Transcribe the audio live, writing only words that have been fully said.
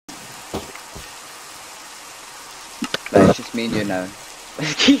But it's just me and you now.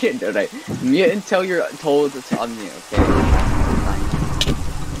 Right. Mute until you're told to unmute, okay? Thanks.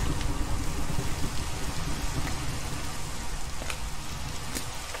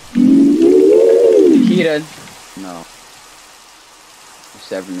 Kieran! No. For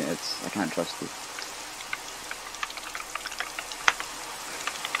 7 minutes. I can't trust you.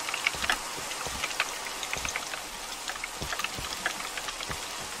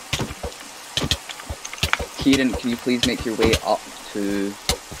 Kieran, can you please make your way up to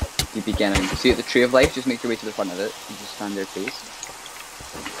the beginning? You see at the Tree of Life, just make your way to the front of it. You just stand there, please.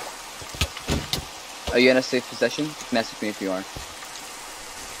 Are you in a safe position? Message me if you are.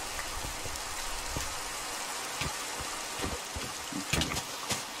 Okay.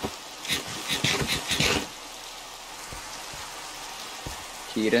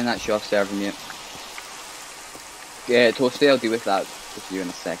 Kieran, that's you off serving mute. Yeah, Toasty, I'll deal with that with you in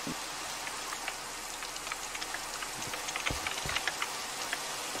a second.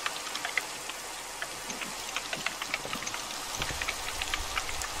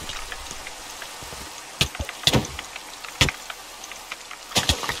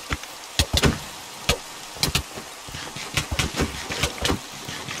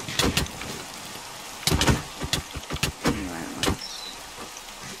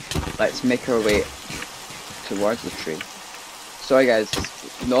 Let's make our way towards the tree. Sorry guys,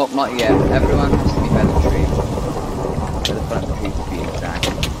 no, not yet. Everyone has to be by the tree. By the front of the tree to be exact.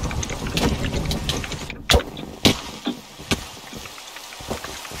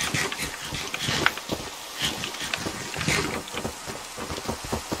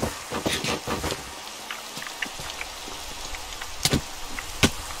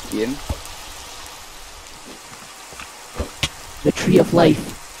 Ian? The Tree of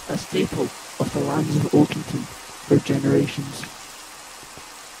Life. A staple of the lands of OakSMP3 for generations.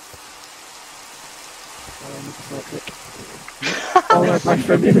 All are by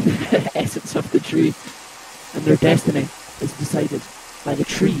from the essence of the tree, and their destiny is decided by the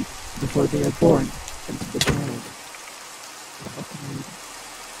tree before they are born into the world.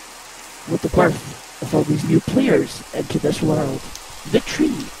 With the birth of all these new players into this world, the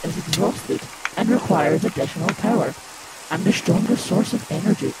tree is exhausted and requires additional power. And the strongest source of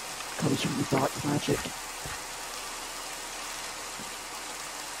energy comes from the dark magic.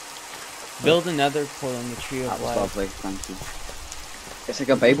 Build another portal in the Tree of That was Life. lovely, thank you. It's like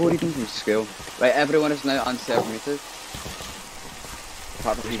a Bible reading from school. Right, everyone is now unserve-muted.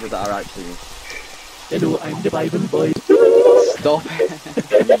 Apart from people that are actually... Hello, I'm the Bible boy. Stop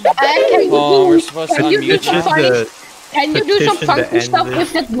it! We're supposed to unmute now. Can you do some funky stuff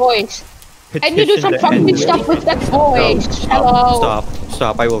with that voice? Can you do some funky stuff with that voice? Hello?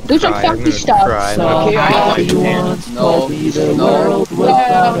 Stop, I will do some funky stuff. Okay, No,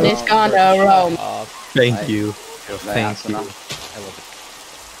 world is gonna roam. Thank you. Thank you.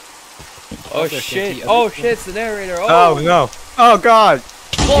 Oh shit, oh shit, it's the narrator. Oh no. Oh god.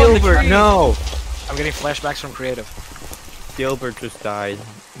 Gilbert, no. I'm getting flashbacks from creative. Gilbert just died.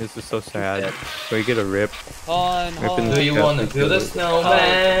 This is so sad. So we get a rip. Hold on. Do you want to build a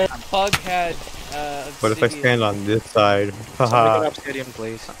snowman? Pug had, What if I stand on this side? Haha. Obsidian,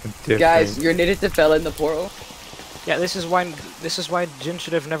 please. Guys, you're needed to fill in the portal. Yeah, this is why Jin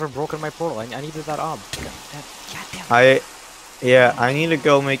should have never broken my portal. I needed that ob. I need to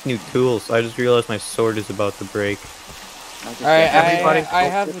go make new tools. I just realized my sword is about to break. Alright, I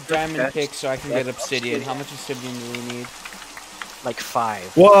have a diamond pick so I can get obsidian. How much obsidian do we need? Like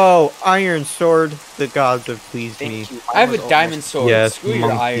 5. Whoa! Iron sword! The gods have pleased me. I have a diamond sword. Yes, Screw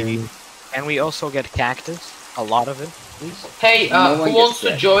your iron. monkey. And we also get cactus. A lot of it, please. Hey, who wants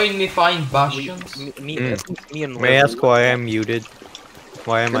to join me find bastions? Me and May I ask why I'm muted?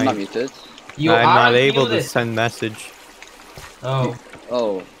 Why am You're I not muted. You I'm not aren't able to muted. send message. Oh.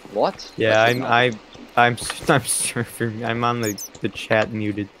 Oh, what? Yeah, That's I'm surfing. I'm on the chat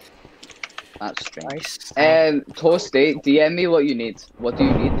muted. That's strange. Nice. Toasty, DM me what you need. What do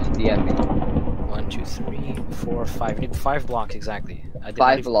you need? DM me. 1, 2, 3, 4, 5. I need 5 blocks exactly.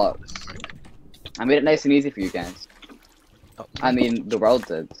 5 blocks. I made it nice and easy for you guys. Oh. I mean, the world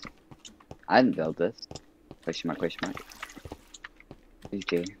did. I didn't build this. Question mark, question mark.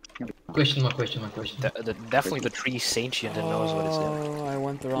 Okay. Question mark. Definitely the tree sentient and knows what it's doing. Oh, I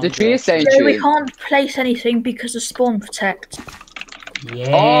went the wrong The tree is direction. saying So we can't place anything because of spawn protect.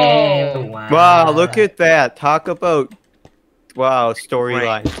 Yeah. Wow, look at that. Talk about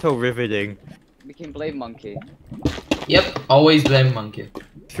storyline. So riveting. We can blame monkey. Yep, always blame monkey.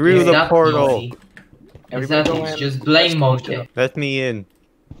 Through Is the that portal. easy? Exactly, just blame monkey. Let me in.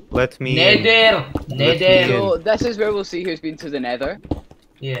 Let me in. Nether! So this is where we'll see who's been to the nether.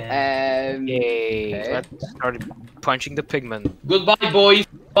 Yeah. Yay. Okay. Let's start punching the pigman. Goodbye, boys.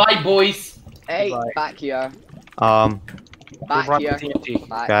 Bye, boys. Hey, Goodbye. back here. Um, Back brought here. the TNT?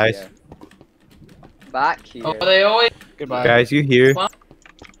 Back Guys. here. Back here. Oh, they always. Goodbye. guys, you here? Hold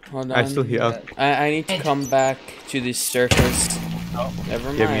on. I still hear. I need to come back to the surface. Oh, never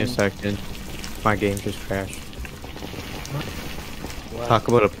mind. Give me a second. My game just crashed. What? Talk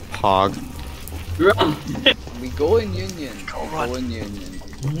about a pog. Run. We go in Union. We go in Union.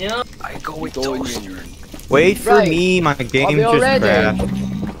 No. I go We with go in toast. Union. Wait for Right. me, my game we just already?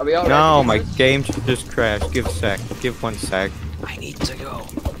 crashed. Are we all No, ready? my game just crashed. Give a sec. Give 1 sec. I need to go.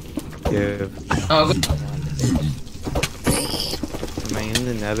 Give. Oh, good. Am I in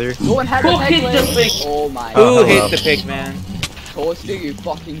the nether? Go and have Who a hit the pig? Oh my Who Oh, hit hello. the pigman? Toaster, you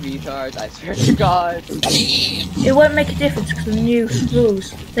fucking retard, I swear to God. It won't make a difference because of the new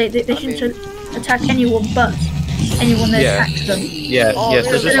rules. They shouldn't attack anyone but anyone that Yeah. attacks them. Yeah, Oh, yes,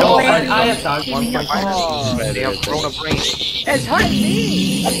 really? this is No, all wait. I have time. Oh, They have thrown a brain. it's hurting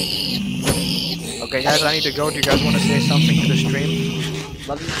me! Okay, guys, I need to go. Do you guys want to say something to the stream?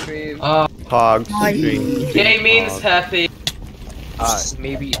 Love you, stream. Pog Hi. stream. Game means Pog. happy.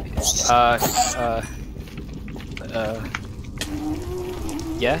 Maybe.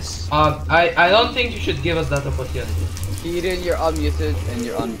 Yes. I don't think you should give us that opportunity. Kieran, you're unmuted and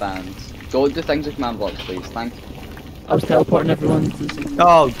you're unbanned. Don't do things with command blocks, please. Thank you. I was teleporting everyone to the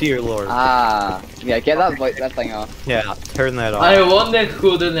Oh dear lord. Ah, yeah, get that thing off. Yeah, turn that off. I wonder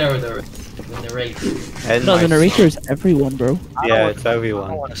who the narrator is. The narrator. And No, my- the narrator is everyone, bro. Yeah, it's I don't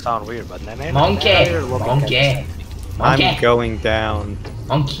everyone. want to sound weird, but then Monkey. Monkey. I'm going down.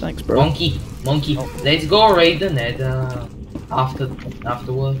 Monkey. Thanks, bro. Monkey. Monkey. Let's go raid the nether.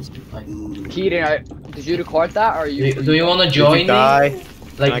 Afterwards. Kieran, did you record that or you? Do you wanna Did join you me? die? Can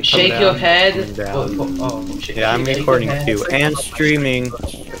I Like come shake down? your head. Come down. Shake Yeah, I'm your recording head. too. And streaming.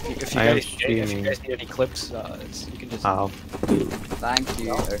 If I am you streaming. guys need any clips, you can just. Oh. Thank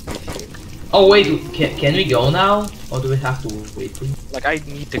you, I appreciate it. Oh wait, can we go now? Or do we have to wait? Like, I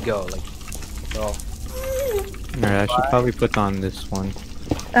need to go. Like, so. Alright, I should probably put on this one.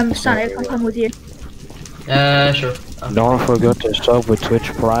 Sonic, I'll come with you. Sure. Don't forget to sub with Twitch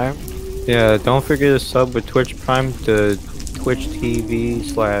Prime. Yeah, don't forget to sub with Twitch Prime to Twitch TV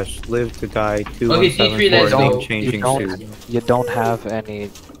 / live to die Okay, T3, let's 2174 go. name changing soon. You don't have any.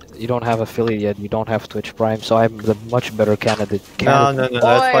 You don't have affiliate yet. You don't have Twitch Prime, so I'm the much better candidate. No, that's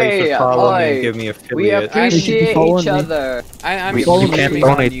why you should Oi, follow me oi. and give me We affiliate. appreciate follow each me. other. I'm You follow can't streaming on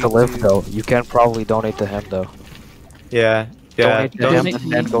donate to Liv YouTube. though. You can't probably donate to him though. Yeah, Donate to him donate and to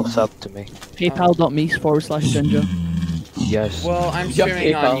then me. go sub to me. PayPal.me/Ginger. Yes. Well, I'm Yeah,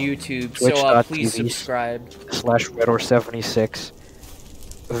 streaming on PayPal. YouTube, so please Twitch.tv. subscribe. /Redor76.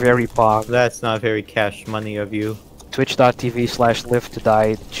 Very pog. that's not very cash money of you. Twitch.tv /live to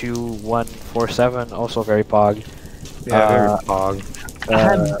die 2147. Also very pog. Yeah, very pog.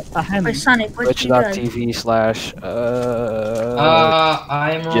 Ahem. Wait, Sonic, where did you go? Twitch.tv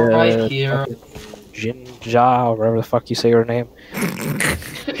I'm right here. Jinja, or whatever the fuck you say your name.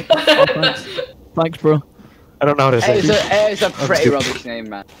 Thanks, bro. I don't know how to say it. It's a pretty rubbish name,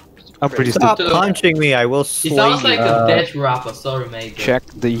 man. I'm pretty Stop stupid. punching me, I will He slay sounds you. like a dead rapper. Sorry, mate. Check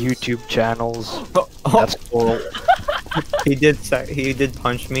the YouTube channels. Oh, That's cool. he did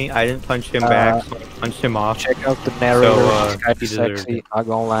punch me. I didn't punch him back. So I punched him off. Check out the narrator. So, It's kinda he deserved sexy. it. Not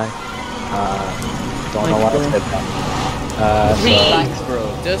gonna lie. Don't know what I said. Thanks, bro.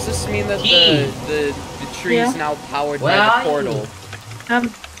 Does this mean that the tree Yeah. is now powered Where by are the portal?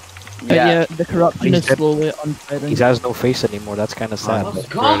 Yeah, the corruption is He's dead. slowly He unfading. has no face anymore. That's kind of sad. Oh, That's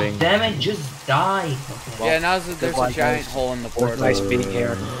God spreading. damn it, just die. Okay. Yeah, now that there's a goodbye, giant guys. hole in the It was portal. nice being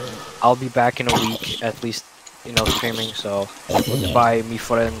here. I'll be back in a week, at least, streaming. So, goodbye, me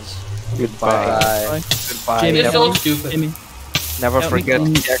friends. Goodbye. Bye. Goodbye. Jamie, You're Never, so stupid. Jamie, never help me forget,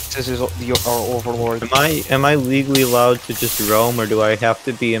 find- Texas is our overlord. Am I legally allowed to just roam, or do I have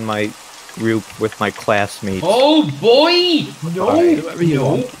to be in my group with my classmates? Oh boy! No! do whatever you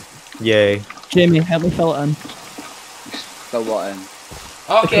want. Yay. Jamie, help me fill it in. Fill what in?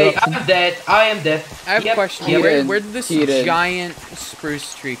 Okay, I'm dead. I am dead. I have a Yep, question. yep. Where did this Kieran. giant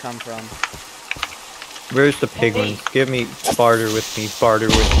spruce tree come from? Where's the pigments? Give me barter with me.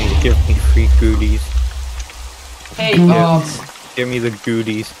 Give me free goodies. Hey, Give me the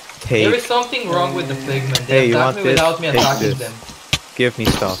goodies. there is Take. something wrong with the pigment. Hey, They you attack want me this? without me Take attacking this. them. Give me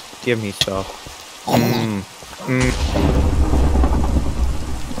stuff. Give me stuff. Mmm. Mmm.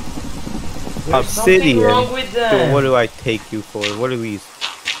 There's something Obsidian. wrong with So them. what do I take you for? What are these?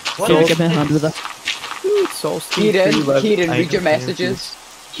 What Jamie, is give me a hand with this? it. Dude, Soul Kieran, read your messages.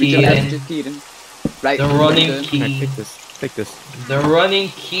 Read your Kieran. messages, Kieran. Right, The what are you running doing? Can I key. take this? Take this. The running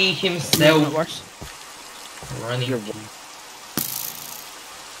key himself. It worse. Running key.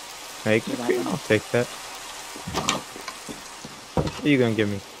 Make it. I'll take that. What are you gonna give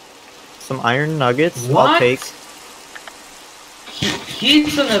me? Some iron nuggets? What? I'll take.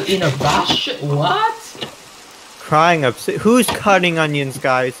 He's in a bash. What? Crying up. Who's cutting onions,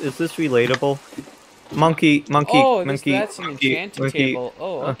 guys? Is this relatable? Monkey. Oh, monkey. that's an enchanting table.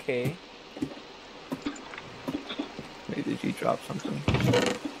 Oh, okay. Wait, did you drop something?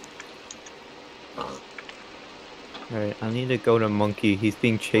 Alright, I need to go to Monkey. He's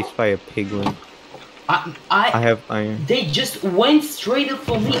being chased by a piglin. I have iron. They just went straight up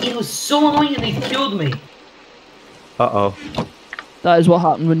for me. It was so annoying and they killed me. Uh-oh. That is what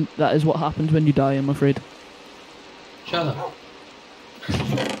happens when you die, I'm afraid. Shut up.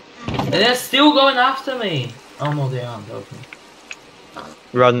 And they're still going after me. Oh no, they aren't. Okay.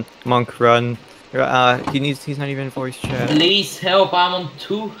 Run, Monk, run. He's not even voice chat. Please help, I'm on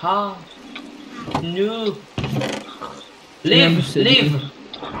too hard. No. Live.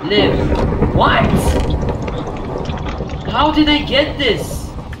 What? How did I get this?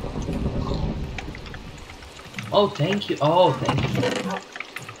 Oh, thank you. Oh, thank you.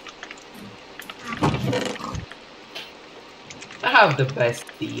 I have the best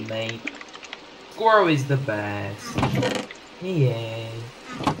teammate. Squirrel is the best. Yay.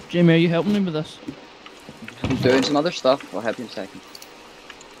 Jamie, are you helping me with this? I'm doing some other stuff. I'll help you in a second.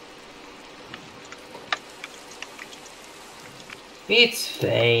 It's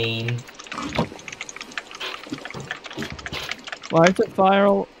fine. Why is it fire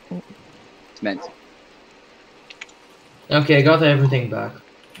all? It's meant. Okay, I got everything back.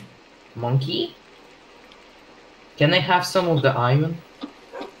 Monkey? Can I have some of the iron?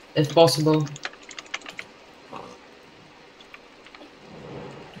 If possible.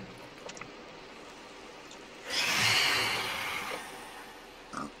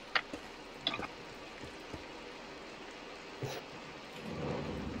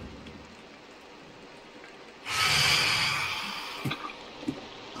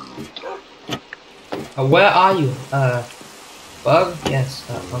 Where are you? Bug? Yes,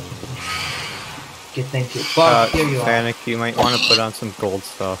 okay. Okay, thank you. Bug, here you are. Panic, you might want to put on some gold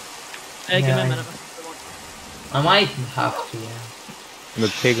stuff. Hey, give me a minute. I might have to, yeah. The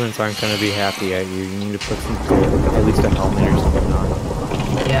piglins aren't going to be happy at you. You need to put some gold, at least a helmet or something on.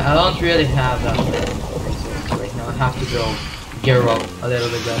 Yeah, I don't really have that resources right now. I have to go gear up a little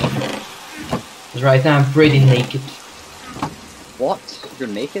bit better. Because right now I'm pretty naked. What? You're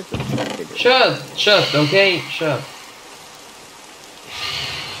naked? Shut, okay? Shut.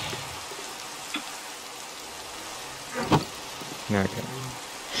 Okay.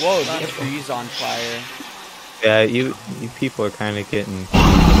 Whoa, the tree's on fire. Yeah, you people are kind of getting...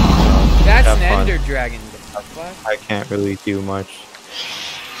 That's an ender dragon. What? I can't really do much.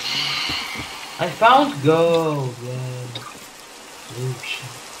 I found gold, yeah. Oh, shit.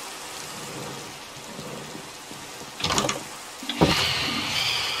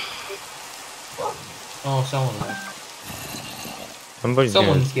 Oh, someone left.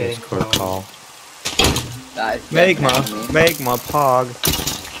 Someone's getting call. Magma Pog.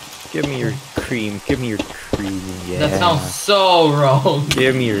 Give me your cream. Yeah. That sounds so wrong.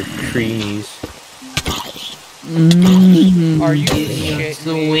 Give me your creamies. Are you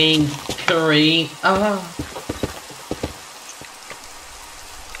shitting me? Cream.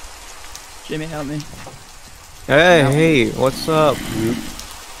 Jimmy, help me. Hey, what's up,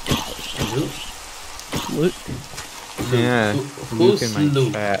 Luke? Yeah, Who's Luke in my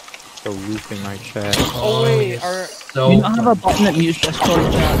Luke? chat. So Luke in my chat. Oh wait, So you don't have a button that mutes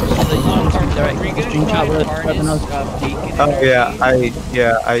Discord chat so that you can directly stream chat with everyone else. Oh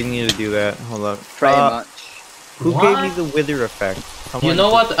yeah, I need to do that. Hold up. Pretty much. Who gave me the wither effect? You know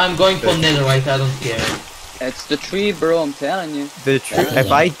what? I'm going for netherite. I don't care. It's the tree, bro. I'm telling you. The tree.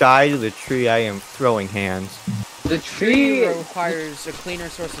 If I die to the tree, I am throwing hands. The Tree tree requires a cleaner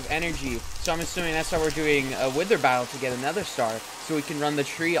source of energy, so I'm assuming that's why we're doing a wither battle to get another star, so we can run the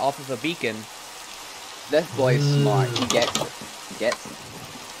tree off of a beacon. This boy's smart. He gets it.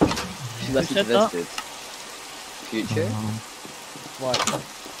 She listens to this, dude. Future? What?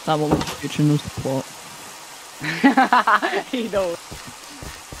 That one with the future knows the plot. He knows.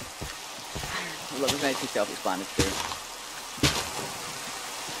 Look, this makes you self-explanatory.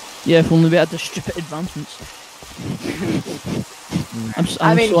 Yeah, if only we had the stupid advancements.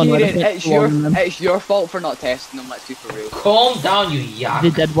 I mean, Kieran, it's your fault for not testing them, let's be for real. Calm down, you yak. They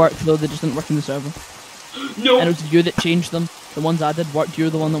did work though, they just didn't work in the server. No. And it was you that changed them. The ones I did worked, you're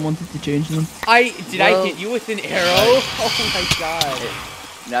the one that wanted to change them. I hit you with an arrow? Oh my god.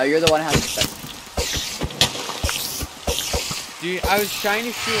 No, you're the one who has to Dude, I was trying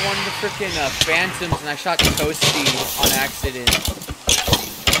to shoot one of the freaking phantoms and I shot Toasty on accident.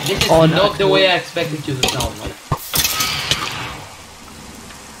 This is not the way I expected you to sound like.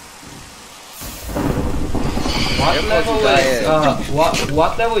 What level is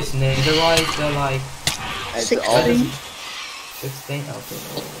what level is netherite? They're like 16. 16. Okay.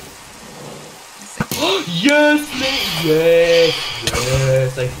 Yes, man!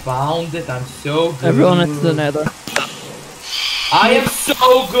 Yes! I found it. I'm so good. Everyone into the nether. I am so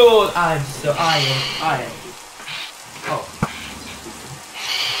good. I am. Oh.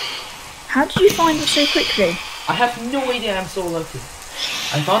 How did you find it so quickly? I have no idea. I'm so lucky.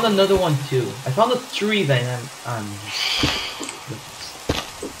 I found another one too. I found a tree then.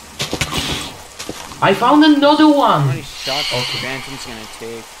 I found another one. How many shots the phantom's gonna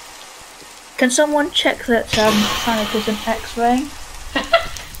take? Can someone check that Panic is an X-ray?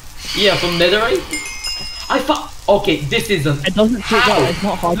 Yeah, from netherite. I found. Okay, this is a. It doesn't take that. It's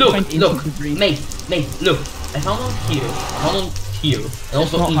not hard to find ancient debris. Mate, look. I found one here. I found one here. And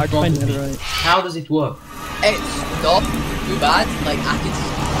also not in hard to front find of me. netherite. How does it work? It's not too bad. Like I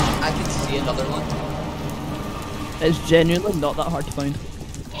can see another one. It's genuinely not that hard to find.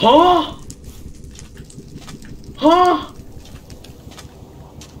 Huh? Huh?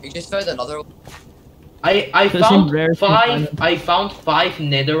 You just found another one. I So found rare 5. I found 5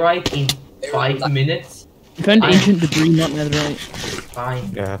 netherite in 5 minutes. You found ancient debris, not netherite.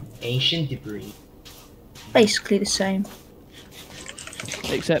 Fine. Yeah. Ancient debris. Basically the same.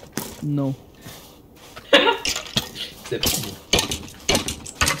 Except, no.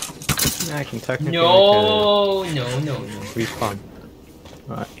 I can technically No. respawn.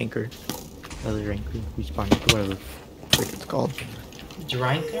 Anchor. Other anchor. Respawn. Whatever. Frick it's called.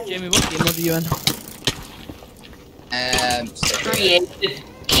 Drinker? Jamie, what game mode are you in? Creative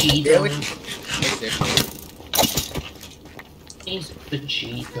cheater. He's the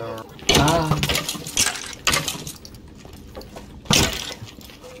cheater.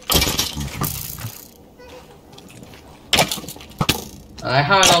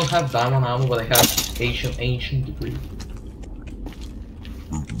 I don't have diamond armor, but I have ancient debris.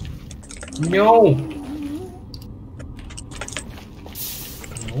 No!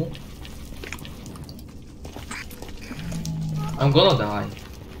 No. I'm gonna die.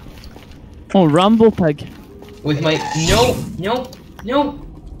 Oh, Rambo Pig. With my no.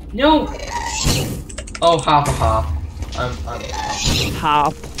 Oh, half a half. I'm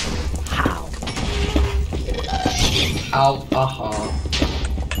Half. out a half.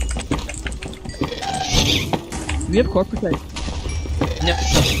 Do we have corporate tech? No.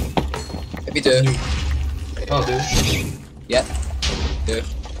 If you do. Oh, dude. Yeah. Do.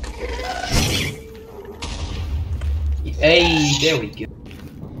 Hey, there we go.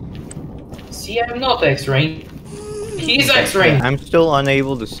 See, I'm not X-ray. He's X-ray. I'm still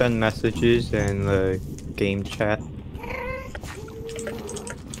unable to send messages in the game chat.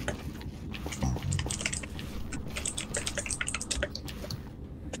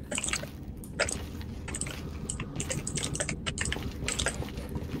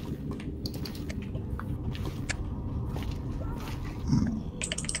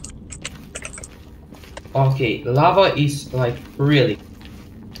 Okay, lava is like really.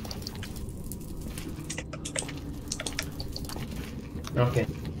 Okay.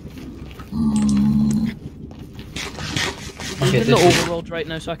 He's Okay, in the overworld right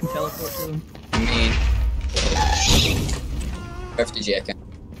now, so I can teleport to him. Me. Birthday jacket.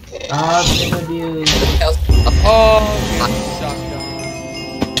 Gonna be. Oh, get sucked on.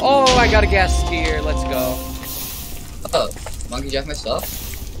 Oh, I got a gas skier. Let's go. Oh, Monkey Jack my stuff?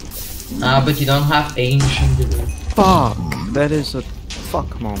 But you don't have ancient debris. Fuck! That is a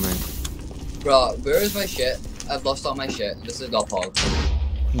fuck moment. Bro, where is my shit? I've lost all my shit. This is not Pog.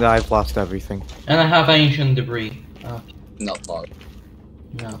 I've lost everything. And I have ancient debris. Not Pog.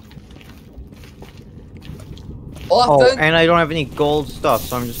 No. Oh, and I don't have any gold stuff,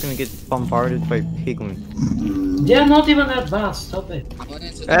 so I'm just gonna get bombarded by piglins. They're not even that vast, stop it.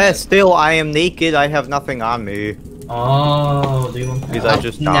 Still, I am naked, I have nothing on me. Oh, do you want Because I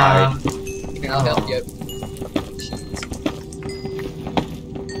just died. I'll help you.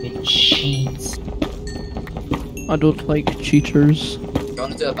 It cheats. I don't like cheaters. You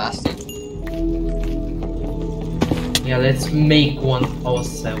wanna do a bastion? Yeah, let's make one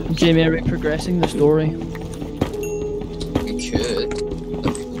ourselves. Jamie, are we progressing the story? We could.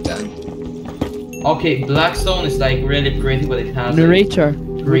 But people can. Okay, Blackstone is like really pretty, but it has Narrator,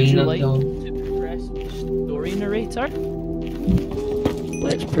 green would you like undertone. to progress the story, narrator?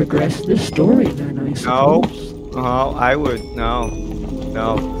 Let's progress the story then, I No. suppose. Oh, I would. No.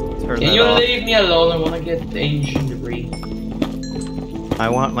 No. Turn Can that you off. leave me alone? I wanna get the ancient debris. I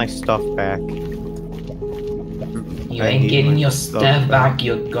want my stuff back. You ain't getting your stuff back,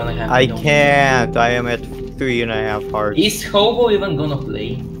 you're gonna have I no can't! I am at 3.5 hearts. Is Hobo even gonna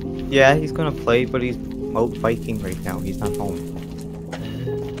play? Yeah, he's gonna play, but he's out biking right now. He's not home.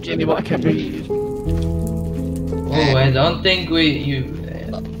 Jamie, what can we? Oh, I don't think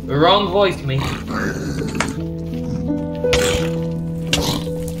wrong voice, mate.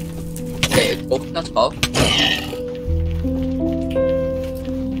 Okay, open us up.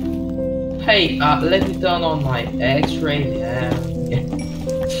 Hey, let me turn on my X-ray. Yeah.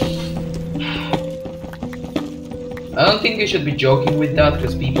 I don't think you should be joking with that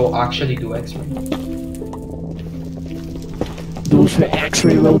because people actually do X-ray. Those who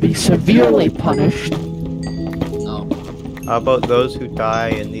X-ray will be severely punished. No. How about those who die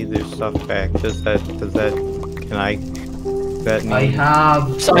and need their stuff back? Does that mean? I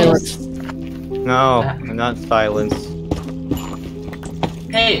have Silence. No, not silence.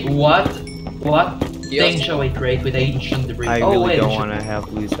 Hey, what thing shall I create with ancient debris? I oh really wait, don't want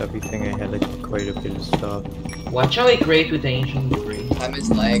to lose everything. I had quite a bit of stuff. What shall I create with ancient debris? Time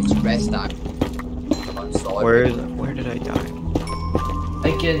his legs, rest that. Where did I die?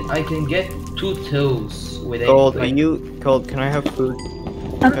 I can get 2 tools with Gold, like, Gold, can I have food?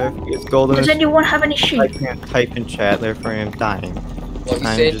 It's golden. Does anyone have any I sheep? can't type in chat, therefore I'm dying. What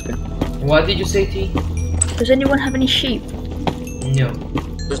you said? What did you say, T? Does anyone have any sheep? No.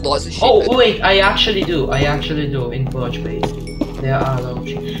 There's lots of sheep. Oh wait, I actually do in birch base. There are a lot of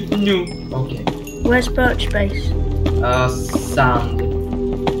sheep. No. Okay. Where's birch base? Sand.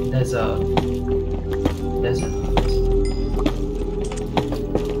 Desert.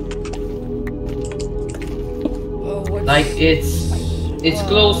 Like it's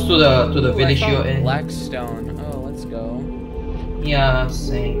close to the village you're in. Blackstone. Oh, let's go. Yeah,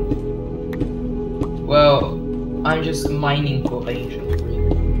 same. Well, I'm just mining for ancient debris.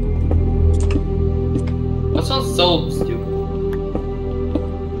 That sounds so stupid.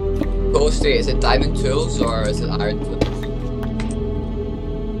 Ghosty, is it diamond tools or is it iron tools?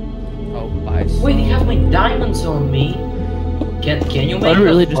 Oh, bye. Wait, you have my diamonds on me. Can you make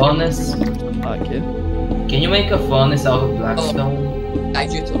really a furnace? Okay. Can you make a furnace out of blackstone? Died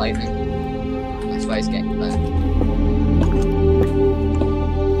due to lightning. That's why it's getting bad.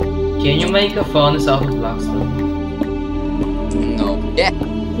 Can you make a furnace out of blackstone? No. Yeah.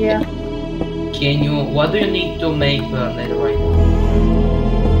 Yeah. Can you? What do you need to make netherite?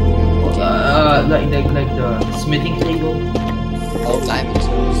 Like the smithing table. All diamond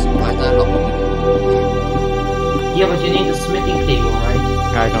tools. Why not? Yeah, but you need a smithing table, right?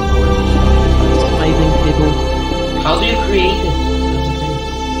 I don't know where Smithing table. How do you create it?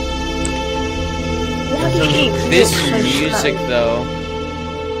 Why do sheep This look so music, slow? though.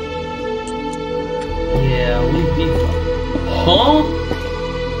 Yeah, we'd be. Huh?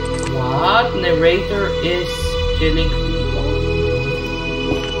 What? Narrator is killing people.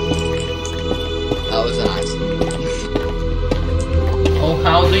 That was an accident. Oh,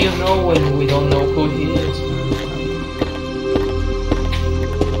 how do you know when we don't know who he is?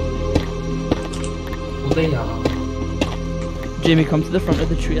 Who they are? Jamie, come to the front of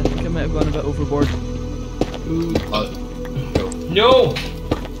the tree. I think I might have gone a bit overboard. No!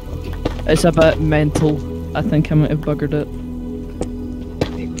 It's a bit mental. I think I might have buggered it.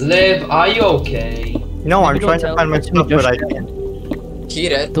 Liv, are you okay? No, I'm Maybe trying don't to tell find my him. stuff, but I can't.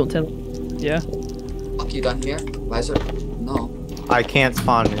 Kira, Don't tell. Yeah. fuck you down here? Why is it? No. I can't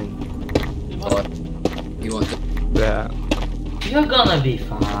spawn in. Oh, you want to? Yeah. You're gonna be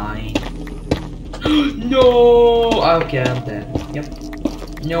fine. No! Okay, I'm dead. Yep.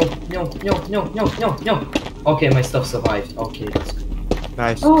 No. Okay, my stuff survived. Okay, that's good.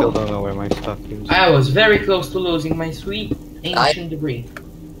 I still don't know where my stuff is. I was very close to losing my sweet ancient debris.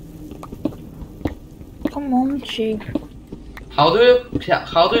 Come on, sheep. How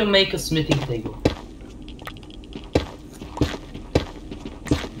do you make a smithing table?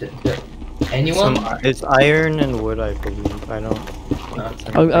 Anyone? It's iron and wood, I believe. I don't.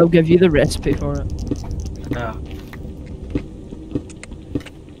 I'll give you the recipe for it. No.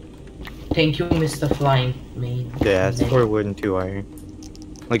 Thank you, Mr. Flying Man. Yeah, it's 4 wood and 2 iron.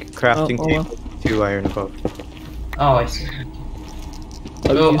 Like a crafting well. table, 2 iron above. Oh, I see.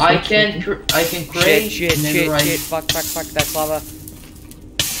 So I can create. Shit, fuck, that's lava.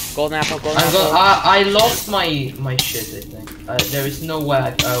 Golden apple. I lost my shit, I think. There is no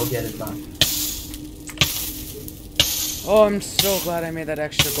way I'll get it back. Oh, I'm so glad I made that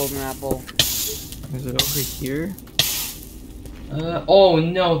extra golden apple. Is it over here? Oh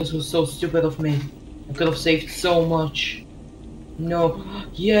no, this was so stupid of me. I could have saved so much. No.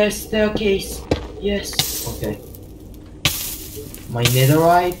 Yes, staircase. Yes. Okay. my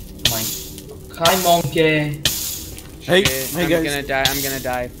netherite, my hi monkey. Hey, Shit, hey guys. I'm gonna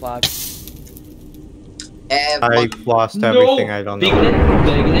die, Flock. I've lost everything. I don't know. Biglet,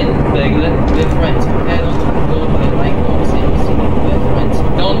 we're friends. Okay, don't go to the like nonsense. We're friends.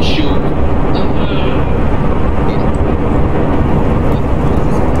 Don't shoot.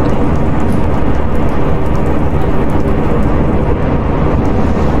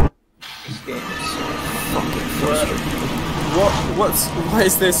 Why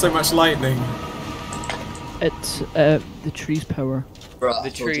is there so much lightning? It's the tree's power. Bro,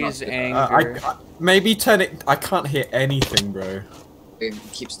 The tree's anger. Maybe turn it. I can't hear anything, bro. It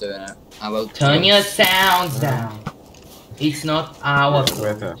keeps doing it. I will Turn your sounds down. It's not our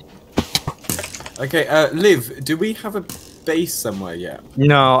Weather. fault. Okay, Liv, do we have a base somewhere yet?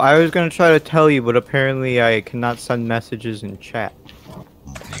 No, I was gonna try to tell you, but apparently I cannot send messages in chat.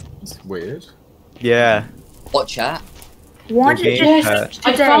 It's weird. Yeah. What chat? Why The did you game just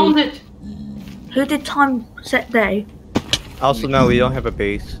chat. I found today? it. Who did time set day? Also, no, we don't have a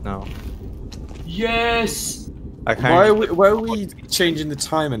base. No. Yes. I kind of. Why are we changing the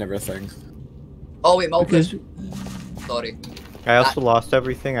time and everything? Oh wait, Malcolm. Because Sorry. I also lost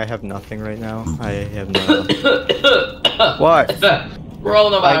everything. I have nothing right now. I have no. What?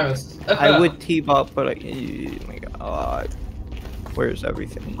 Coronavirus. I would team up, but oh my god. Where's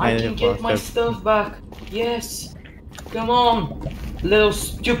everything? I can have get lost my stuff back. Yes. Come on, little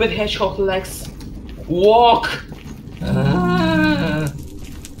stupid hedgehog legs. Walk. I'm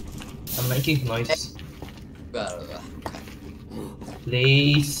making noise.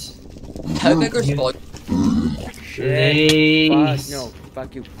 Please. How big are spawn? Please. Fuck, no,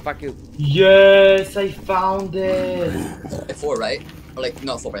 fuck you, fuck you. Yes, I found it. 4x4, right? Or like,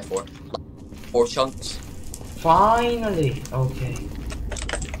 not 4x4. 4 chunks. Finally. Okay.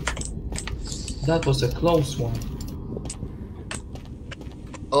 That was a close one.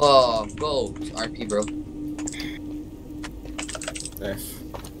 Oh, gold. RP, bro. F.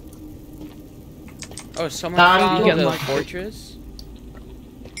 Oh, someone Time found to the get fortress?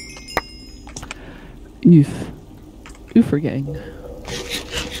 oof. Oof, forgetting.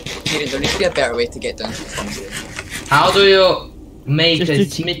 Hey, there needs to be a better way to get down to the front. How do you make Just a do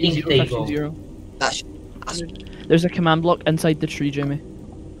smithing T0, table? T0. That's There's a command block inside the tree, Jamie.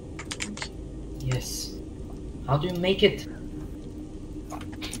 Yes. How do you make it?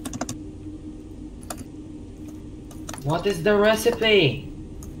 What is the recipe?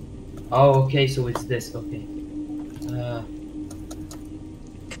 Oh, okay, so it's this. Okay.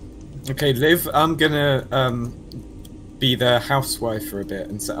 Okay, Liv, I'm gonna be the housewife for a bit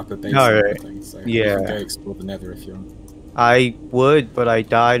and set up a base Alright. and everything. So you Yeah. can go explore the Nether if you want. I would, but I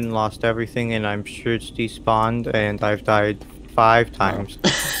died and lost everything, and I'm sure it's despawned, and I've died 5 times.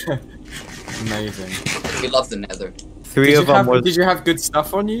 Amazing. we love the Nether. Three of them was. Did you have good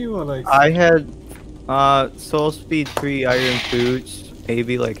stuff on you, or like? I had soul speed 3 iron boots,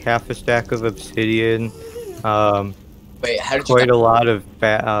 maybe like half a stack of obsidian, Wait, how did you quite get a lot of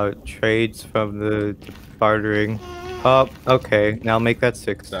trades from the bartering. Oh, okay, now make that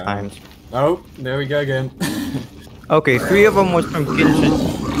 6 Damn. times. Oh, there we go again. Okay, 3 of them was from kitchen,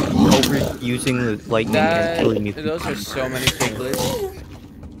 over using the lightning and killing me. Those are so many piglets.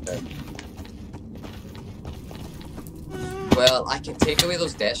 Well, I can take away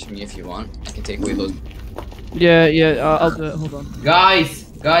those debts from you if you want. I can take away those. Yeah, I'll do it. Hold on.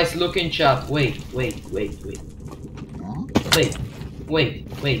 Guys, look in chat. Wait. Read chat. Wait.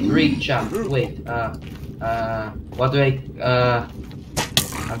 What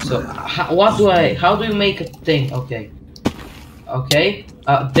do I? How do you make a thing? Okay.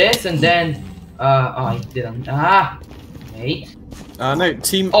 This and then. Oh, I didn't. Wait. No,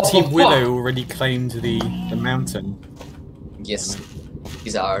 Team fuck. Willow already claimed the mountain. Yes,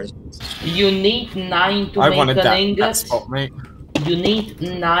 these are ours. You need 9 to I make wanted an that ingot. spot, mate. You need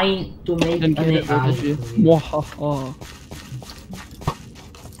 9 to make Didn't an get it, though, did you? ingot. Mwahaha.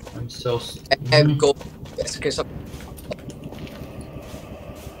 I'm so. Go. Yes, okay, so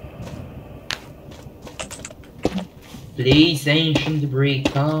Please, ancient debris,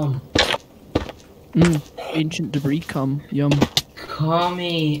 come. Ancient debris come. Yum. Come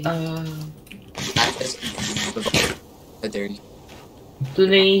here. I dare you.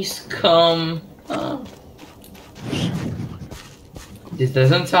 Please come. This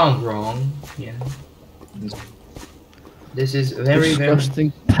doesn't sound wrong. Yeah. This is very, very.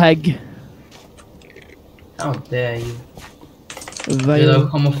 Disgusting pig. How dare you? Vile. Little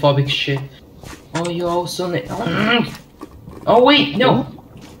homophobic shit. Oh, you also need. Oh wait, no.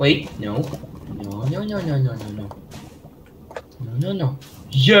 Wait, no. No.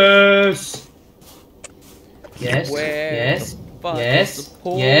 Yes. Yes. Where? Yes. Fuck Yes, is the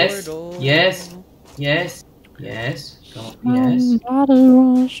yes, portal. yes, yes, yes, yes.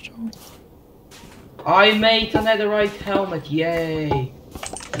 I made a netherite helmet, yay!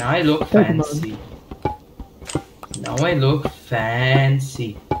 And I look fancy. Now I look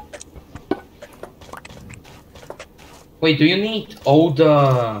fancy. Wait, do you need all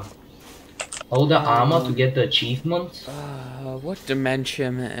the armor to get the achievement? What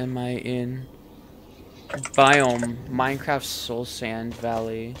dimension am I in? Biome, Minecraft Soul Sand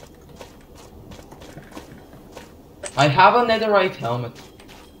Valley. I have a netherite helmet.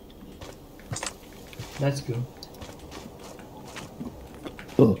 That's good.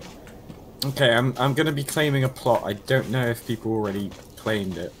 Oh. Okay, I'm gonna be claiming a plot. I don't know if people already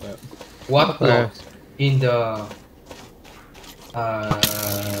claimed it, but what plot? In the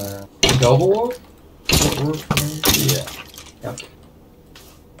overworld? Yeah. Okay.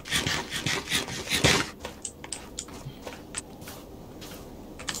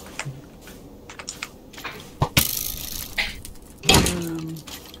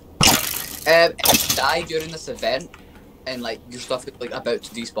 If you die during this event and like your stuff is like about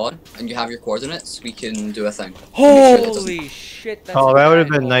to despawn and you have your coordinates, we can do a thing. Holy shit! That's that would have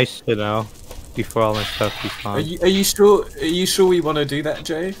been nice to know before all my stuff despawned. Are you sure? Are you sure we want to do that,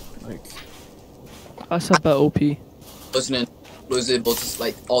 Jay? Like, that's a bit OP. Was able to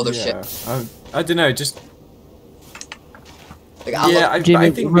like all their shit. I don't know, just. Like, I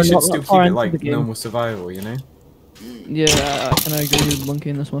think we should still keep it like normal survival, you know? Yeah, I can agree with Monkey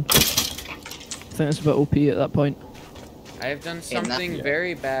in this one. I think it's a bit OP at that point. I have done something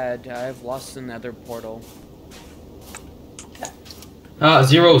very bad. I have lost the nether portal.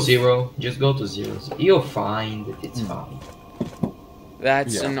 0-0. Just go to 0. You'll find it. It's fine.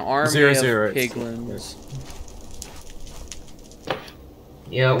 That's an army of piglins.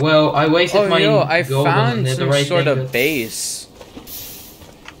 Yeah, well, I wasted my I found some sort of base.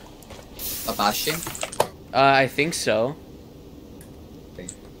 A bastion? I think so.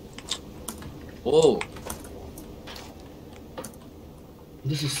 Whoa.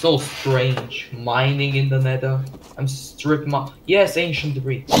 This is so strange. Mining in the nether. I'm stripping my... Yes, ancient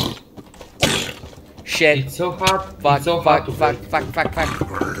debris. Shit. It's so hard. Fuck, it's so fuck, hard to fuck.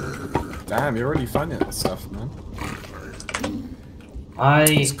 Damn, you're already finding that stuff, man.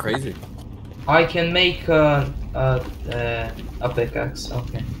 It's crazy. I can make a pickaxe.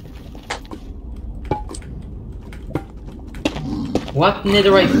 Okay. What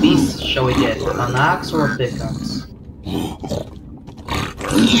netherite piece shall we get? An axe or a pickaxe?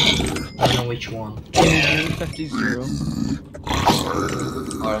 I don't know which one.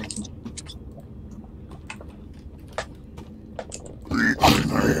 50-0. Alright.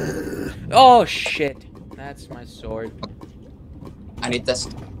 Oh shit! That's my sword. I need this.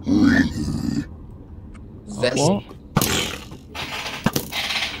 What?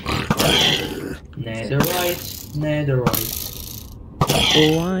 Netherite.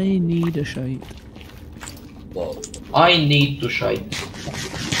 Oh, I need a shite. Whoa. I need to shite.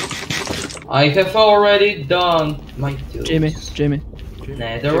 I have already done my tools. Jamie.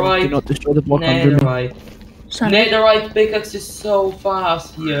 Netherite. Do not destroy the block under me. Netherite. Netherite pickaxe is so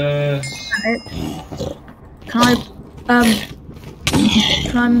fast, yes. Can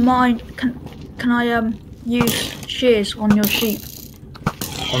I mine? Can I use shears on your sheep?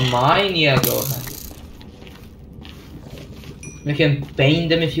 On mine, yeah, go ahead. You can paint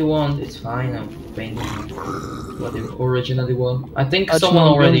them if you want. It's fine. I'm painting what they originally were. I think someone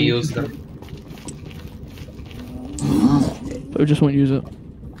already used them. But we just won't use it.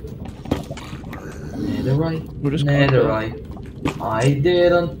 Netherite. Netherite. I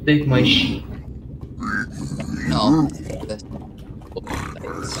didn't pick my sheep. No.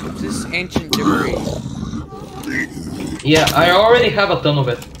 This ancient debris. Yeah, I already have a ton of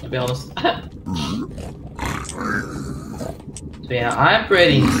it, to be honest. So yeah, I'm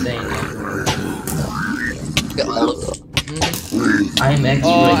pretty insane. I'm extra.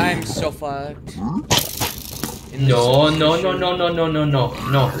 Oh, I'm so fucked. No,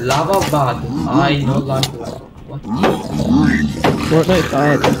 lava bad. I know lava. What? Fortnite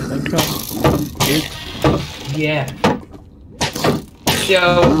bad. Minecraft. Yeah. So,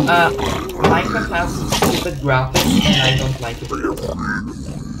 Minecraft has stupid graphics and I don't like it.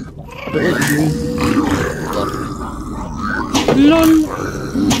 LOL.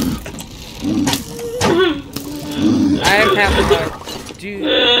 I'm having a... Dude,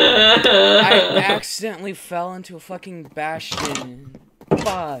 I accidentally fell into a fucking bastion.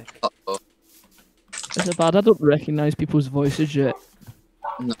 Fuck. Uh-oh. Is it bad? I don't recognize people's voices yet.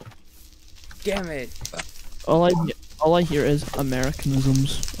 No. Damn it. All I hear is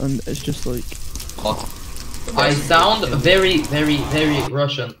Americanisms, and it's just like... Oh. I sound very, very, very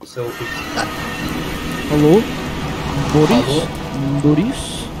Russian, so it's... Hello? Boris? Hello?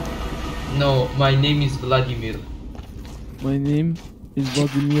 Boris? No, my name is Vladimir. My name is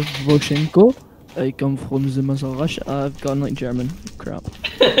Vladimir Voshenko. I come from the Mazarash. I've gone like German. Crap.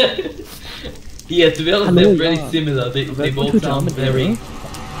 Yeah, to be honest, Hello, they're pretty yeah. similar. They Welcome both to sound Germany, very...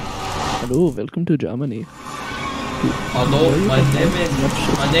 huh? Hello, welcome to Germany. Hello, Where are you my from?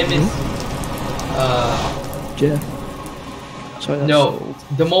 name is... Jeff. Sorry, that's No, old.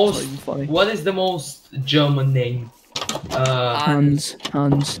 the It's most... not even funny. What is the most German name? Hans.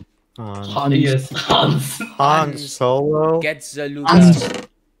 Yes, Hans. Han Solo. Get the loot.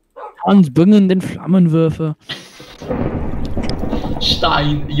 Hans, bringen den Flammenwerfer.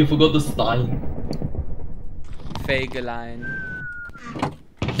 Stein. You forgot the Stein. Fegelein.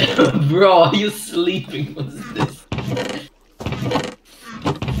 Bro, are you sleeping? What is this?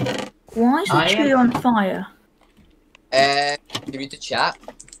 Why is the tree on fire? Can you read the chat?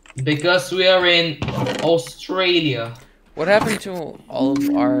 Because we are in Australia. What happened to all of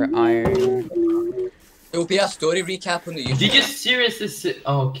our iron? There will be a story recap on the YouTube. Did you seriously say...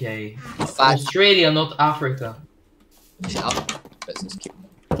 Okay. Fact. Australia, not Africa. Business key.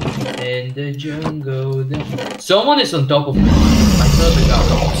 In the jungle. Someone is on top of me. I saw the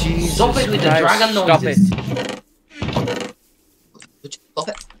guy. Jesus Stop it with the Christ, dragon stop noises. Stop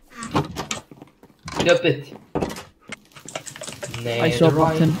it. Stop it. I saw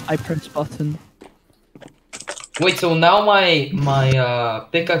button. I press button. Wait, so now my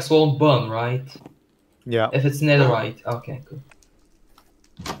pickaxe won't burn, right? Yeah. If it's netherite. Okay, cool.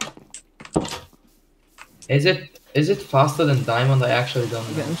 Is it faster than diamond? I actually don't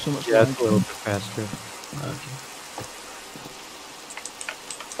I'm know. getting so much. Yeah, it's a little bit faster. Okay.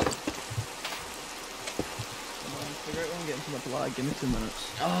 Figure out when I'm getting so much lag. Give me 2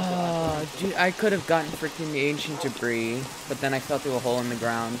 minutes. Oh, dude, I could have gotten freaking the ancient debris, but then I fell through a hole in the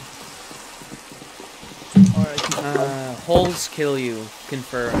ground. Alright. Holes kill you.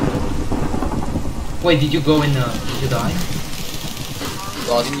 Confirm. Wait, did you go in? Did you die?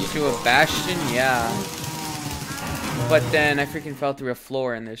 Into a bastion, yeah. But then I freaking fell through a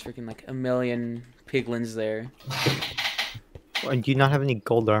floor, and there's freaking like a million piglins there. And do you not have any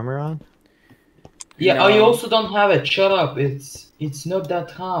gold armor on? Yeah. No. Oh, you also don't have it. Shut up. It's not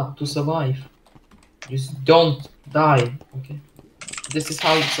that hard to survive. Just don't die. Okay. This is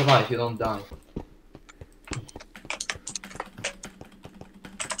how you survive. You don't die.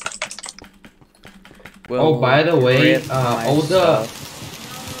 Well, Oh, by the way, rip my all the stuff.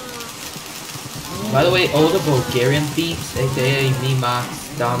 Bulgarian peeps, aka me, Max,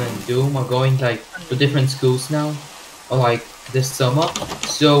 Dan, and Doom, are going like to different schools now, or like this summer.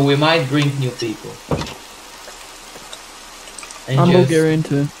 So we might bring new people. And I'm just- Bulgarian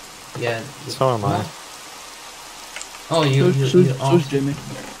too. Yeah. So am I. Oh, you're So's awesome. Jimmy.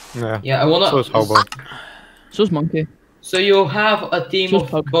 Yeah. Yeah, I wanna. So is Hobo. So's Monkey. So you have a team So's of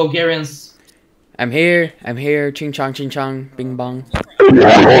Pug. Bulgarians. I'm here, ching chong, bing bong.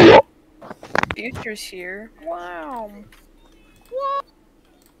 Future's here. Wow.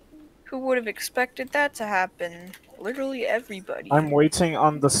 Who would have expected that to happen? Literally everybody. I'm waiting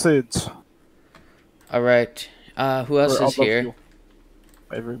on the SIDS. Alright, who else For all is of here? you.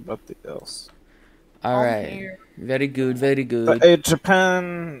 Everybody else. Alright, very good, very good.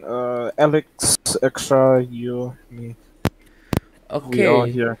 Japan, Alex, Extra, you, me. We all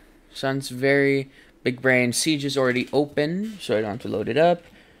Okay, here. sounds very big brain. Siege is already open, so I don't have to load it up.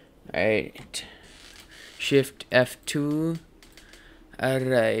 Alright, Shift F2.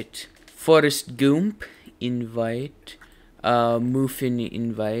 Alright, Forest Goomp, invite. Muffin,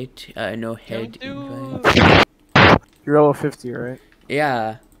 invite. No head, invite. You're level 50, right?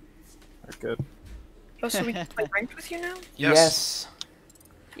 Yeah. That's good. Oh, so we can play ranked with you now? Yes.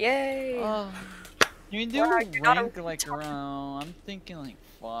 Yay! You do Wow, you're not rank like around, I'm thinking like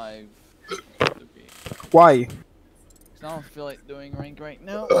 5. Why? 'Cause I don't feel like doing rank right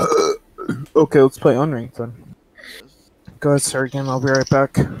now. Okay, let's play unranked then. Go ahead, Sergeant, I'll be right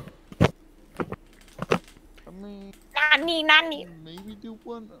back. Nani. Maybe do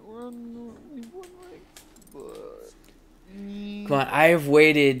one rank, but... Come on, I have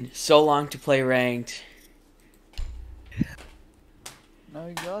waited so long to play ranked. Now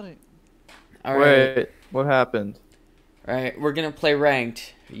you got it. Alright. Wait, what happened? Alright, we're gonna play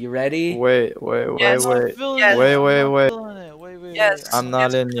ranked. You ready? Wait. Yes. Wait. Yes. Wait. Yes. I'm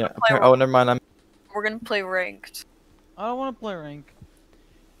not in yet. play Oh, never mind. We're gonna play ranked. I don't want to play rank.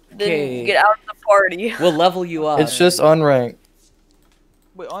 Then get out of the party. We'll level you up. It's just unranked.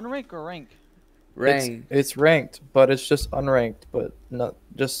 Wait, on rank or rank? Ranked. It's ranked, but it's just unranked, but not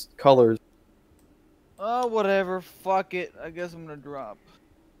just colors. Oh, whatever. Fuck it. I guess I'm gonna drop.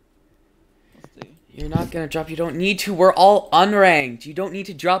 Let's see. You're not gonna drop. You don't need to. We're all unranked. You don't need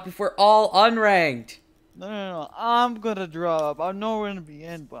to drop if we're all unranked. No. I'm gonna drop. I know we're gonna be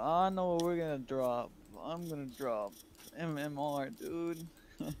in, but I know what we're gonna drop. I'm gonna drop MMR, dude.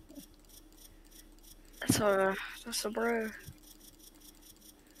 That's a bro.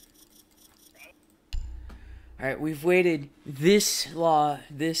 Alright, we've waited this long.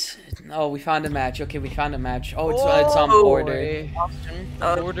 Oh, we found a match. Okay, we found a match. Oh, it's on border.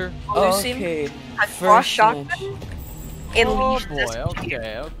 Border. Okay. First shotgun. Oh boy.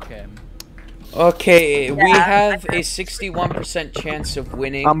 Okay. Okay, we have a 61% chance of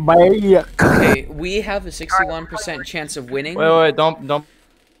winning. Okay, we have a 61% chance of winning. Wait, don't.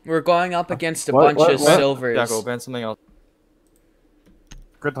 We're going up against a bunch of silvers. Yeah, go ban something else.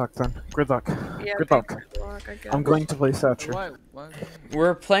 Good luck then. Good luck. Yeah, Good luck. I guess. I'm going to play Thatcher.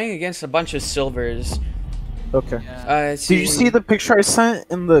 We're playing against a bunch of silvers. Okay. Did you see the picture I sent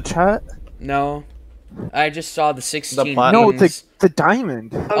in the chat? No. I just saw the 16. No, the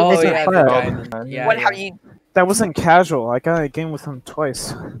diamond. Oh, It's a yeah, the plat. diamond. Yeah, What yeah. have you? That wasn't casual. I got a game with him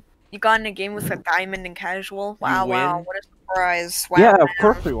twice. You got in a game with a diamond and casual? Wow, win? wow, what a surprise! Wow. Yeah, of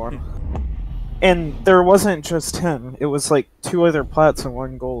course we won. And there wasn't just him. It was like 2 other plats and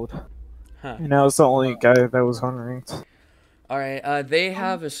 1 gold. Huh. And I was the only guy that was unranked. Alright, they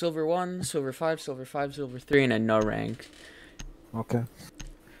have a silver 1, silver 5, silver 5, silver 3, and a no rank. Okay.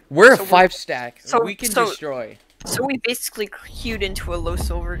 We're a 5 stack. We can so- destroy. So we basically queued into a low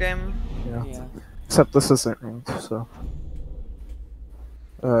silver game. Yeah. Except this isn't ranked, so.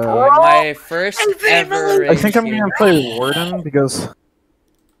 My first ever I think I'm ranked gonna game. play Warden because,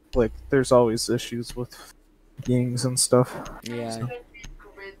 like, there's always issues with gangs and stuff. Yeah.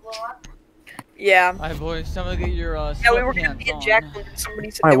 Yeah. Alright, boys, time to get your Yeah, we were gonna sweatpants be in on. Jackal and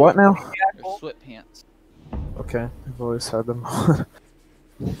somebody said My they what were now? gonna be in Your Jackal. sweatpants. Okay, I've always had them.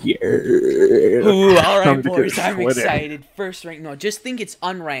 Yeah. Ooh, alright, Time to get boys, I'm sweaty. excited. First rank, no, just think it's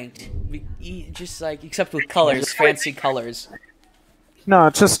unranked. Just like, except with colors, fancy colors.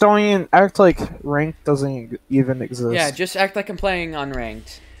 No, just don't even act like rank doesn't even exist. Yeah, just act like I'm playing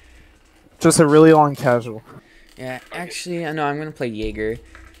unranked. Just a really long casual. Yeah, actually, no, I'm gonna play Jaeger.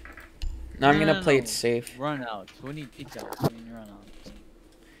 No, I'm gonna play it safe. Run out. We need pizza. We need run out.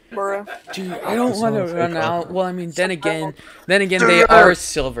 Bruh. Dude, I don't want to run out. Well, I mean, then again, they are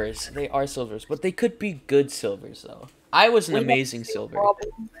silvers. They are silvers, but they could be good silvers though. I was an amazing silver.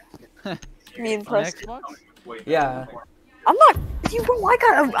 Me and Preston. Yeah. I'm not.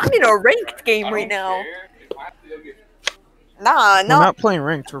 I'm in a ranked game right now. Nah, We're not playing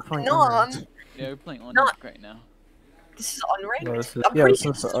ranked, we're playing No, unranked. Yeah, we're playing on Not- right now. This is unranked. No, this is- I'm yeah, pretty this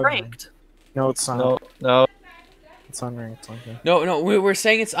sure is this is unranked. ranked. No, it's not. No. It's unranked. Okay. No, we're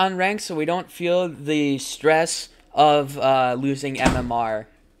saying it's unranked so we don't feel the stress of losing MMR.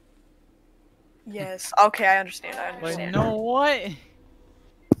 Yes. Okay, I understand. I Wait, understand. no, what?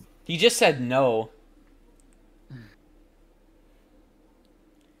 He just said no.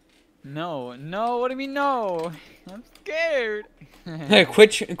 No, what do you mean no? I'm scared.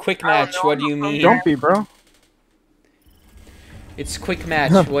 Quick match, what do you mean? Don't be, bro. It's quick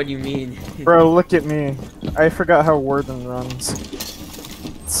match, what do you mean? Bro, look at me. I forgot how Warden runs.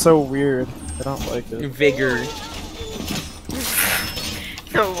 It's so weird. I don't like it. Vigor.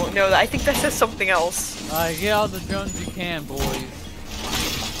 No, I think that says something else. Alright, get all the drones you can, boys.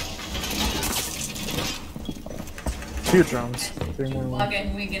 2 drones. 3 more.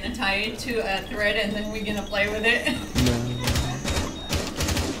 Okay, we gonna tie it to a thread and then we gonna play with it.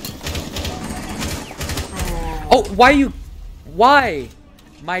 Oh, why?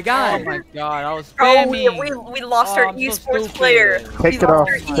 My God. Oh my God, I was Oh, spamming. we lost our I'm so esports stupid. player. Take it off,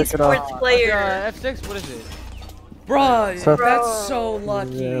 take it off. Esports player. F6, what is it? Bruh, So- that's so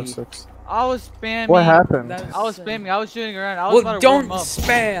lucky. Yeah, 6. I was spamming. What happened? I was spamming. I was shooting around. I was about Well, to warm don't up.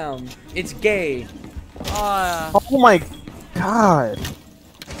 spam. It's gay. Oh my god.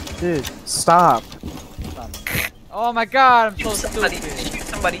 Dude, stop. Oh my God, I'm so Somebody, stupid. shoot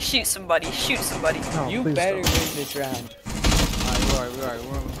somebody, shoot somebody, shoot somebody. No, You please better don't. win this round. Alright, we are.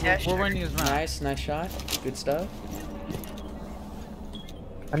 Yeah, We're sure. winning this round. Nice shot. Good stuff.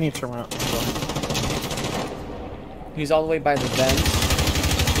 I need to turn around. He's all the way by the vent.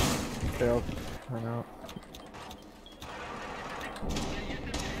 Okay, I'll turn out.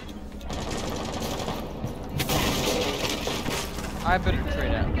 I better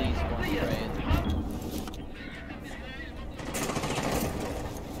trade at least one trade.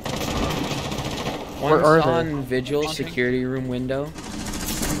 One's are they? on Vigil security room window.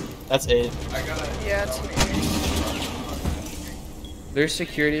 That's it. Yeah, it's Their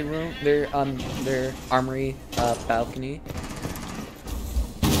security room, their armory balcony.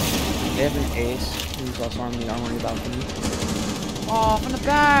 They have an ace who's also on the armory balcony. Oh, from the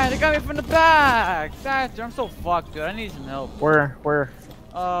back! They got me from the back! Thatcher, I'm so fucked, dude. I need some help. Where?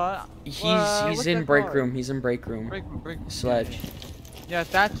 He's in break room. He's in break room. Break room. Sledge. Yeah,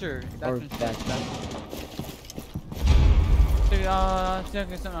 Thatcher. Or Thatcher.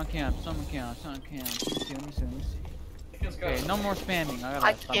 Something on camp. Let me see. Okay, no more spamming.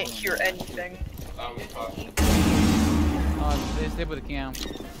 I can't hear anything. Stay with the camp.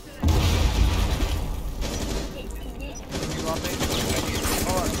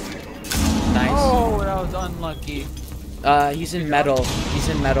 Nice. Oh, that was unlucky. He's in metal. He's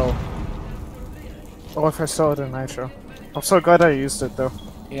in metal. Oh, if I saw it in Nitro. I'm so glad I used it though.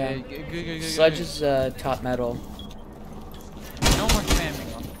 Yeah. Good. Sledge is top metal. No more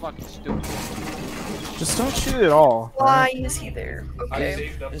spamming. I'm fucking stupid. Just don't shoot at all. Why is he there?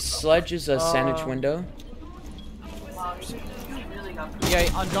 Okay. Sledge is a sandwich window. Yeah,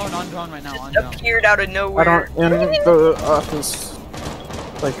 on drone right now. On drone. Appeared out of nowhere. I don't in the office.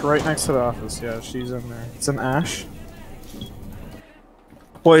 Like right next to the office. Yeah, she's in there. It's an Ash.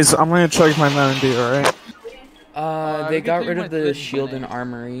 Boys, I'm gonna check my Mountain Dew, alright? They got rid of the shield and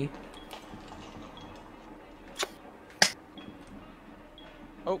armory.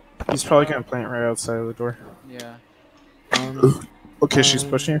 Oh. He's probably gonna plant right outside of the door. Yeah. Okay, she's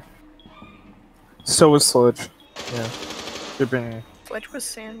pushing you. So is Sledge. Yeah. They're being. Sledge was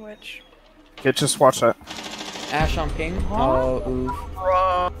sandwich. Okay, just watch that. Ash on ping. Oh, oof.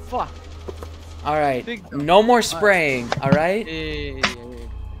 Bruh. Fuck. Alright. No more spraying, alright?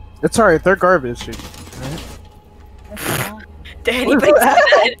 It's alright, they're garbage. Right? Did anybody see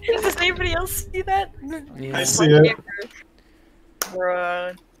that? Does anybody else see that? Yeah. I see it.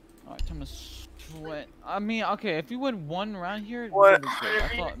 Bruh. Alright, time to sweat. I mean, okay, if you win one round here, what?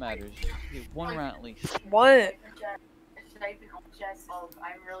 That's all that matters. One round at least. What?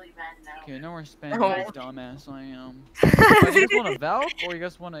 Okay, no more spamming, dumbass I am. You guys want a Valk or you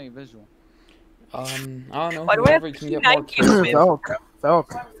guys want a visual? I don't know. Why do I have Whoever can get more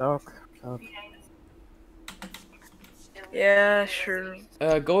Valk. Yeah, sure.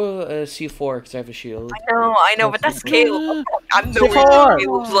 Go C4 because I have a shield. I know, but that's Caleb. I'm nowhere near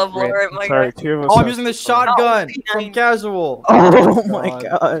Caleb's level, alright, my guy. Oh, I'm using the shotgun from casual. Oh my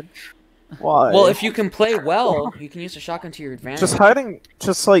god. Why? Well, if you can play well, you can use the shotgun to your advantage. Just hiding,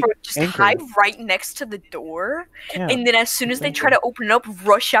 just like just anchored. hide right next to the door, Yeah. and then as soon as they try to open it up,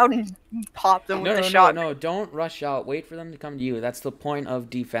 rush out and pop them with the shotgun. No, don't rush out. Wait for them to come to you. That's the point of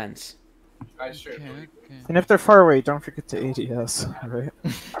defense. Okay. And if they're far away, don't forget to ADS, right?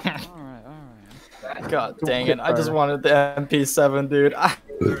 Alright. God dang it, I just wanted the MP7, dude.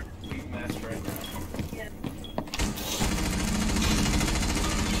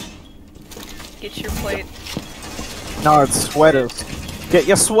 Get your plate. No, it's sweaters. Get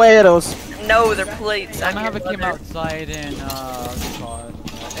your sweaters. No, they're plates. I'm gonna have a came outside and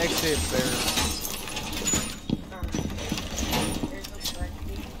exit there.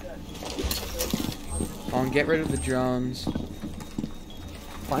 Get rid of the drones.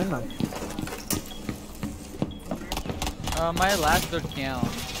 Find them. My last third count.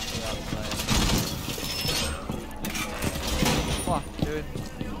 Fuck, dude.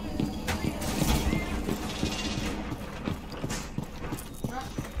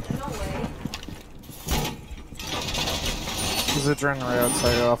 There's a drone right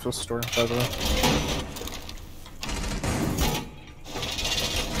outside the office store, by the way.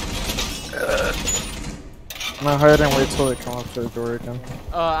 I'm gonna hide and wait till they come up to the door again.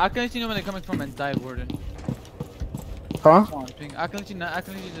 I can let you know when they're coming from inside, Warden. Huh? I can let you know if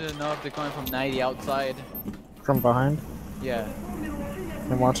they're coming from 90 outside. From behind? Yeah.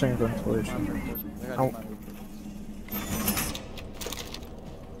 I'm watching ventilation.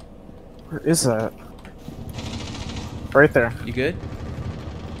 Where is that? Right there. You good?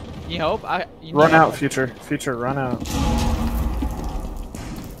 You help? Run out, Future. Future, run out.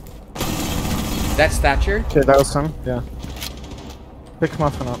 That's Thatcher? Okay, that was him. Yeah. Pick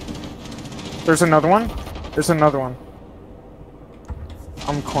Muffin up. There's another one? There's another one.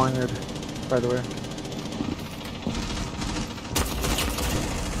 I'm cornered, by the way.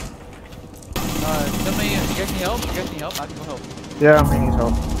 You guys need help? You guys need help? I can go help. Yeah, we need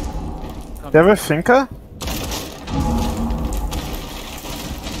help. Do you have a Finca?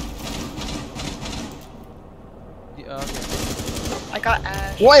 Okay. I got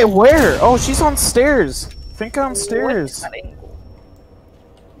Ash. Wait, where? Oh, she's on stairs. Finca on stairs.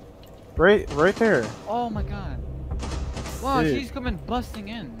 Right there. Oh my god. Wow, Dude. she's coming busting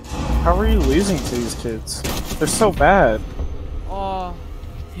in. How are you losing to these kids? They're so bad. Oh.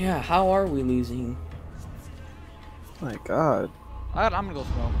 Yeah, how are we losing? My god. I'm gonna go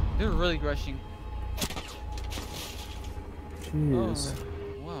smoke. They're really rushing. Jeez.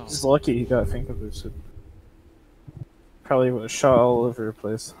 Oh, wow. He's lucky he got finger boosted. Probably would have shot all over the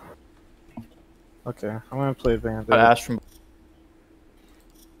place. Okay, I'm gonna play Bandit. Ash from.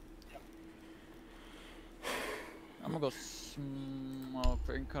 I'm gonna go smoke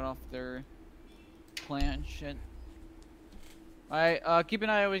and cut off their plant shit. Alright, keep an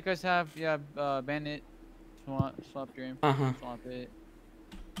eye on what you guys have. Yeah, bandit. Swap dream. Swap it.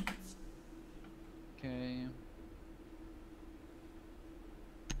 Okay.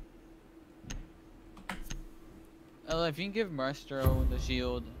 Ella, if you can give Maestro the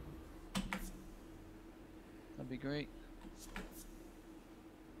shield, that'd be great.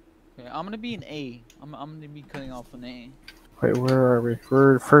 Okay, I'm gonna be an A. I'm gonna be cutting off an A. Wait, where are we?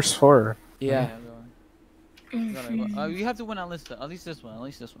 We're first floor. Yeah. You have to win at least this one. At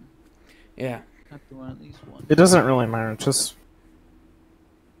least this one. Yeah. Have to win at least one. It doesn't really matter. Just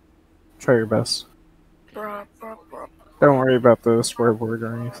try your best. Don't worry about the scoreboard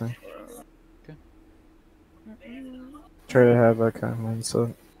or anything. Okay. Try to have that kind of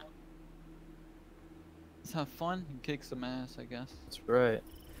mindset. Let's have fun and kick some ass, I guess. That's right.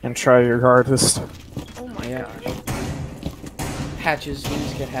 And try your hardest. Oh my god. Hatches, we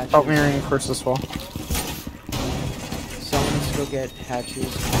need to get hatches. Help me reinforce this wall. Someone needs to go get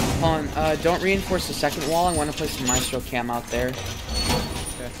hatches. Hold on, don't reinforce the second wall. I want to place the Maestro cam out there.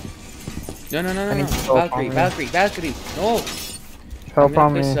 Okay. No. Valkyrie. Valkyrie. No! Help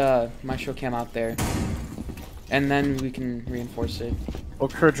on me. I'm gonna place Maestro cam out there. And then we can reinforce it.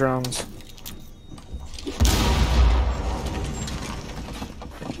 Look for drones.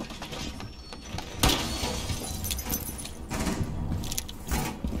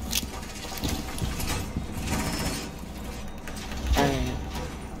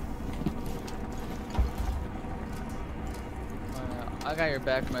 I got your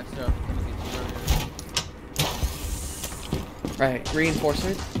back, Maestro. Right, reinforce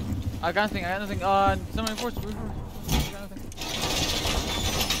it. I got nothing. Someone reinforce. I got nothing.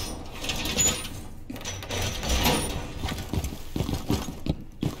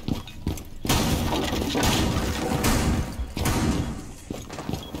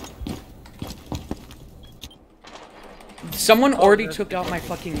 Someone already took out my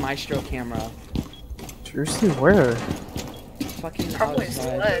fucking Maestro camera. Seriously, where? Fucking Probably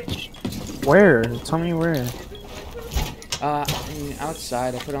outside. sledge. Where? Tell me where. I mean,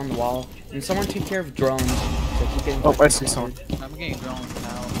 outside. I put it on the wall. And someone take care of drones. So keep getting Oh, I see someone. I'm getting drones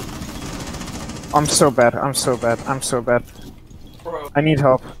now. I'm so bad. I'm so bad. I'm so bad. I need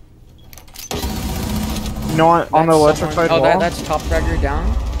help. You know what? On the electrified wall. That's top fragger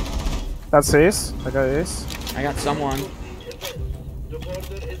down. That's Ace. I got Ace. I got someone.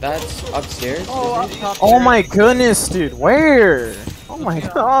 That's upstairs. Oh my goodness, dude. Where? Oh my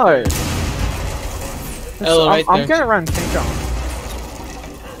god. I'm gonna run Finka.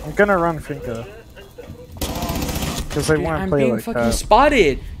 I'm gonna run Finka. Because I want to play like that. I'm being fucking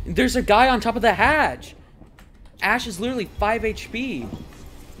spotted. There's a guy on top of the hatch. Ash is literally 5 HP.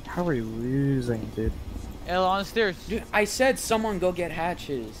 How are we losing, dude? Ella on the stairs. Dude, I said someone go get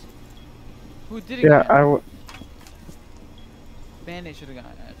hatches. Who did it? Yeah, Bandit should have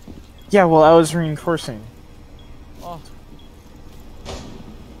got that. Yeah, well, I was reinforcing. Oh.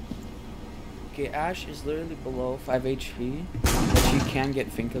 Okay, Ash is literally below 5 HP, but she can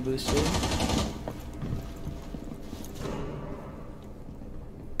get Finka boosted.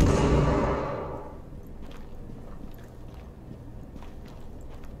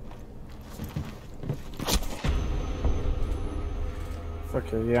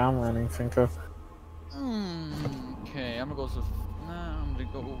 Okay, yeah, I'm running Finka. Okay, I'm gonna go. I'm gonna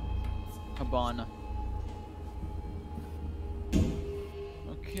go Habana.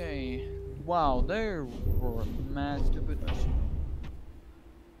 Okay. Wow, there were mad stupid.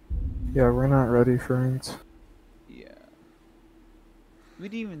 Yeah, we're not ready for it. Yeah. We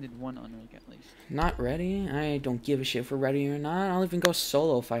even did one unrank at least. Not ready? I don't give a shit if we're ready or not. I'll even go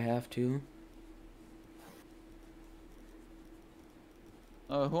solo if I have to.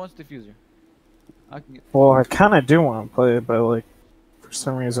 Who wants diffuser? I can get. Well, I kind of do want to play it, but like, for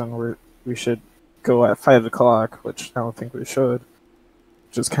some reason we should go at 5 o'clock, which I don't think we should.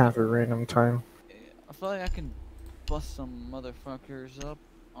 Just kind of a random time. I feel like I can bust some motherfuckers up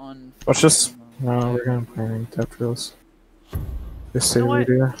on. Let's just no, we're gonna play ranked after this. Just say You know we what?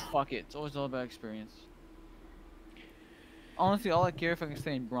 do. Fuck it. It's always all about experience. Honestly, all I care if I can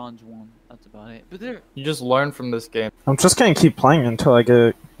stay in bronze 1. That's about it. But there. You just learn from this game. I'm just gonna keep playing until I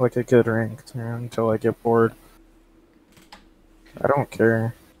get like a good rank, until I get bored. I don't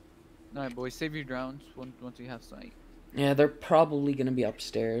care. Alright, boys, save your drones once you have sight. Yeah, they're probably gonna be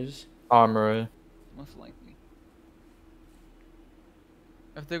upstairs. Armory. Most likely.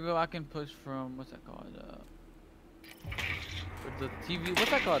 If they go, I can push from what's that called? With the TV.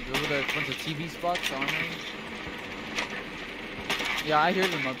 What's that called? With the bunch of TV spots on them. Yeah, I hear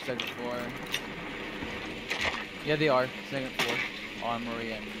them up second floor. Yeah, they are second floor.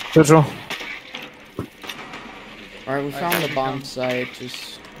 Armory and. Vigil. Alright, we found the bomb site.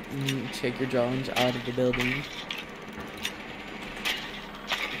 Just take your drones out of the building.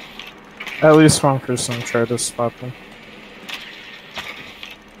 At least one person try to spot them.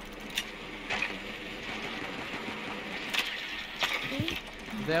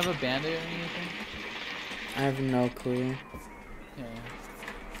 Do they have a bandit or anything? I have no clue. Yeah.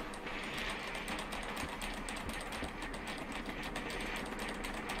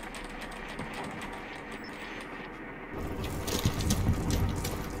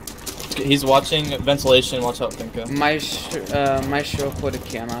 He's watching ventilation. Watch out, Pinko. Maestro put a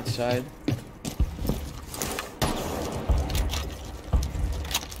cam outside.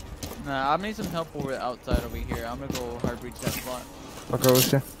 Nah, I need some help over outside over here. I'm gonna go hard breach that spot. I'll go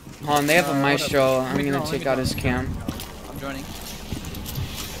with you. Hold on, they have a Maestro. I'm gonna take out his cam. I'm joining.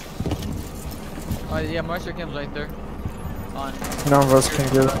 Yeah, Maestro cam's right there. On. None of us can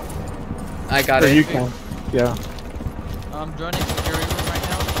get it. I got Or it. you can. Yeah. I'm joining security room right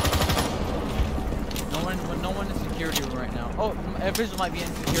now. No one in security room right now. Oh, Visual might be in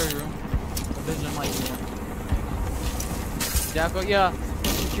security room. Visual might be one. Jacko, yeah.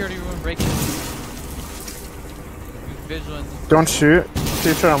 Security room breaking. Visual in. Don't shoot.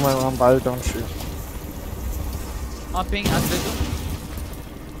 Future, I'm gonna run by. Don't shoot. I'm ping at Visual.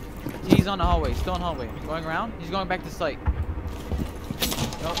 He's on the hallway. Still on the hallway. Going around. He's going back to site.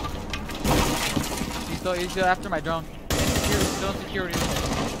 Nope. He's still after my drone. Still in security room.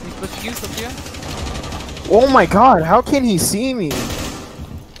 He's pushing you, Sophia. Oh my god, how can he see me?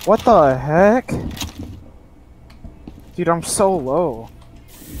 What the heck? Dude, I'm so low.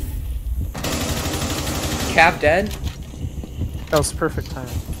 Cav dead? That was perfect time.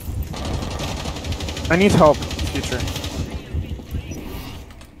 I need help, Future.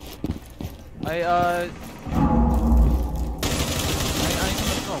 I need some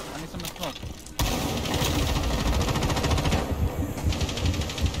smoke. I need some smoke.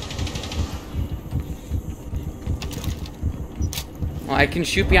 Well, I can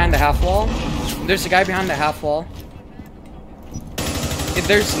shoot behind the half wall. There's a guy behind the half wall. If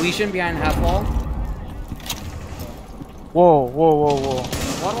there's Legion behind the half wall. Whoa, whoa, whoa, whoa.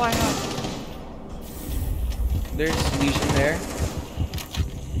 What do I have? There's Legion there.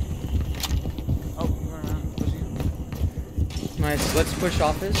 Oh, we're around. Nice, let's push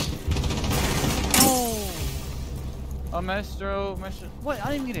office. Oh! Maestro. What?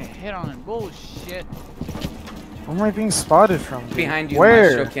 I didn't even get a hit on him. Bullshit. Where am I being spotted from? Dude? Behind you,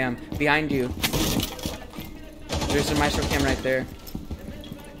 Where? Maestro cam. Behind you. There's a Maestro cam right there.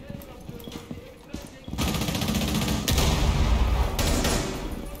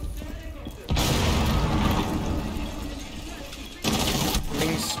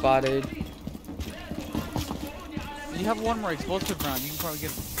 Being spotted. You have one more explosive round. You can probably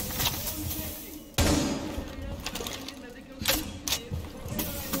get.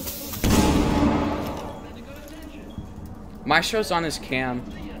 Maestro's on his cam.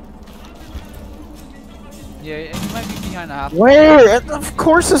 Yeah, he might be behind the half. Where? Of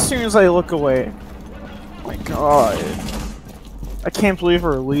course, as soon as I look away. Oh my god. I can't believe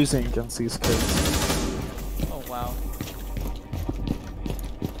we're losing against these kids. Oh wow.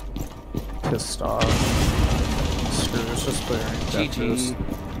 Pissed off. Screw this, just play ranked after this.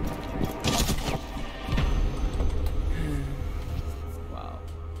 Wow.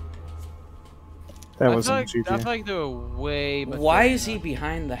 That wasn't I feel GG. like they were way. Why is he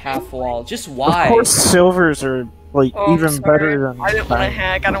behind the half wall? Just why? Of course, silvers are like Oh, even sorry. better than. I didn't want to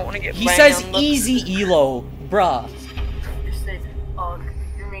hack. I don't want to get. He banned says on the- easy elo, bruh.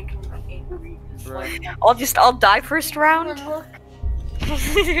 You're making me angry. I'll die first round.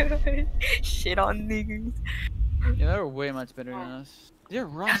 Shit on niggas. Yeah, they were way much better than us. They're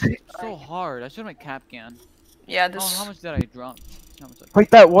rushing so hard. I should have made Capcan. Yeah, Oh, this. how much did I drop? How much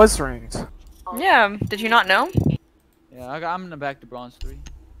Wait, that was ranked. Yeah, did you not know? Yeah, I'm gonna back to bronze 3.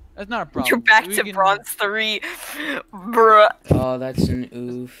 That's not a problem. You're back We to can- bronze 3, bruh. Oh, that's an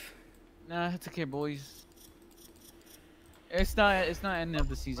oof. Nah, it's okay, boys. It's not end of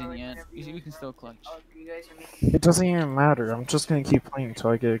the season yet. We can still clutch. It doesn't even matter. I'm just gonna keep playing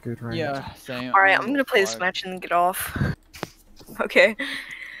until I get a good rank. Yeah, same. Alright, I'm gonna play this match and get off. Okay.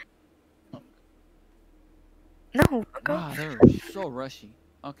 No, go. Wow, they're so rushy.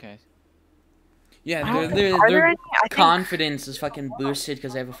 Okay. Yeah, Are their there any? I think. confidence is fucking boosted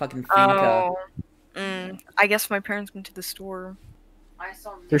because they have a fucking finca. Oh. I guess my parents went to the store.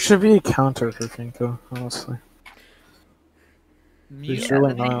 There should be a counter for Finko, honestly. There's Yeah,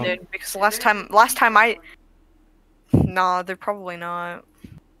 really they not. did, because last time I. Nah, they're probably not.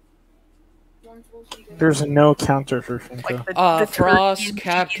 There's no counter for Finko. Like Frost,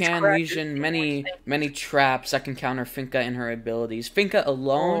 Capcan, Legion, many traps that can counter Finka and her abilities. Finka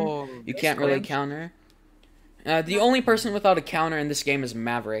alone, you can't really counter. The only person without a counter in this game is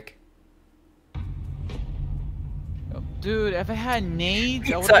Maverick. Dude, if I had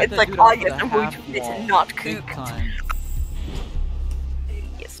nades, I would So have it's to like, do oh that yes, I'm going to do this and not cook.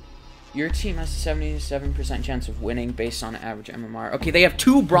 Yes. Your team has a 77% chance of winning based on average MMR. Okay, they have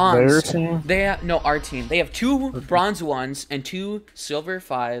 2 bronze. Their team? They have no, our team. They have 2 bronze 1s and 2 silver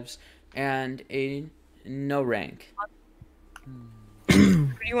 5s and a no rank. Who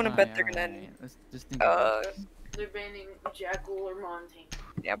do you want to bet they're gonna? They're banning Jackal or Monty.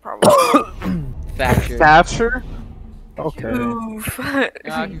 Yeah, probably. Thatcher. Thatcher? Okay. Oof. Yeah,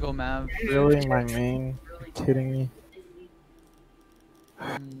 I can go Mav. Really, my main? Are you kidding me?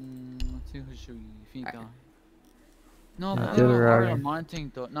 Let's see who should we Finka. No, Yeah, but get her out we're of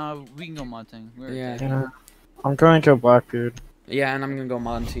Monting though. No, we can go Monting. Yeah. I'm going to go Blackbeard. Yeah, and I'm gonna go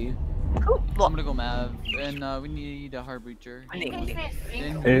Monty. I'm gonna go Mav, and we need a Harbinger. Then we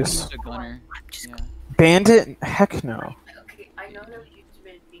Ace. need a gunner. Yeah. Bandit? Heck no. Okay, I know that you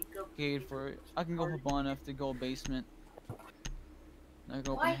been Finko. Okay, for it. I can go Habana if they go basement. I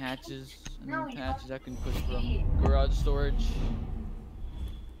can open hatches, and then hatches I can push from garage storage.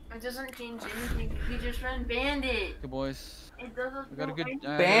 It doesn't change anything. We just run Bandit. Good boys. It doesn't. We got a good.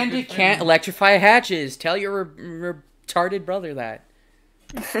 Bandit can't electrify hatches. Tell your retarded brother that.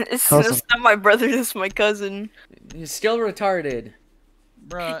 It's not my brother. It's my cousin. He's still retarded.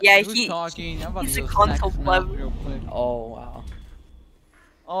 Bruh, Yeah, who's talking? I'm about he's to a go snack console this pleb. map real quick. Oh wow.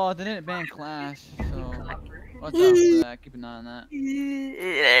 Oh, they didn't ban Clash, so watch out for that. Keep an eye on that.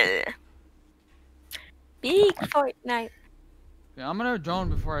 Big Fortnite. Okay, I'm gonna drone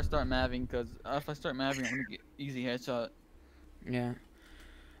before I start maving, cause if I start maving, I'm gonna get easy headshot. Yeah.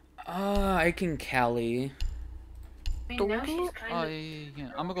 I can Cali. Oh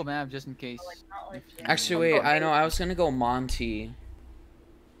yeah. I'm gonna go mav just in case. Actually, wait. I know. I was gonna go Monty.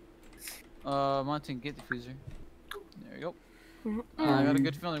 Monty, get the freezer. There you go. I got a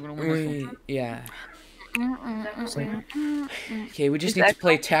good feeling we're gonna win this one. Yeah. Okay, we just need to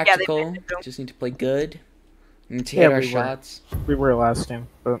play tactical. Just need to play good. We need to hit our shots. We were last game,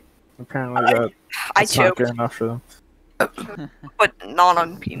 but apparently that's not good enough for them. But not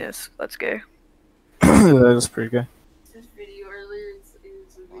on penis. Let's go. That is pretty good. This video earlier is a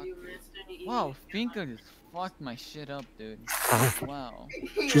video that's Wow, Finka just fucked my shit up, dude. Wow.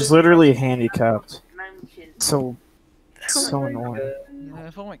 She's literally handicapped. So annoying. Yeah,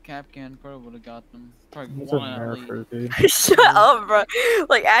 if I went Capcan, probably would have got them. Probably He's a one out of nerfer, dude. Shut up, bro.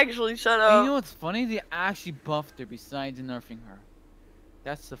 Like, actually, shut And up. you know what's funny? They actually buffed her besides nerfing her.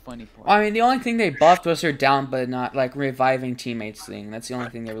 That's the funny part. I mean, the only thing they buffed was her down, but not like reviving teammates thing. That's the only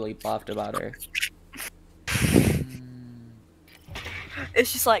thing they really buffed about her.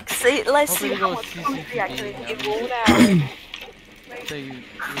 It's just like, see, let's see how much points we actually get rolled out. So you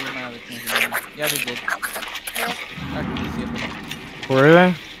might have a chance. Yeah, they did. I can see it. Where are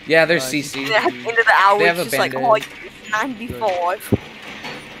they? Yeah, they're CC. At the end of the hour, They have it's a just like, bandit. oh, 95.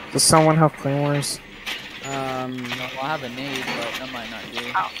 Does someone have claymores? No, I have a nade, but that might not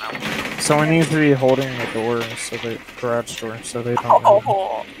do. Someone needs to be holding the door, so the garage door, so they don't.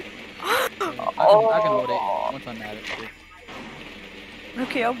 Oh. I can hold it once I'm at it. Dude.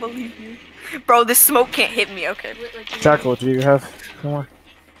 Okay, I'll believe you. Bro, this smoke can't hit me, okay. Jackal, do you have claymore?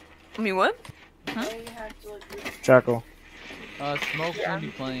 I mean, what? Jackal. Smoke's gonna be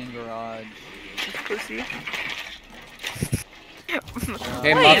playing garage. Pussy.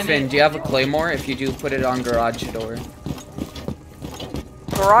 Hey Muffin, do you have a claymore? If you do, put it on garage door.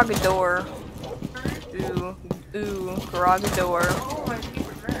 Garage door. Ooh, garage door.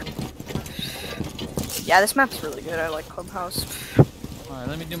 Yeah, this map's really good. I like Clubhouse. Alright,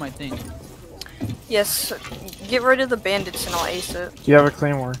 let me do my thing. Yes, get rid of the bandits and I'll ace it. Do you have a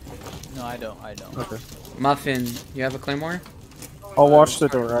claymore? No, I don't. Okay. Muffin, you have a claymore? I'll watch the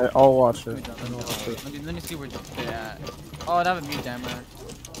door. I'll watch it. Let me see where they're at. Oh, I have a mute jammer.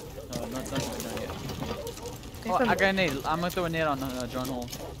 No, nothing's done yet. Oh, I got a nade. I'm gonna throw a nade on the drone hole.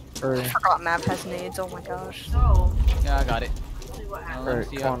 I forgot map has nades. Oh my gosh. Yeah, I got it.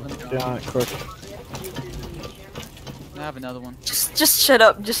 Alright, come on. Get on it quick. I have another one. Just shut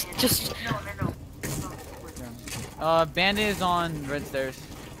up. Just. Bandit is on red stairs.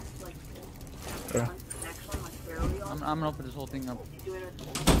 Okay. I'm gonna open this whole thing up.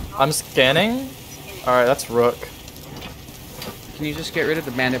 I'm scanning. Alright, that's Rook. Can you just get rid of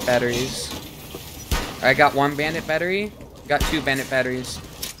the bandit batteries? I got 1 bandit battery. Got 2 bandit batteries.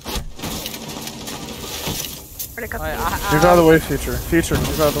 Move out of the way, Future. Future,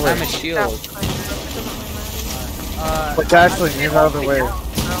 move out of the way. I'm a shield. Like, actually, move out of the way.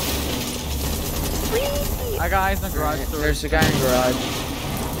 I got eyes in the garage. There's a guy in the garage.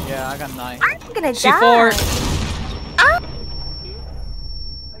 Yeah, I got 9. I'm gonna C4.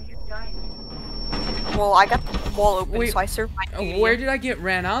 Well, I got the wall open, Wait, so I served my duty. where did I get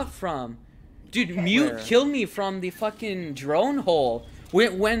ran out from? Dude, Mute killed me from the fucking drone hole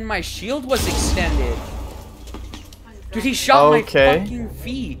when my shield was extended. Dude, he shot my fucking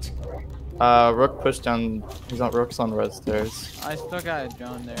feet. Rook pushed down. Rook's on red stairs. I still got a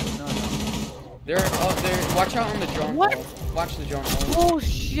drone there. No. They're watch out on the drone hole. Watch the drone hole. Oh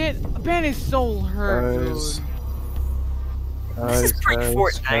shit! Bandit's so hurt, dude. This is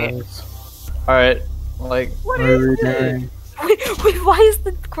pre-Fortnite. Alright, like... What is this? Wait, why is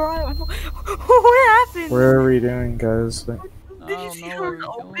the crime? What happened? What are we doing, guys? Did you see how it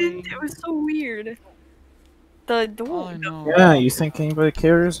opened? It was so weird. The door. Yeah, you think anybody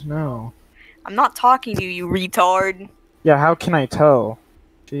cares? No. I'm not talking to you, you retard. Yeah, how can I tell?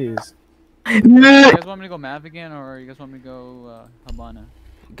 Jeez. You guys want me to go Mav again, or you guys want me to go Habana?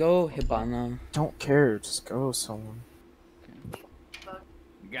 Go Hibana. Don't care, just go someone.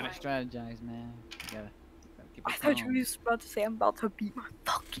 You gotta strategize, man. You gotta keep it I thought you calm. were just about to say I'm about to beat my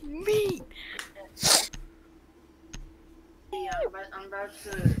fucking meat. Yeah, I'm about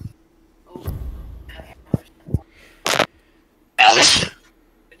to.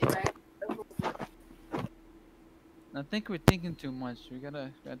 I think we're thinking too much. We gotta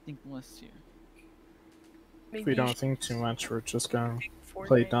think less here. If we don't think too much, we're just gonna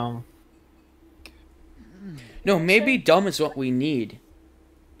play dumb. No, maybe dumb is what we need.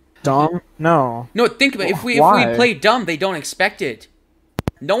 Dumb? No. No, think about it. If we play dumb, they don't expect it.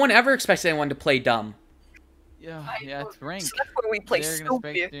 No one ever expects anyone to play dumb. Yeah, it's ranked. So that's where we play They're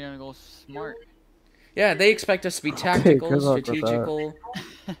gonna go smart. Yeah, they expect us to be tactical, good luck with strategical.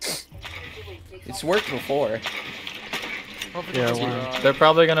 It's worked before. Yeah, well, They're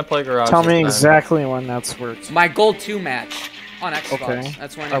probably gonna play garage. tell me this time. exactly when that's worked. My Gold 2 match on Xbox. Okay.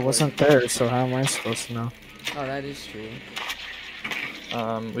 That's when I wasn't there, so how am I supposed to know? Oh, that is true.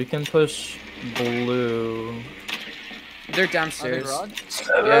 We can push blue. They're downstairs. Are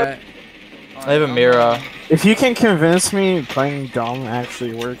they Yeah. I have a mirror. If you can convince me playing dumb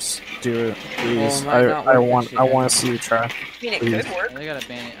actually works, do it, please. Well, it might not I work want if to see you try. I mean, it Please. could work. They got a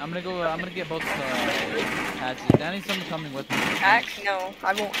bandit. I'm gonna get both hatches. Danny's someone coming with me. Hack? No,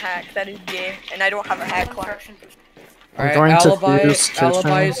 I won't hack. That is gay, and I don't have a hack class. I'm going to Fuse Kitchen.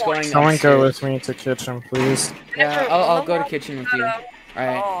 Alibi is going Someone go upstairs. with me to kitchen, please. Yeah, I'll go to kitchen with you.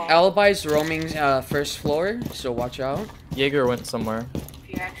 Alright, Alibi's roaming first floor, so watch out. Jaeger went somewhere.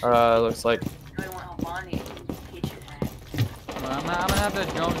 Looks like. Well, I'm gonna have the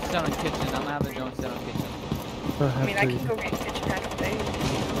drone set on kitchen. I'm gonna have the drone set on kitchen. I mean, I can go get kitchen hack today.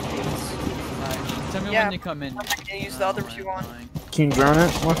 Tell me Yeah. when you come in. I'm not gonna use the other if you want. Can you drone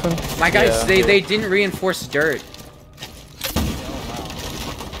it, Muffin? My guys, Yeah. they didn't reinforce dirt.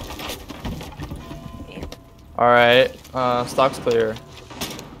 Alright, stock's clear.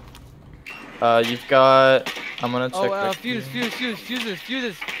 You've got. I'm gonna check. the- Fuse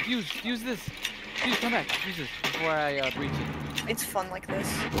this. Fuse, come back. Fuse this before I breach it. It's fun like this.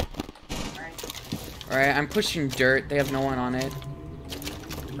 Alright, I'm pushing dirt. They have no one on it.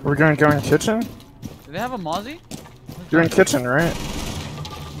 We're gonna go in kitchen? Do they have a Mozzie? You're in kitchen, right?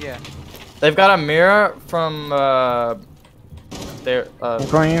 Yeah. They've got a mirror from there. I'm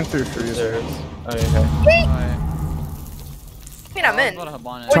going in through freezer. Oh, okay. I mean, I'm in.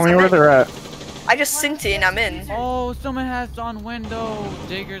 Tell me where they're at. I just sent it and I'm in. Oh, someone has on window.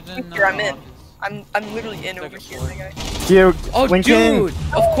 Jager's in. Here, I'm in. I'm literally in over here, my guy. Dude, Oh, Lincoln. dude!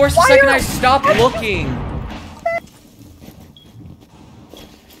 Of course, the second I stop looking.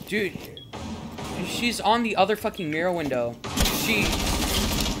 Dude, she's on the other fucking mirror window.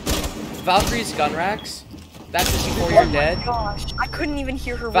 Valkyrie's gun racks. That's just before you're dead. Oh my gosh, I couldn't even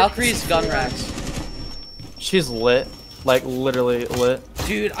hear her. Valkyrie's gun racks. She's lit. Like, literally lit.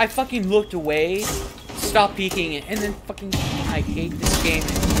 Dude, I fucking looked away, stopped peeking, and then fucking I hate this game.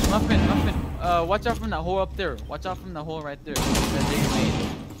 Muffin, watch out from that hole up there. Watch out from the hole right there. That they made.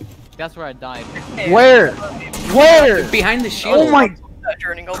 That's where I died. Where? Where? Behind the shield. Oh my.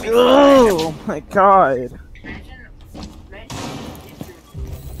 Oh my god.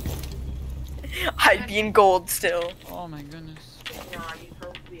 I'd be in gold still. Oh my goodness. Nah, you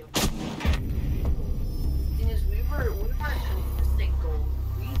probably thing is, we were consistent gold.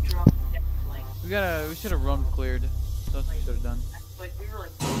 We dropped like. We should have run cleared. That's what we should have done. Like we were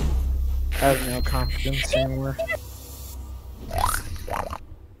like. I have no confidence anymore.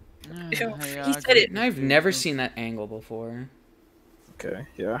 I've never seen that angle before. Okay,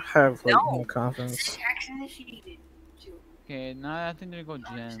 yeah, I have like no confidence. Okay, now I think they're gonna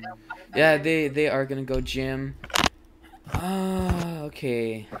go gym. Yeah, they are gonna go gym.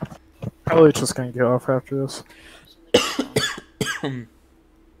 Okay. Probably just gonna get off after this.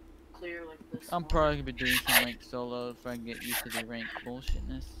 I'm probably gonna be doing some rank solo if I can get used to the rank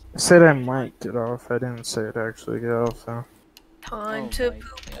bullshitness. I said I might get off. I didn't say it actually get off though. Time to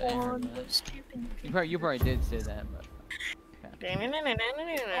poop on the stupid. You probably did say that, but.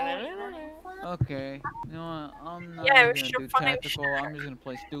 Okay, you know what? I'm not gonna do tactical. I'm just gonna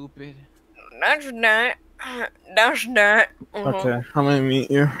play stupid. That's not. That's not. Okay, I'm gonna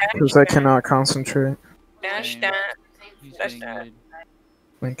mute you because I cannot concentrate. That's not. That's not.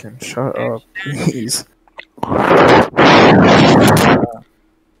 Lincoln, shut up, please.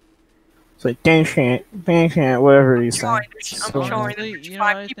 It's like dang shit, whatever he's saying. I'm sorry. There's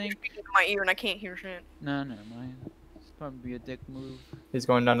 5 people speaking in my ear and I can't hear shit. No, never mind. It's probably a dick move. He's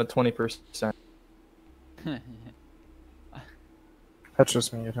going down to 20%. That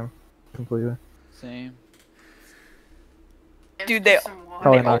just muted him completely. Same. Dude, they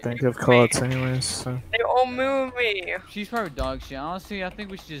Probably not gonna give callouts anyways. So. They all move me. She's probably dog shit. Honestly, I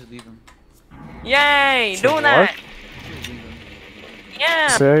think we should just leave him. Yay! So Doing that. Yeah.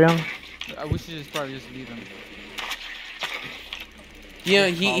 Say again? We should probably just leave him. Yeah,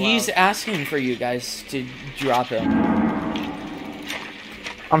 he's asking for you guys to drop him.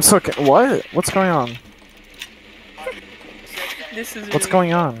 I'm so what? What's going on? This is. What's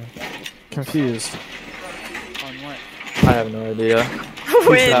going on? Confused. On what? I have no idea.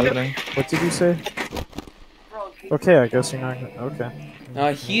 What's happening? What did you say? Okay, I guess you're not gonna.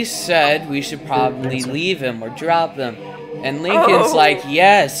 Okay. He said we should probably leave him or drop him. And Lincoln's like,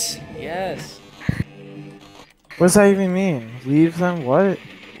 yes. Yes. What does that even mean? Leave them? What?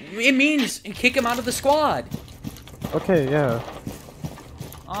 It means kick him out of the squad. Okay, yeah.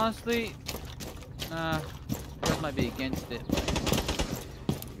 Honestly, Chris might be against it.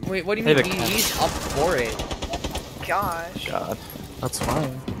 Wait, what do you mean? He's up for it. Gosh. God. That's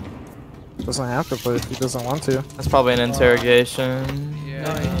fine. Doesn't have to play if he doesn't want to. That's probably an interrogation.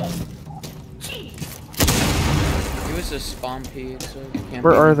 Yeah. It was a spawn peak, so you can't.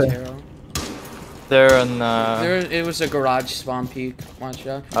 Where are they? They're in the. It was a garage spawn peak. Watch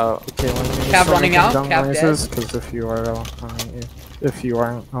out. Oh. Okay, Cav running out. Cav dead. Because if you are, I'll unmute you. If you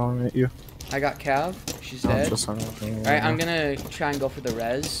aren't, I'll unmute you. I got Cav. She's I'm dead. just unmuting you. Alright, I'm gonna try and go for the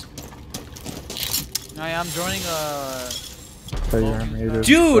res. I'm joining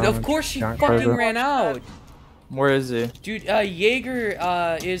Dude, of course she fucking ran out. Where is he? Dude, Jaeger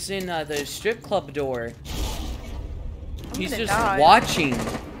is in the strip club door. He's just watching.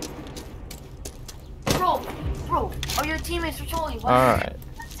 Bro, all your teammates are trolling. Alright.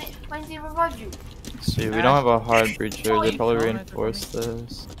 Why didn't they revive you? See, we don't have a hard breacher. They probably reinforced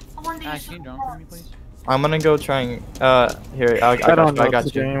this. I'm gonna go try and here. I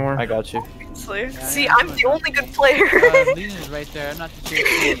got you. I got you. See, I'm the only good player. Lean is right there. I'm not the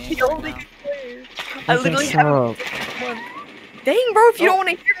the only good player. I literally have one. Dang, bro, if you don't want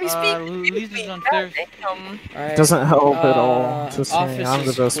to hear me speak, Lee's is downstairs. It doesn't help at all. Just me, I'm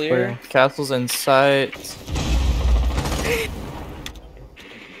the best player. Castle's in sight.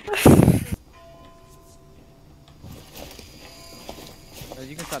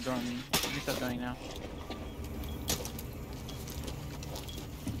 You can stop drawing me. You can stop drawing now.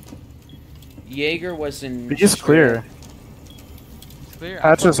 Jaeger was in. He's clear. It's clear.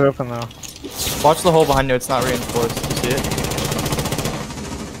 Hatch is open though. Watch the hole behind you. It's not reinforced. You see it?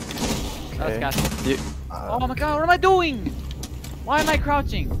 Okay. Oh my god! What am I doing? Why am I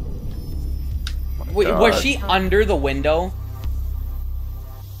crouching? Wait, was she under the window?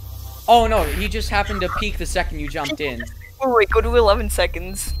 Oh no, he just happened to peek the second you jumped in. Wait, go to 11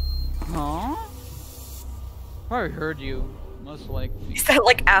 seconds. Huh? Probably heard you. Most likely. Is that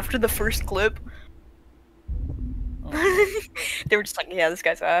like after the first clip? Oh. They were just like, yeah, this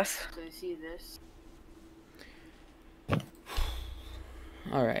guy's ass. So you see this?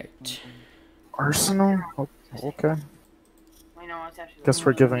 Alright. Arsenal? Okay. I know, it's actually Guess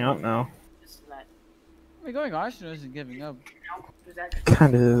we're giving up now. We're going Arsenal isn't giving up.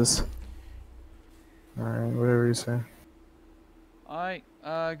 Kinda is. Alright, whatever you say. I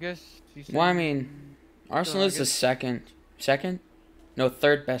guess. Well, I mean, Arsenal is the second. Second? No,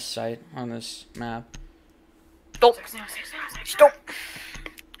 third best site on this map. Stop. Stop.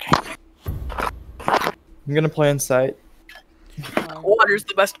 I'm gonna play in sight. Water's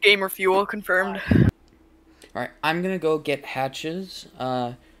the best gamer fuel, confirmed. Alright, I'm gonna go get hatches.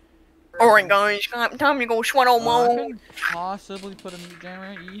 Alright guys, time to go sweat on I my could possibly put a meat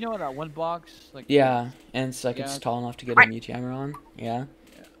jammer. You know that one box? Like Yeah, and it's like Yeah. it's tall enough to get a meat jammer on. Yeah.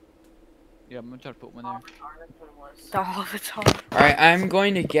 Yeah, I'm gonna try to put one there. Oh, it's hard. Alright, I'm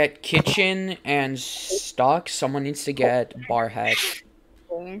going to get kitchen and stock. Someone needs to get bar hatch.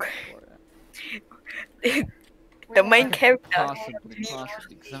 The main character. Possibly,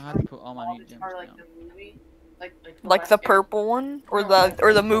 because I have to put all my meat jammers down. Like the purple one? Or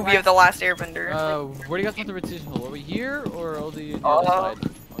the movie of the last airbender? Where do you guys want the rotation hole? Over here or on the other side?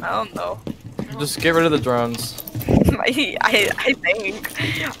 I don't know. Just get rid of the drones. I think.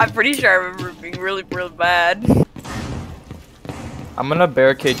 I'm pretty sure I remember it being really, really bad. I'm gonna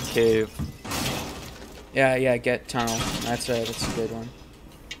barricade cave. Yeah, get tunnel. That's a good one.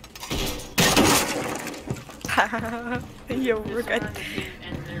 Yo, Rook, I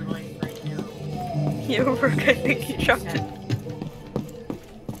think you dropped it.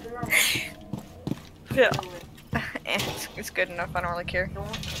 Yeah. It's good enough, I don't really care.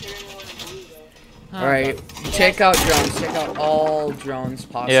 Alright, take out drones. Take out all drones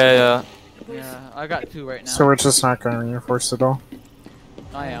possible. Yeah. Yeah, I got 2 right now. So we're just not gonna reinforce it all.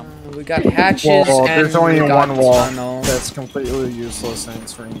 I am. We got hatches Well, and there's only we got one wall tunnel. that's completely useless and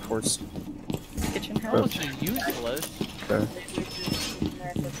it's reinforced. Kitchen How house? is it useless? Okay.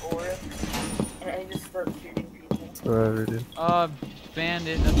 Whatever, dude.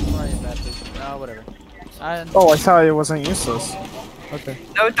 Bandit, that's probably a bad thing. Whatever. Oh, I thought it wasn't useless. Okay.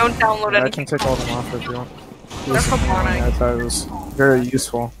 No, don't download I anything. can take all of them off if you want. They're harmonic. I thought it was very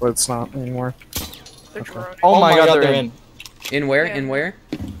useful, but it's not anymore. Oh my god, they're in. In where? In where?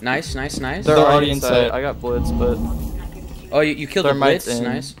 Nice. They're already inside. I got blitz, but... Oh, you killed the blitz?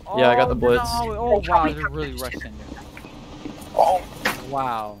 Nice. Yeah, I got the blitz. Oh wow, they're really rushing. Oh.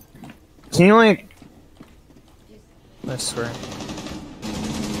 Wow. Can you like... I swear.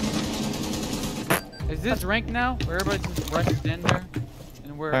 Is this ranked now? Where everybody just rushes in there?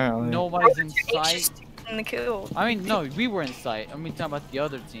 And where Apparently. nobody's in sight? In the kill. I mean, no, we were in sight. I mean, talking about the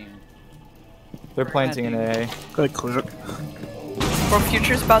other team. They're planting an A. Good clip. Bro,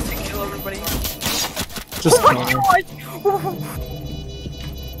 Future's about to kill everybody. Just oh my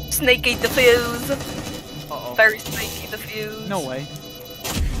god! Snake ate the fuse. Very snake ate the fuse. No way.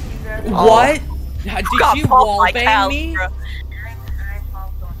 What? Did Got you popped like wallbang hell, me? bro.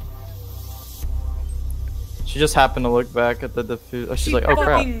 She just happened to look back at the diffuse. Oh, she's like, oh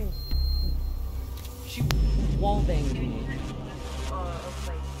crap. She wallbanged me.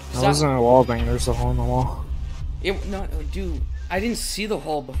 That wasn't a wall bang, there's a hole in the wall. No, dude, I didn't see the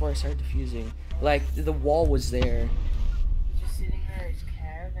hole before I started defusing. Like, the wall was there. Just sitting there as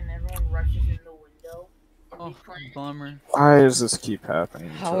Cav and everyone rushes in the window. Oh, bummer. Why does this keep happening?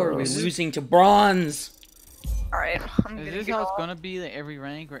 How are we losing to bronze? Alright, Is this how it's gonna be like every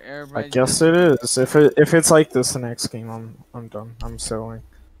rank where I everybody? guess it is. If it's like this the next game, I'm done. I'm selling.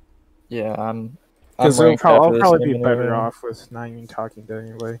 Yeah, I'm Because I'll ranked after this probably be game better anyway. off with not even talking to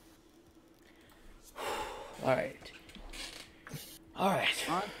anybody. Alright.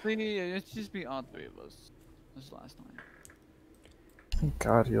 Honestly, let's just be all 3 of us. This last time. Thank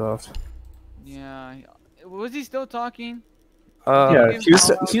God he left. Yeah. Was he still talking? Yeah, he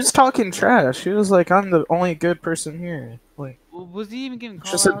was talking trash. He was like, "I'm the only good person here." Like, Was he even getting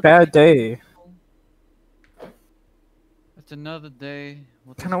called just a out? bad day. It's another day.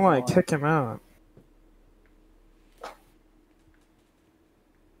 Kind of want to kick him out.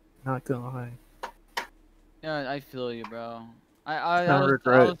 Not gonna lie. Yeah, I feel you, bro. I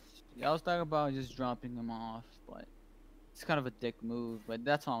was talking about just dropping him off, but it's kind of a dick move. But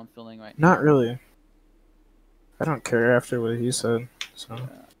that's how I'm feeling right now. Not really. I don't care after what he said. So. Yeah.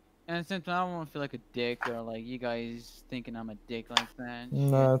 And at the same time, I don't want to feel like a dick or like you guys thinking I'm a dick like that.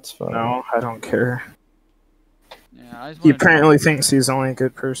 No, it's fine. No, I don't care. Yeah, I just He wanna apparently thinks he's the only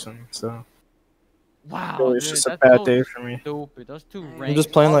good person. So. Wow, Really, it's dude, just a that's bad so day for me. Stupid. Those 2 ranks. I'm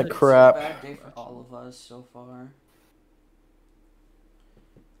just playing like It's crap. a bad day for all of us so far.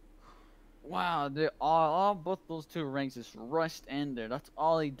 Wow, both those 2 ranks just rushed in there. That's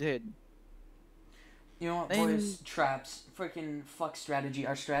all he did. You know what, boys? Traps. Freaking fuck strategy.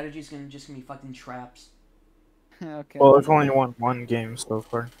 Our strategy's just gonna be fucking traps. Okay. Well, I've only won 1 game so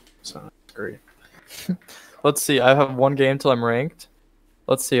far, so that's great. Let's see. I have 1 game till I'm ranked.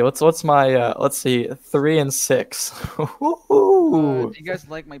 Let's see. What's my let's see. 3 and 6. Do you guys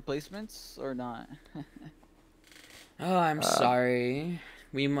like my placements or not? Oh, I'm sorry.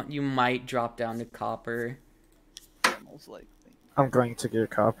 You might drop down to copper. Most likely. I'm going to get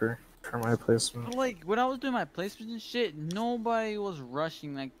copper for my placement. But like when I was doing my placements and shit, nobody was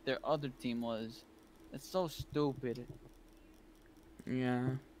rushing like their other team was. It's so stupid. Yeah.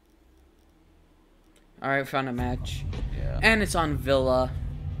 Alright, found a match. Yeah. And it's on Villa.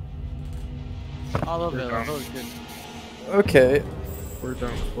 I love Villa. Villa's good. Okay. We're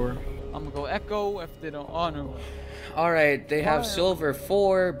done for. I'm gonna go Echo if they don't. Oh no. Alright, they have silver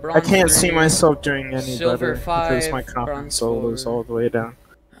 4, bronze I can't 3, see myself doing any silver better 5, because my confidence level is all the way down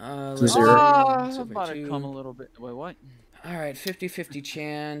to let's 0. I'm silver about 2. to come a little bit. Wait, what? Alright, 50-50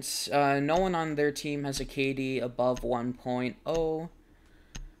 chance. No one on their team has a KD above 1.0.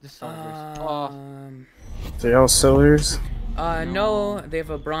 The silvers. They all silvers? No, they have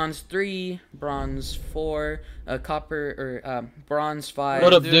a bronze 3, bronze 4, copper, or, bronze 5,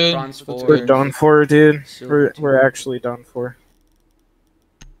 What up, dude? bronze 4. We're done for, dude. Silver We're actually done for.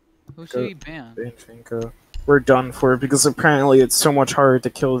 Who should we ban? We're done for because apparently it's so much harder to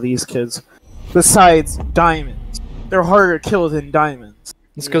kill these kids. Besides diamonds, they're harder to kill than diamonds.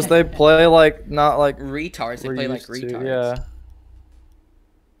 It's because they play like not like retards. They we're play like used to, retards. Yeah.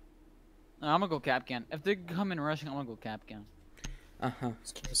 I'm gonna go Capcan. If they come in rushing, I'm gonna go Capcan.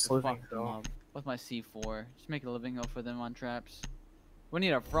 Just living Fuck them hell. up with my C4. Just make a living hell for them on traps. We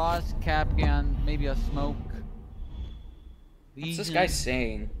need a Frost, Capcan, maybe a Smoke. What's this guy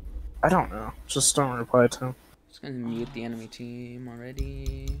saying? I don't know. Just don't reply to him. Just gonna mute the enemy team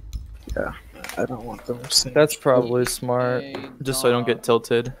already. Yeah, I don't want them seeing. That's probably smart, just so I don't get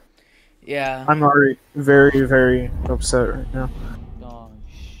tilted. Yeah. I'm already very, very upset right now. Dog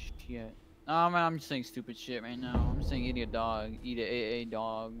shit. Oh man, I'm just saying stupid shit right now. I'm just saying idiot dog, eat a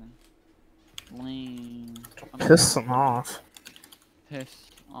dog. Lame. Piss them off.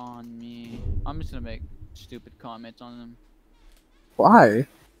 Piss on me. I'm just gonna make stupid comments on them. Why?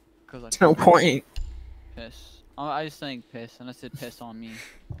 Cause There's no point. Piss. I just saying piss, and I said piss on me.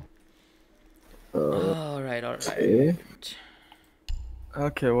 Alright. Okay.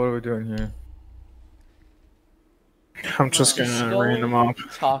 Okay, what are we doing here? I'm just gonna random up.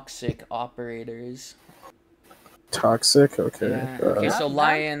 Toxic operators. Toxic? Okay. Yeah. Okay, so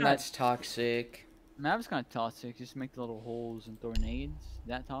Lion, that's toxic. Map's kind of toxic. Just make the little holes and throw nades.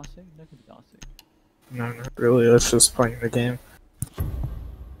 That toxic? That could be toxic. No, not really. That's just playing the game.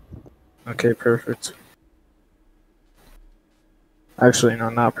 Okay, perfect. Actually, no,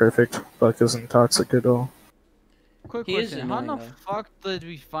 not perfect. Buck isn't toxic at all. Quick He is question. How annoying, the though. fuck did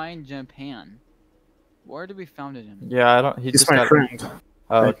we find Japan? Where did we found it in? Yeah, I don't. He He's just my got. friend.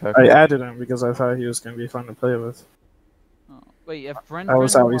 Oh, okay. I added him because I thought he was gonna be fun to play with. Oh, wait, a friend. I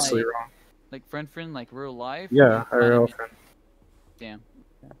was friend, obviously like, wrong. Like friend, like real life? Yeah, Or a real enemy? friend. Damn.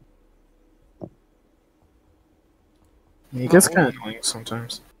 He gets How kind old of annoying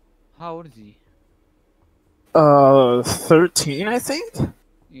sometimes. How old is he? 13, I think.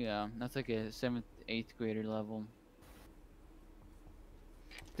 Yeah, that's like a 7th, 8th grader level.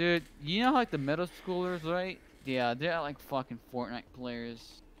 Dude, you know like the middle schoolers, right? Yeah, they're like fucking Fortnite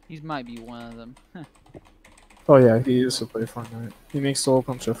players. He might be one of them. Oh yeah, he used to play Fortnite. He makes a whole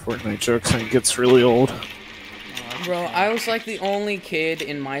bunch of Fortnite jokes and it gets really old. Bro, I was like the only kid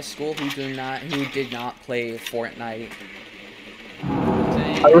in my school who did not play Fortnite.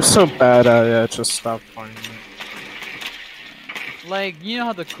 I was so bad at it, I just stopped playing it. Like, you know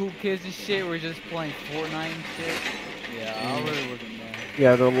how the cool kids and shit were just playing Fortnite and shit? Yeah, I really wasn't there.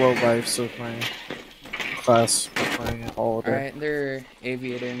 Yeah, the low lives of my class were playing it all day. Alright, they're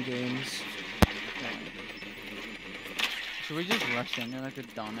aviator in games. Should we just rush in there like a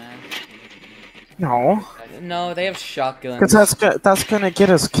dumbass? No. No, they have shotguns. Because that's gonna get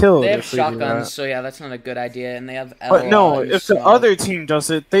us killed. They have if we do shotguns, that. so yeah, that's not a good idea. And they have But no, LR and if the stuff. other team does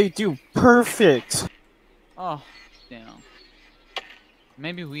it, they do perfect. Oh, damn.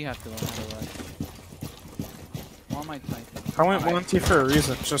 Maybe we have to learn how to rush. What am I typing? I went Monty for a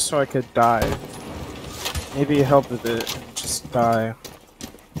reason, just so I could die. Maybe help a bit and just die.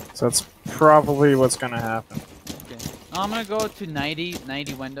 So that's probably what's gonna happen. Okay. I'm gonna go to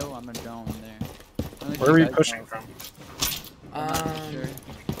 90 window. I'm gonna drone in there. Where are we pushing from?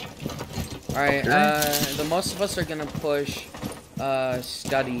 Alright, the most of us are gonna push,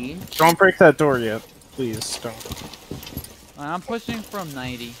 study. Don't break that door yet. Please, don't. I'm pushing from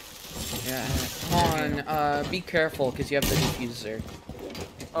 90. Yeah, come on, be careful, because you have the diffuser.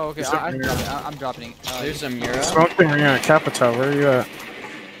 Oh, okay, There's a I'm dropping it. There's a Mira. Smoke the Mira, Capital, where are you at?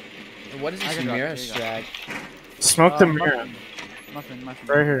 What is this Mira strat? Smoke the Mira. Muffin. Right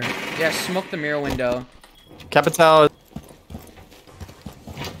here. Yeah, smoke the Mira window. Capital.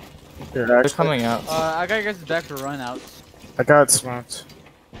 Here, They're actually, coming out. I got you guys back for run outs. I got smoked.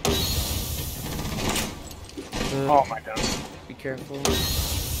 Oh my god. Be careful.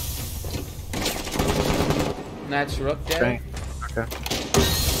 That's Rook dead. Dang. Okay.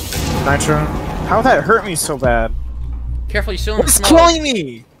 Nitro. How that hurt me so bad? Careful, you're still in the What's smoke. killing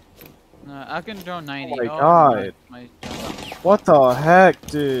me? I can throw 90. Oh my god. What the heck,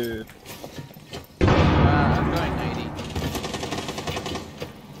 dude? I'm going 90.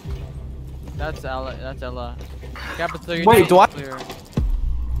 That's Ella. That's Ella. Capital. Wait, do I? Clear.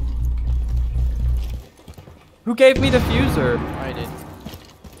 Who gave me the fuser? I did.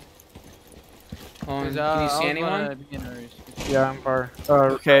 Can you see anyone? Yeah, I'm far.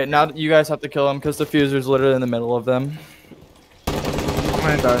 Okay, now you guys have to kill him because the fuser's literally in the middle of them.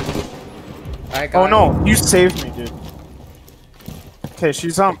 I'm gonna die. I got Oh no, you saved me, dude. Okay,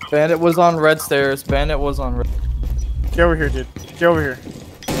 she's on. Bandit was on red stairs. Bandit was on red. Get over here, dude. Get over here.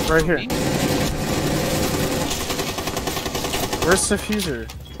 Right here. Where's the fuser?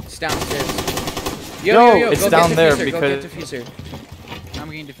 It's downstairs. Yo, it's go down get there diffuser, because. Go get diffuser. I'm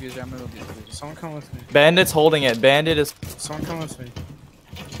getting diffuser. I'm gonna go get diffuser. Someone come with me. Bandit's holding it. Bandit is. Someone come with me.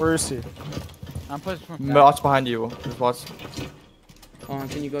 Where is he? I'm pushing from back. Watch behind you. Just watch. Hold on,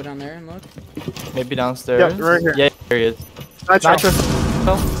 can you go down there and look? Maybe downstairs. Yeah, right here. Yeah, there he is. Nitro.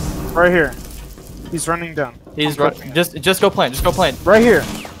 Right here. He's running down. He's running. Just go plant. Just go plant. Right here.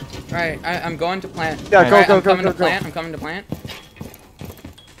 Alright, I'm going to plant. Yeah, go, Alright, go, I'm go, coming go, to go. plant. I'm coming to plant.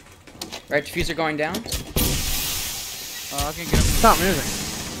 Right, diffuser going down. I can get him. Stop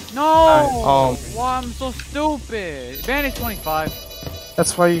moving. No! Oh. Why I'm so stupid? Bandit 25.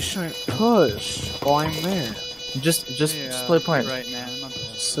 That's why you shouldn't push while I'm there. Just play plant. Right, man. I'm not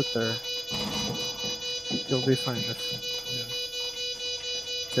Just sit there. You'll be fine if.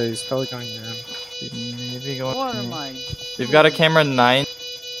 Yeah. Okay, he's probably going down. Maybe going. What am I? We've got a camera 9.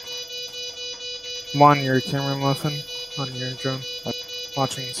 I'm on your camera, Muffin. On your drone.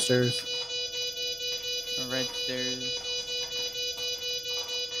 Watching the stairs. Red stairs.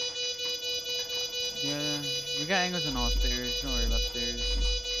 Yeah, we got angles on all stairs. Don't worry about stairs.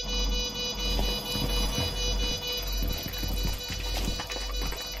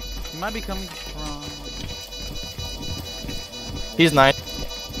 He might be coming from. He's 9.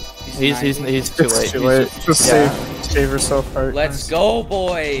 He's too late. Too late. Just save yourself. Right. Let's go,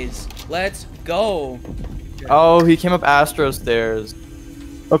 boys. Let's go. Oh, he came up Astro stairs.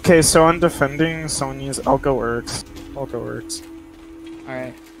 Okay, so on defending, someone needs. I'll go Urx. I'll go Urx.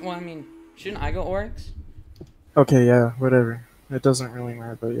 Alright. Well, I mean, shouldn't I go Oryx? Okay, yeah, whatever. It doesn't really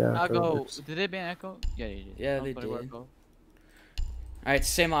matter, but yeah. I'll go. Urx. Did they ban Echo? Yeah, they did. Yeah, they did. Alright,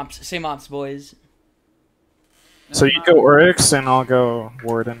 same ops, boys. So you go Oryx and I'll go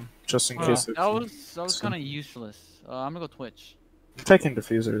Warden, just in case. That was kind of useless. I'm gonna go Twitch. I'm taking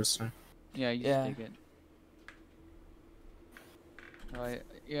diffusers. So. Yeah, you just take it. Alright,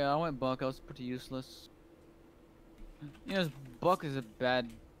 yeah, I went Buck. I was pretty useless. You know, Buck is a bad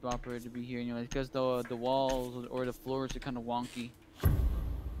operator to be here, anyways, because the walls or the floors are kind of wonky.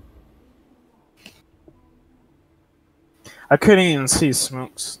 I couldn't even see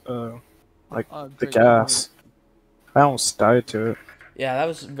smokes, like the gas. I almost died to it. Yeah, that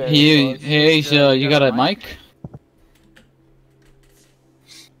was very close. Hey, you got a mic?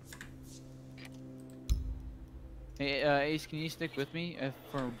 Hey, Ace, can you stick with me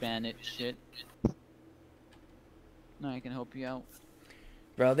for bandit shit? No, I can help you out.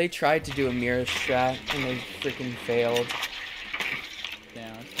 Bro, they tried to do a mirror strat and they freaking failed.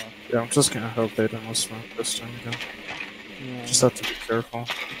 Yeah, that's tough. Yeah, I'm just gonna hope they don't smoke this time again. Yeah. Just have to be careful.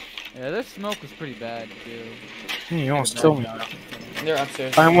 Yeah, their smoke was pretty bad, too. Hey, you almost killed me. They're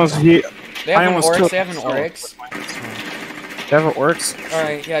upstairs. I almost They have I an almost Oryx. killed They have an myself Oryx. They have an Oryx?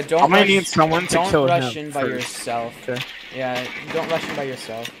 Alright, yeah, I don't might rush, need someone to don't kill rush him in by first. yourself. Okay. Yeah, don't rush in by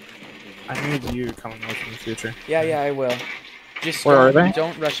yourself. I need you coming with me in the future. Yeah, I will. Just Where are they?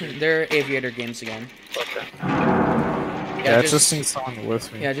 Don't rush in. They're aviator games again. Okay. Yeah, Yeah, I just need someone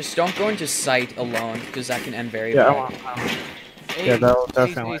with me. Yeah, just don't go into sight alone, because that can end very Yeah, bad. Yeah, that'll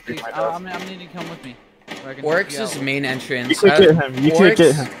definitely be my dog. I'm gonna need you to come with me. Oryx's main entrance. You could get him. You could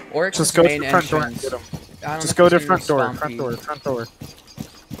get him. Oryx's Just go to main the front door and entrance. get him. I don't Just know go if to he's in front door. spawn Front peak. door. Front door.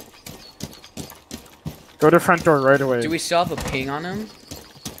 Go to front door right away. Do we still have a ping on him?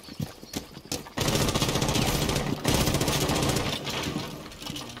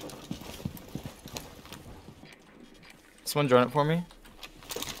 Someone join it for me.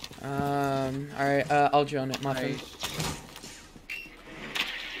 Alright, I'll drone it, Muffin.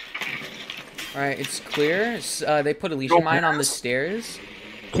 Alright, it's clear. They put a lesion mine on the stairs.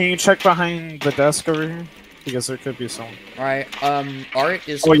 Can you check behind the desk over here? Because there could be someone. Alright, art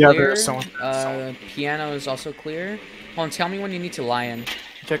is Oh, yeah, clear. there's someone. Piano is also clear. Hold on, tell me when you need to lion.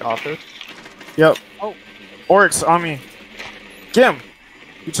 Check office. Yep. Oh. Oryx, on me. Get him!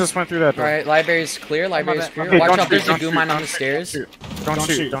 You just went through that door. Alright, library is clear, library is clear. Okay, Watch don't out, there's shoot, a goo mine on the stairs. Don't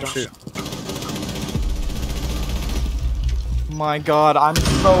shoot. My god, I'm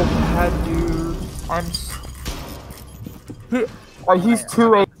so bad, dude. He's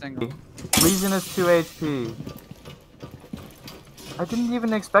 2 HP. Legion is 2 HP. I didn't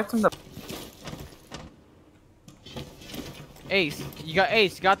even expect him to. Ace, you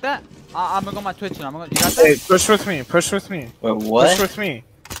got that? I'm gonna go on my Twitch now. You got that? Hey, push with me. Wait, what? Push with me.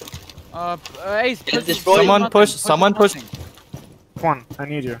 Ace, Someone push. Come on, I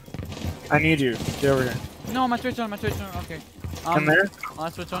need you. Get over here. No, my Twitch on. Okay. In there? My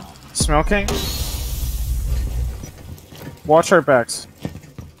Twitch on. Smoking. Watch our backs.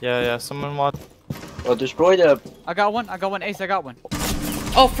 Yeah, someone watch. Oh, destroy the. I got one, Ace, I got one.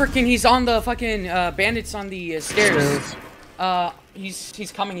 Oh, freaking, he's on the fucking bandits on the stairs.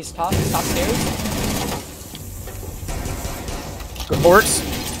 He's coming, he's top stairs. Orcs.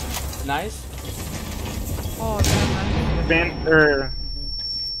 Nice. Oh, damn,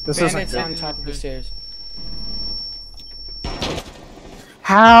 this bandits isn't on top of the stairs.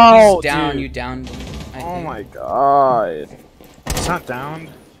 How? He's down, dude? you downed him, I Oh think. my god. It's not downed.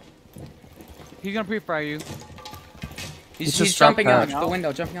 He's gonna pre-fire you. He's just jumping out dropped the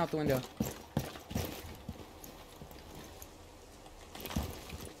window, jumping out the window.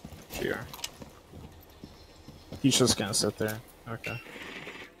 Here. He's just gonna sit there. Okay.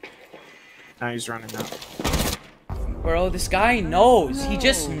 Now he's running out. Bro, this guy knows. He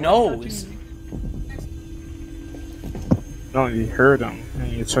just knows. No, you heard him,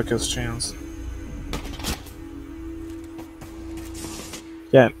 and you took his chance.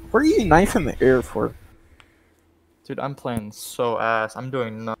 Yeah, what are you knifing the air for? Dude, I'm playing so ass. I'm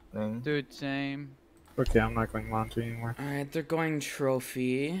doing nothing. Dude, same. Okay, I'm not going Monty anymore. Alright, they're going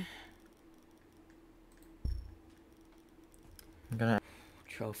trophy. I'm gonna.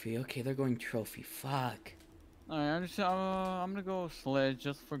 Trophy. Okay, they're going trophy. Fuck. Alright, I'm gonna go sledge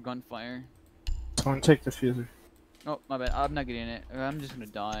just for gunfire. Someone take the fuser. Oh, my bad. I'm not getting it. I'm just gonna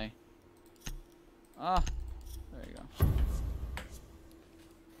die. Ah, there you go.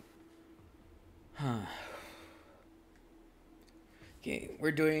 Huh. Okay,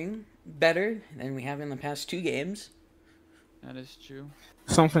 we're doing better than we have in the past 2 games. That is true.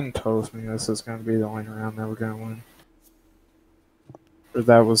 Something tells me this is going to be the only round that we're going to win. Or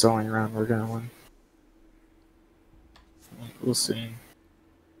that was the only round we're going to win. We'll see.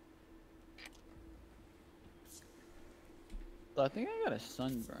 I think I got a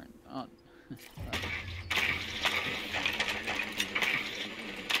sunburn. Oh.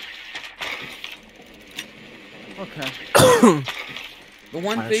 Okay. The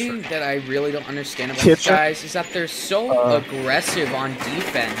one thing that I really don't understand about these guys is that they're so aggressive on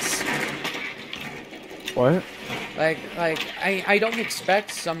defense. What? Like I don't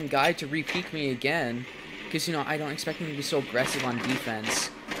expect some guy to re-peek me again, because you know I don't expect him to be so aggressive on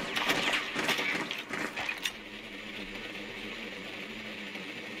defense.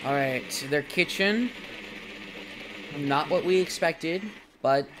 All right, so their kitchen, not what we expected,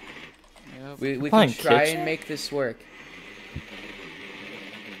 but we can try and make this work.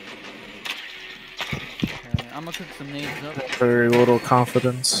 Okay, I'm gonna cook some nades up. Very little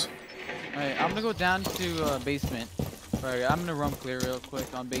confidence. Alright, I'm gonna go down to basement. Alright, I'm gonna run clear real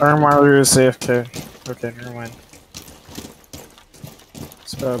quick on basement. Armor is AFK. Okay, never mind.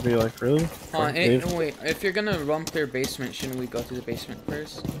 It's about to be like, really? Wait, if you're gonna run clear basement, shouldn't we go through the basement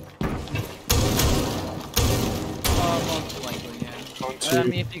first? Most likely, yeah. I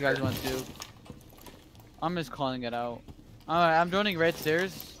mean, if you guys want to. I'm just calling it out. Alright, I'm joining red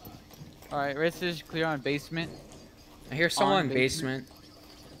stairs. Alright, red stairs clear on basement. I hear someone in basement.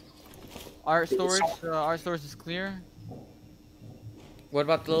 Art storage is clear. What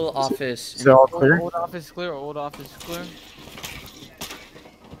about the little office? Is it all clear? Old office is clear, old office is clear.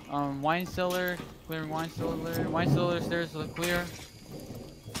 Wine cellar, clearing wine cellar. Wine cellar stairs are clear.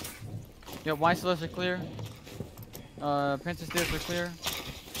 Yep, wine cellars are clear. Princess stairs are clear.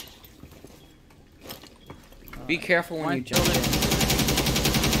 Be careful when you jump in.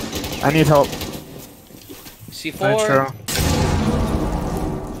 I need help. C4. Nitro.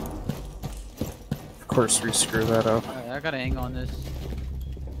 Of course we screw that up. Alright, I gotta hang on this.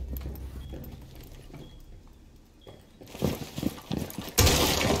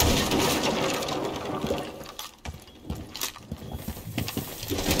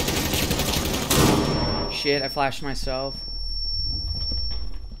 Shit, I flashed myself.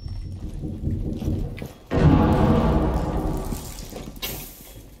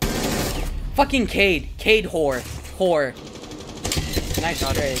 Fucking Cade. Cade whore. Whore. Nice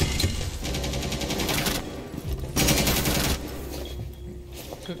trade.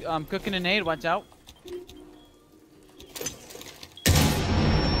 Cooking a nade, watch out.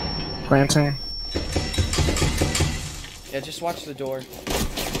 Planting. Yeah, just watch the door.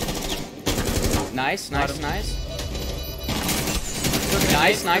 Nice, nice, nice.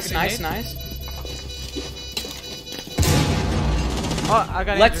 Nice, nice, nice, nice. Oh, I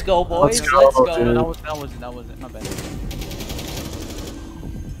got Let's injured. go, boys. Let's go. That wasn't. My bad.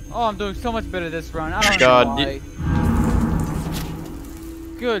 Oh, I'm doing so much better this run. I don't know why.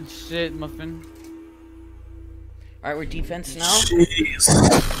 Good shit, Muffin. Alright, we're defense now. Jeez.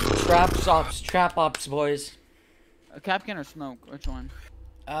 Trap ops, boys. A Capcan or smoke? Which one?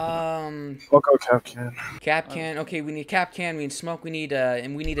 We'll go Capcan. Capcan. Okay, we need Capcan. We need smoke. We need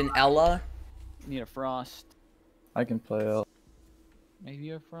and we need an Ella. Need a Frost. I can play out.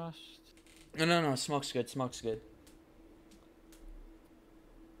 Maybe a Frost. No. Smoke's good. Smoke's good.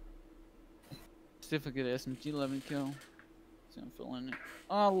 See if I get an SMG 11 kill. See, I'm feeling it.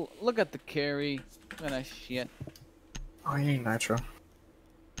 Oh, look at the carry. Look at that shit. Oh, you need nitro.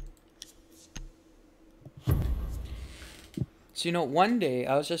 So, you know, one day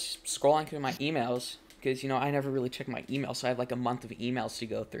I was just scrolling through my emails because, you know, I never really check my emails, so I have like a month of emails to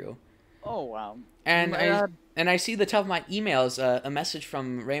go through. Oh, wow. And I see the top of my emails, a message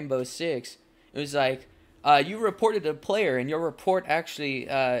from Rainbow Six. It was like, you reported a player and your report actually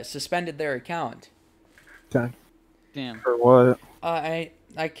suspended their account. Okay. Damn. For what? I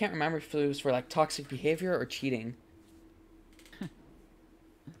can't remember if it was for like toxic behavior or cheating.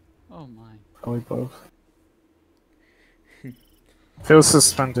 Oh my. Probably both. If it was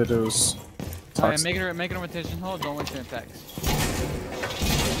suspended, it was Alright, make it a rotation hold, don't waste your attacks.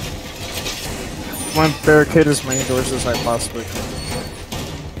 I'm gonna barricade as many doors as I possibly can.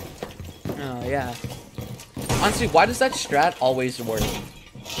 Oh, yeah. Honestly, why does that strat always work?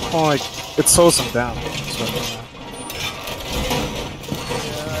 Well, like, it slows them down. So.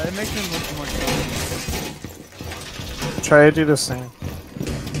 Yeah, it makes them look more strong. Try to do the same.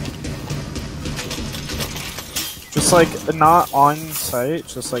 Just like, not on site,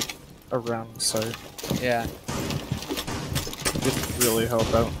 just like around the site. Yeah. It really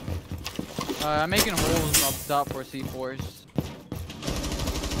help out. I'm making holes up top for C4s.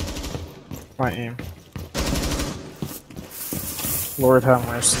 My aim. Lord have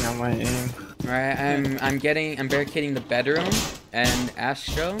mercy on my aim. Alright, I'm barricading the bedroom and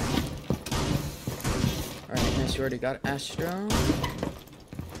Astro. Alright, nice, you already got Astro.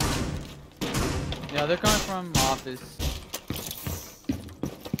 Yeah, they're coming from office.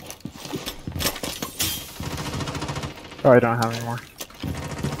 Oh, I don't have any more.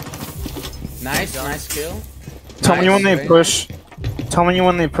 Nice, nice kill. Tell me when they push. Tell me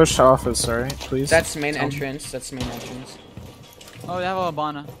when they push to office, alright, please. That's main entrance. That's the main entrance. Oh, they have a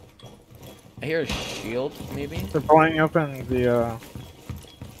Habana. I hear a shield, maybe? They're blowing open the,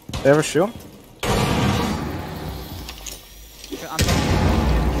 They have a shield?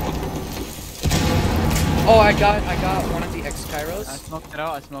 Oh, I got one of the X-Kyros. I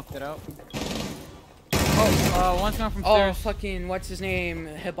smoked it out. Oh, one's coming from stairs. Oh, fucking, what's his name?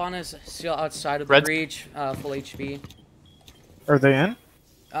 Hibana's still outside of the breach, full HP. Are they in?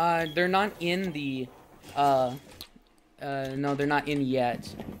 They're not in the, no, they're not in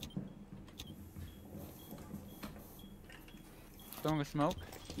yet. Throwing a smoke.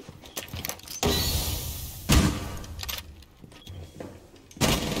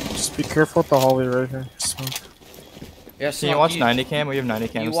 Just be careful with the hallway right here. Smoke. Yeah, Can you watch 90 cam? We have 90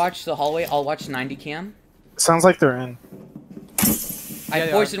 cams. You watch the hallway, I'll watch 90 cam. Sounds like they're in. I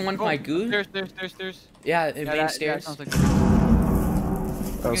poisoned one with my goo. Stairs. Yeah, main stairs. Yeah, sounds like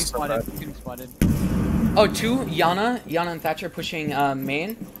That was so bad. getting spotted. Oh, two, Yana and Thatcher pushing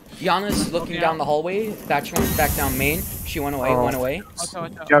main. Yana's looking down the hallway. Thatcher went back down main. She went away, You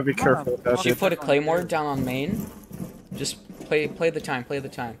gotta be careful with that She shit. put a claymore down on main. Just play the time, play the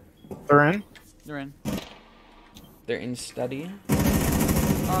time. They're in? They're in. They're in study.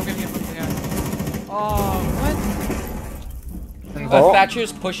 Oh, I'm gonna get from behind. Oh, what?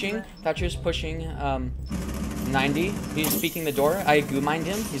 Thatcher's pushing, 90. He's peeking the door. I goo mined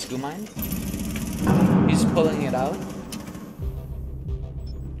him. He's goo mined. He's pulling it out.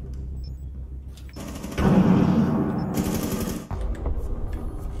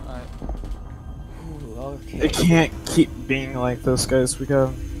 Ooh, okay. It can't keep being like this, guys. We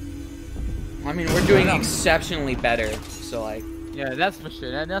gotta... I mean, we're doing exceptionally better, so like... Yeah, that's for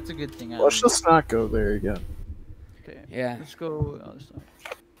sure. That's a good thing. Let's just not go there again. Okay. Yeah. Let's go other stuff.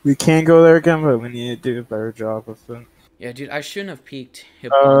 We can go there again, but we need to do a better job with it. Yeah, dude, I shouldn't have peeked.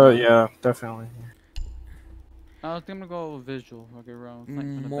 Yeah, definitely. I was gonna go visual. Okay, wrong.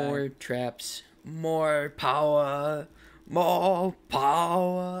 More traps. More power. More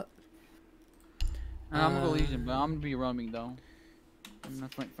power. I'm gonna go Legion, but I'm gonna be roaming though. I'm gonna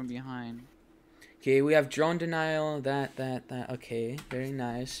flank from behind. Okay, we have drone denial. That. Okay, very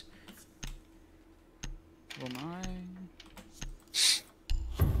nice. Oh my.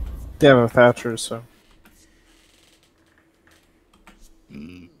 They have a Thatcher, so.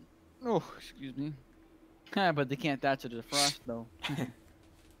 Oh, excuse me. But they can't thatch it to the frost though.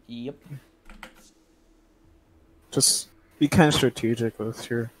 Yep. Just be kind of strategic with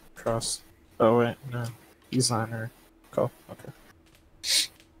your cross. Oh wait, no, he's not her. Cool. Okay.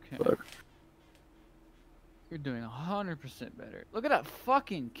 Okay. You're doing 100% better. Look at that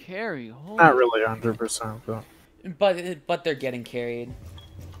fucking carry. Holy Not really 100%, but. But they're getting carried.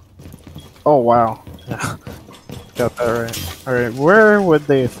 Oh wow. Yeah. Got that right. All right, where would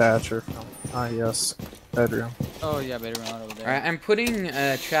they Thatcher from? Ah yes, bedroom. Oh yeah, bedroom right over there. Alright, I'm putting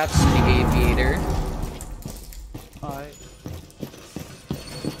traps in the aviator. Alright.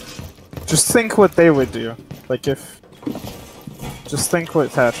 Just think what they would do. Like if... Just think what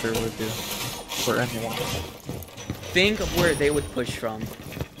Thatcher would do. For anyone. Think of where they would push from.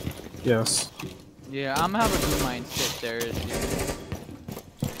 Yes. Yeah, I'm gonna have a good mine sit there.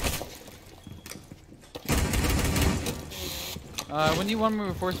 We need one more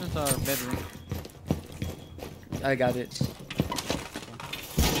reinforcements on our bedroom. I got it.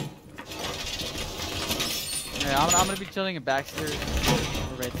 Yeah, I'm gonna be chilling in back stairs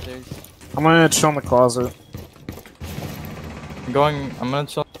or right stairs. I'm gonna chill in the closet. I'm gonna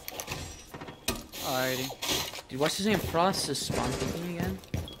chill. Alrighty. Dude, what's his name? Frost is spawn picking again?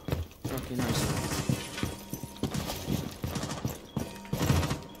 Okay, nice.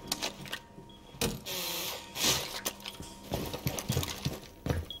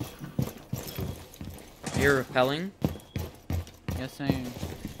 You're repelling? Yes, I am.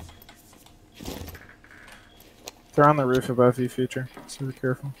 They're on the roof above you, Future. So be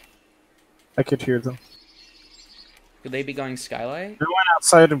careful. I could hear them. Could they be going skylight? No one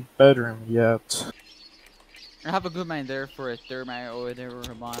outside of bedroom yet. I have a good mine there for a thermite over there or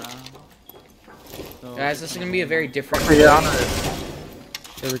Habana. So, guys, this is gonna be a very different. Okay, yeah, on it.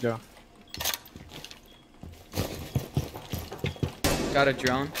 There we go. Got a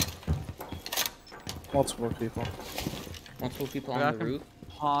drone. Multiple people. Multiple people I on the can roof.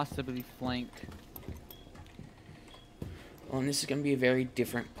 possibly flank. Well, and this is gonna be a very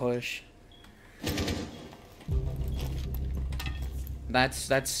different push.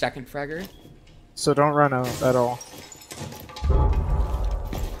 That's second fragger. So don't run out at all.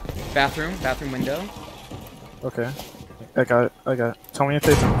 Bathroom window. Okay. I got it. Tell me if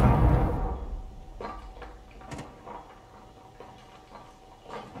they jump in.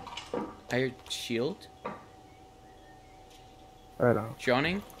 I heard shield. Right on.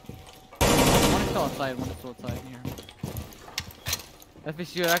 Droning. One is still outside, one is still outside here.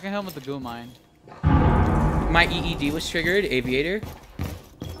 FSU, I can help with the goo mine. My EED was triggered. Aviator.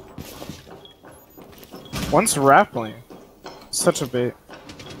 One's rappling. Such a bait.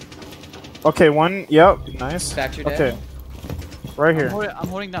 Okay, one. Yep, nice. Thatcher okay. dead. Right here. I'm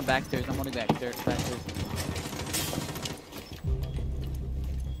holding down backstairs. I'm holding backstairs.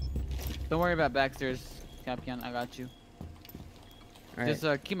 Don't worry about backstairs, Capian. I got you. All right.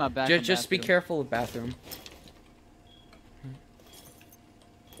 Just keep my back. Just be careful with bathroom.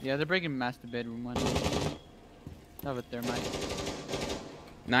 Yeah, they're breaking master bedroom one. Have it there, Mike.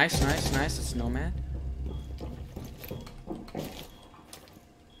 Nice. It's Nomad.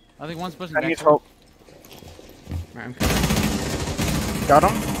 I think one's pushing I need back. help. Right, I'm coming. Got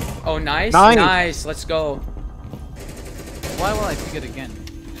him? Oh, nice. Let's go. Why will I pick it again?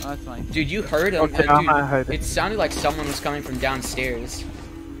 Oh, that's fine. Dude, you heard him. Okay, I'm not hiding. It sounded like someone was coming from downstairs,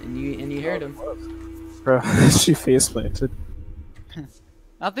 and you heard him. Bro, she face planted.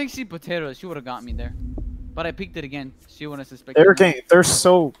 I think she potatoes. She would have got me there, but I peeked it again. She wouldn't have suspected. They're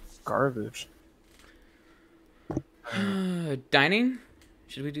so garbage. Dining?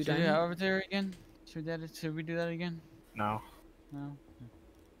 Should we do Should dining? we over there again? Should we do that again? No. No.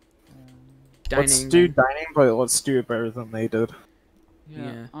 Dining. Let's do dining, but let's do it better than they did.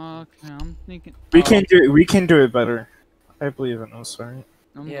 Yeah. Okay, I'm thinking. We can do it better. I believe in us, right?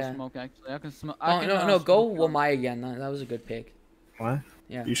 I'm gonna smoke actually. I can smoke. No, go Wamai again. That was a good pick. What?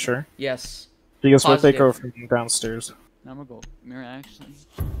 Yeah. You sure? Yes. Because what they go from downstairs. I'm gonna go mirror actually.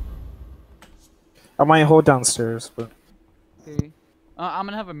 I might hold downstairs, but Okay. I'm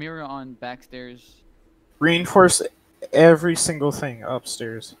gonna have a mirror on backstairs. reinforce every single thing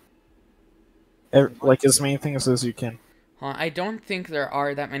upstairs. Like as many things as you can. I don't think there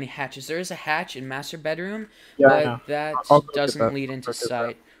are that many hatches. There is a hatch in master bedroom, Yeah, I but know. that I'll go get doesn't that. lead into I'll get that.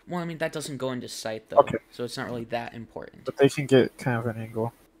 sight. Well, I mean, that doesn't go into sight, though. Okay. So it's not really that important. But they can get kind of an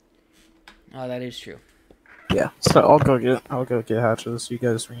angle. Oh, that is true. Yeah. So I'll go get hatches. You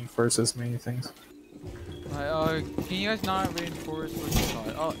guys reinforce as many things. Can you guys not reinforce what you call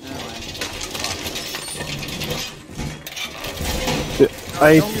it? Oh, no,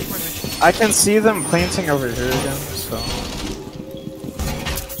 I can see them planting over here again, so.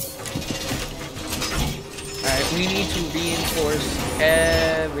 Alright, we need to reinforce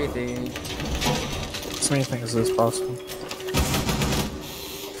everything. As many things as possible.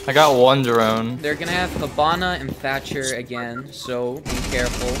 I got one drone. They're gonna have Habana and Thatcher again, so be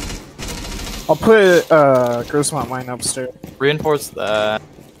careful. I'll put Grismont mine upstairs. Reinforce that.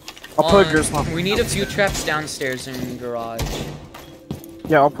 I'll put Grismont. We need a few traps downstairs in garage.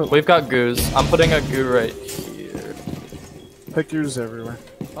 Yeah, I'll put. We've got goos. I'm putting a goo right here. Put goos everywhere.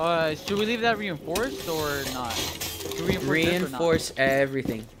 Should we leave that reinforced or not? Should we Reinforce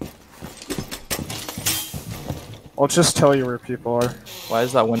everything. I'll just tell you where people are. Why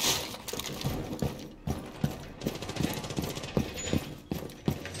is that one?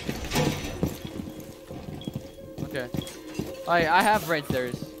 Okay. I have red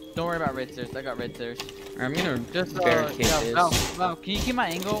stairs. Don't worry about red stairs. I got red stairs. I'm gonna just barricade this. Val, can you keep my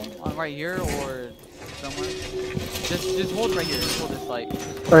angle on right here or somewhere? Just hold right here. Just hold this light.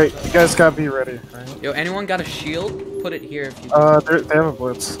 Alright, you guys gotta be ready, right? Yo, anyone got a shield? Put it here if you. They have a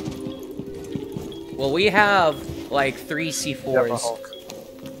blitz. Well, we have like 3 C4s.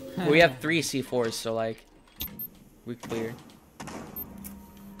 We have 3 C4s, so like, we clear.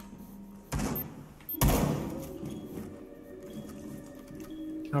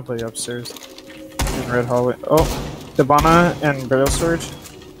 I'll play upstairs. In red hallway. Oh, Debana and barrel storage.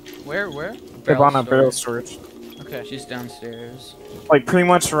 Where? Debana barrel storage. Okay. She's downstairs. Like pretty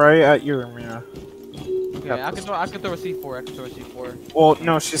much right at your Mira. Okay, I can throw a C4. I can throw a C4. Well,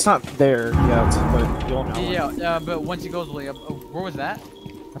 no, she's not there yet, but you'll know. Yeah, but once he goes way up, where was that?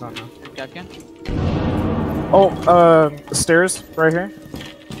 I don't know. Capcan? Oh, the stairs right here.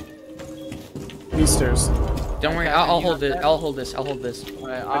 These stairs. Don't worry, I'll hold it. I'll hold this. I'll hold this.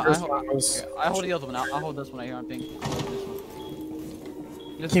 Alright, I hold the other one. I'll hold this one right here on ping.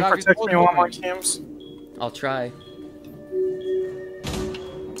 Can you protect me while I'm on cams? I'll try.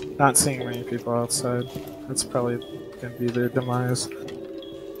 Not seeing many people outside. That's probably gonna be their demise.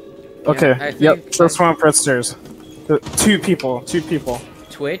 Okay, yep, just one up red stairs. Two people.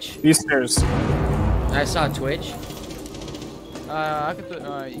 Twitch? These stairs. I saw Twitch. I could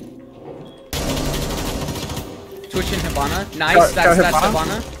Twitch and Hibana. Nice, that's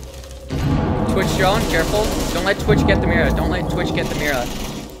Hibana. Twitch drone, careful. Don't let Twitch get the Mira. Don't let Twitch get the Mira.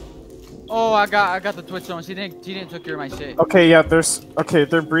 Oh, I got the Twitch zone. He didn't take care of my shit. Okay, yeah,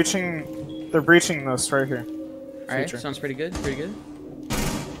 they're breaching this right here. Alright, sounds pretty good.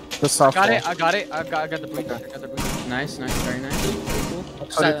 The soft I got it. I got the breach. Nice, very nice. Very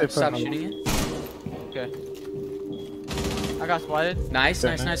cool. Stop shooting it. Okay. I got spotted. Nice.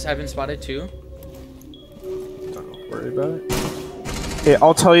 I've been spotted too. Don't worry about it. Okay,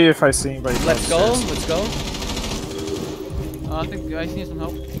 I'll tell you if I see anybody. Let's go. I think I need some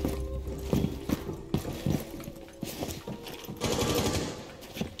help.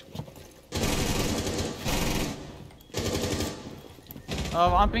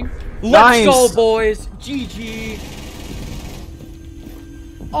 I'm ping. Let's go, boys. GG.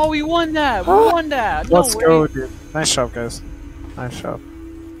 Oh, we won that. Let's go, dude. Nice job, guys. Nice job.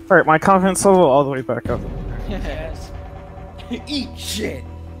 Alright, my confidence level all the way back up. Yes. Eat shit.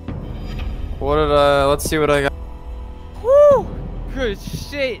 What did let's see what I got. Woo! Good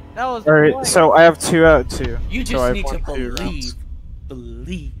shit. That was Alright, so I have 2 out of 2. You just so need to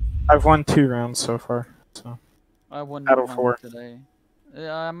believe. I've won 2 rounds so far. So I won out of 4 today.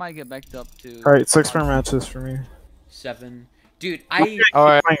 Yeah, I might get backed up to. Alright, 6 more matches for me. 7. Dude,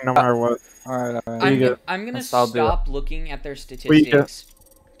 Alright, no matter what. Alright. I'm gonna stop looking at their statistics.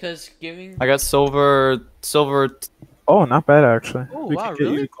 Because giving. I got silver. Oh, not bad actually. Oh, we wow, can get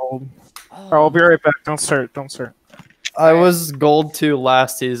really? you gold. Alright, I'll be right back. Don't start. I was gold 2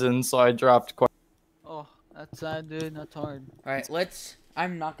 last season, so I dropped quite. Oh, that's sad, dude. That's hard. Alright,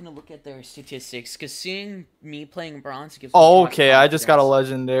 I'm not gonna look at their statistics, because seeing me playing bronze gives me Oh, too much okay, I just got a confidence.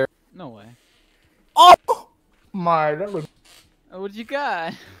 legendary. No way. Oh my, that looks. What'd you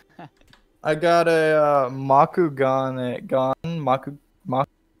got? I got a Maku.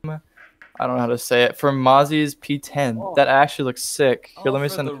 I don't know how to say it. From Mozzie's P10. Oh. That actually looks sick. Here, Oh, let me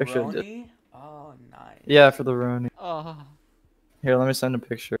for send a the picture of it. Roni? Oh, nice. Yeah, for the Roni. Oh. Here, let me send a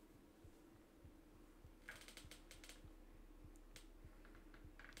picture.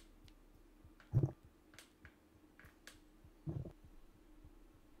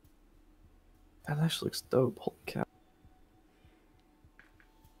 That actually looks dope. Holy cow.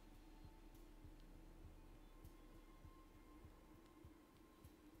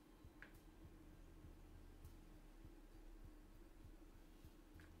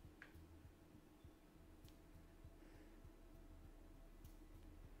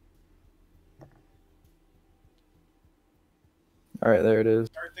 Alright, there it is.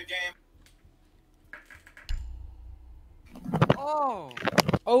 Start the game. Oh!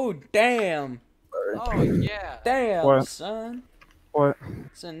 Oh, damn! Oh, yeah. Damn, What? son. What?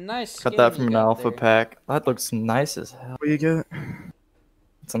 It's a nice Got skin that you from an got alpha there. pack. That looks nice as hell. What do you get?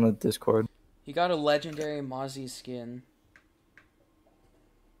 It's on the Discord. He got a legendary Mozzie skin.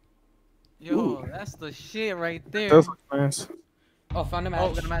 Yo, Ooh. that's the shit right there. Those look nice. Oh, found a match.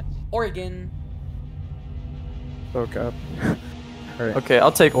 Oh, got a match. Oregon. Oh god. Alright. Okay,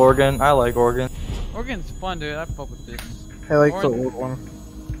 I'll take Oregon. I like Oregon. Oregon's fun, dude. I fuck with this. I like the Oregon. old one.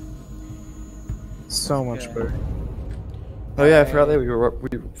 So much Yeah. better. Oh yeah, I forgot that we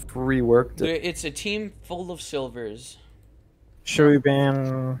reworked Dude, it. it's a team full of silvers. Should we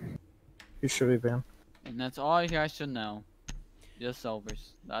ban? Who should we ban? And that's all you guys should know. Just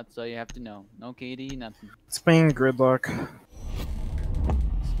silvers. That's all you have to know. No KD, nothing. Let's ban Gridlock.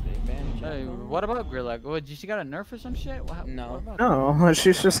 Hey, what about Gridlock? Oh, she got a nerf or some shit? What No. about No,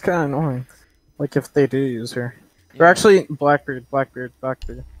 she's just kind of annoying. Like if they do use her. Or actually, Blackbeard. Oh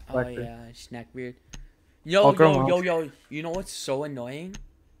yeah, Snackbeard. Yo, I'll go yo. You know what's so annoying?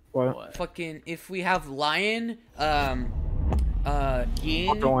 What? Fucking if we have Lion, Yin, and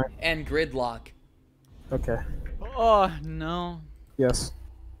Gridlock. Okay. Oh, no. Yes.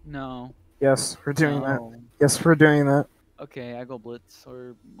 No. Yes, we're doing No. that. Yes, we're doing that. Okay, I go Blitz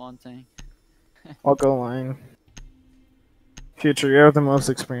or Montaigne. I'll go line. Future, you have the most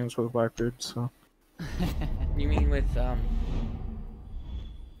experience with Blackbeard, so. You mean with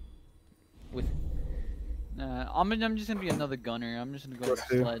I'm just gonna be another gunner. I'm just gonna go with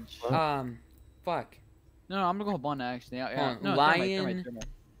Sledge. fuck. No, I'm gonna go Bonna actually. Yeah, no, Lion.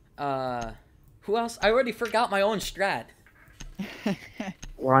 Who else? I already forgot my own strat.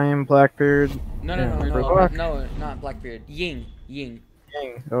 Lion, Blackbeard. No, not Blackbeard. Ying. Ying.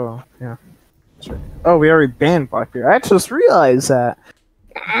 Oh, yeah. Sure. Oh, we already banned Blackbeard. I just realized that.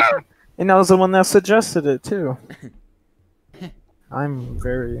 And I was the one that suggested it, too. I'm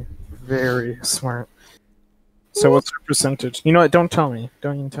very, very smart. So what's your percentage? You know what? Don't tell me.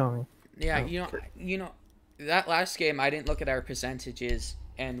 Don't even tell me. Yeah, you know, that last game I didn't look at our percentages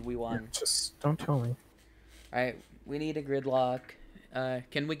and we won. Yeah, just don't tell me. All right, we need a Gridlock.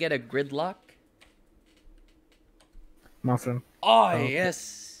 Can we get a Gridlock? Muffin. Oh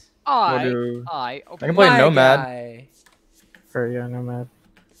yes. I can play Nomad. Alright, yeah, Nomad.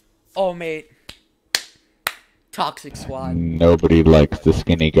 Oh mate. Toxic squad. Nobody likes the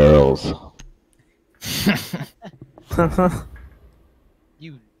skinny girls.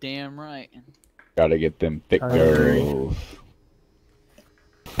 You damn right. Gotta get them thick girls.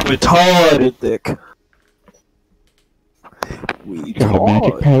 Retarded dick. You got a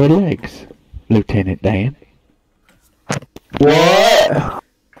magic pair of legs, Lieutenant Dan. What?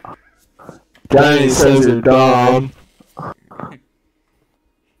 Danny says you're dumb.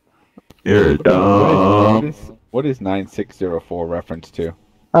 You're dumb. What is 9604 reference to?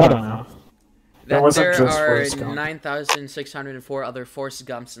 I don't know. That wasn't there just are Forrest Gump. 9,604 other Forrest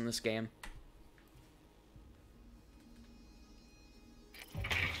Gumps in this game.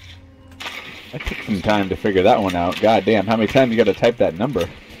 I took some time to figure that one out. God damn, how many times you gotta type that number?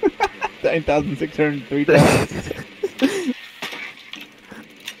 9,603 times.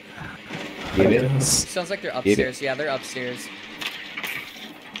 Get it? Sounds like they're upstairs. Yeah, they're upstairs.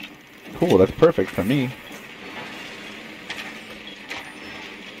 Cool, that's perfect for me.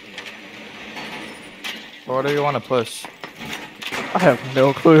 What do you want to push? I have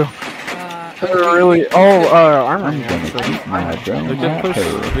no clue. They're really. Oh, Armory. Actually.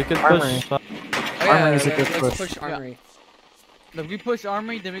 We could push. Armory is a good let's push. push Armory. If we push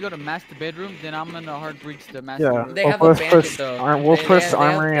Armory, then we go to Master Bedroom, then I'm gonna hard breach the Master Yeah, Bedroom. They have a bandit though. We'll They push have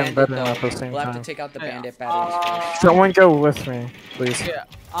Armory and bandit, Bedroom though. at the same We'll have time. to take out the bandit batteries first. Someone go with me, please. Yeah,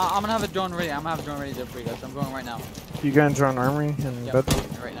 I'm gonna have a drone ready. I'm gonna have a drone ready there for you guys. I'm going right now. You gonna join Armory and Yeah, Bedroom?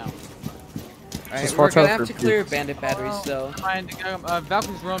 right now. Alright, Just we're watch gonna out have for to clear peeps. bandit batteries though.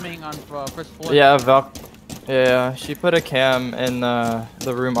 Valkyrie's roaming on first floor. Yeah, Yeah, she put a cam in the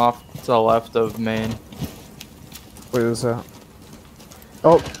room off to the left of main. Wait, is that?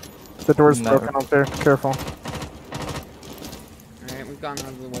 Oh, the door's No. broken up there. Careful. Alright, we've gone out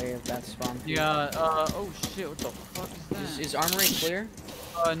of the way of that spawn. Yeah, oh shit, what the fuck is that? Is Armory clear?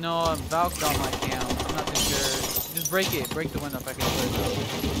 No, Valk got my cam. I'm not too sure. Just break it. Break the window if I can clear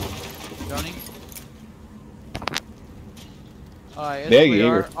it. Droning? Alright, Yeah, it's clear.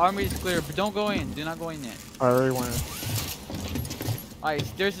 Jaeger. Our army is clear, but don't go in. Do not go in yet. I already went. Alright,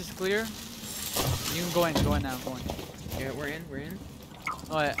 stairs is clear. You can go in. Go in now. Go in. Yeah, we're in. We're in.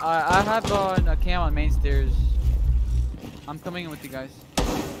 Alright, I have a cam on main stairs. I'm coming in with you guys.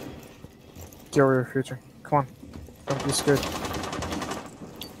 Get over here, future. Come on. Don't be scared.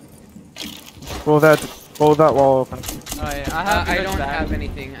 Blow that wall open. Alright, I don't have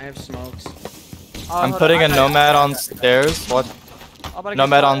anything. I have smokes. I'm putting a nomad on stairs. What?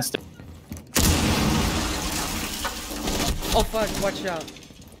 Nomad on stairs. Oh fuck! Watch out.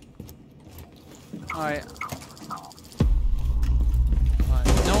 Alright.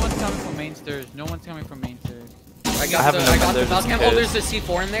 No one's coming from main stairs. No one's coming from main stairs. I got the Falcon. Oh, there's a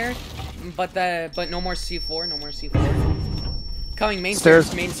C4 in there, but no more C4. No more C4. Coming main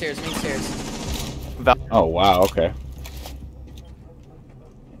stairs. Main stairs. Main stairs. Oh wow. Okay.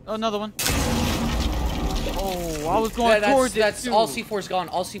 Oh, another one. Oh, I was going towards That's all C4's gone.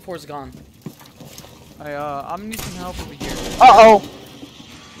 All C4's gone. I'm gonna need some help over here. Uh-oh!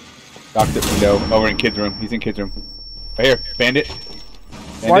 Doc's at window. Oh, we're in kid's room. He's in kid's room. Right here. Bandit.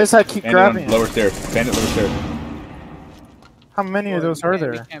 Why does that keep grabbing Lower stairs. Bandit lower stairs. How many of those are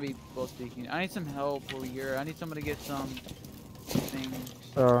there? We can't be both speaking. I need some help over here. I need somebody to get some things.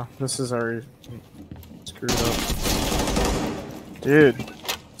 Oh, this is already screwed up. Dude,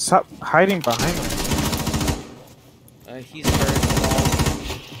 stop hiding behind me. He's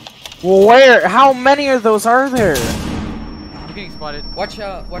hurt. Well, where? How many of those are there? I'm getting spotted. Watch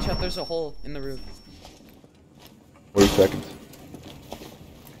out! Watch out! There's a hole in the roof. 40 seconds.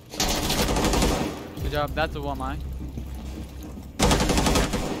 Good job. That's a one mine.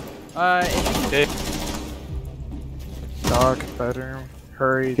 Okay. Dog, bedroom.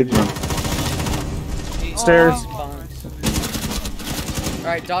 Hurry. Kid's room. Stairs.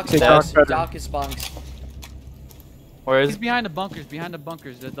 Alright, Doc's Take bunks. Doc Doc is bunks. Where is? He's behind the bunkers. Behind the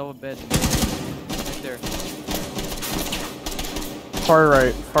bunkers. The double bed. Right there. Far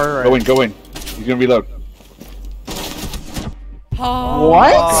right. Far right. Go in. Go in. He's gonna reload. Oh.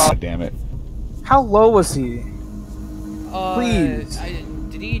 What? God damn it. How low was he? Please.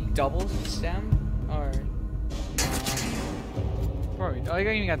 Did he double stem? Or... Probably. Oh, he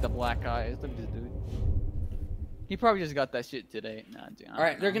even got the black eyes. Look at this dude. He probably just got that shit today. Nah, dude.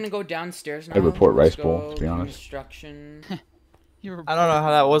 Alright, they're gonna go downstairs now. I report Let's rice bowl, go to be honest. Construction. I don't know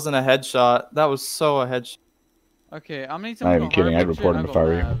how that wasn't a headshot. That was so a headshot. Okay, I'm gonna need Not someone even kidding. I'd report him if I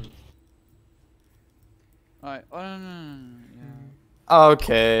were you. Alright. Oh, no.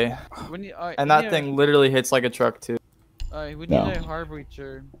 Okay. And that thing literally hits like a truck too. Alright, we need a hard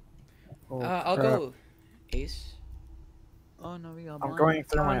breacher. Oh, I'll go. Ace. Oh no, we got I'm going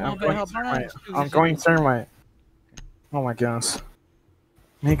thermite. I'm going thermite. Oh my goodness.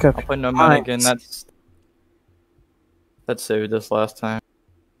 Makeup. I'll put nomad again. That saved us last time.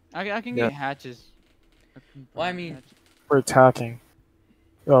 I can get hatches. Well, I mean, we're attacking.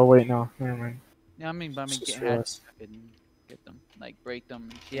 Oh wait, no, never mind. Yeah, I mean, get hatches. I can get them, like break them.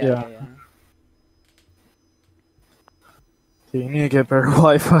 Yeah. You need to get better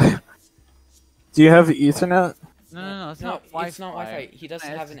Wi-Fi. Do you have Ethernet? No, it's not Wi-Fi. It's not Wi-Fi. He doesn't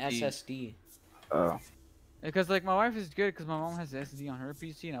have an SSD. Oh. Because like my wife is good because my mom has the SSD on her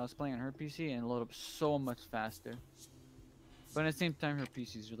PC and I was playing on her PC and it loaded up so much faster. But at the same time, her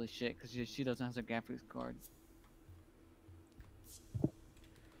PC is really shit because she doesn't have a graphics card.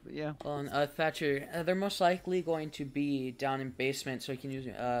 But yeah. Well, Thatcher, they're most likely going to be down in basement, so you can use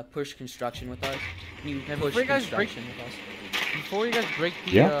push construction with us. Push construction with us. Before you guys break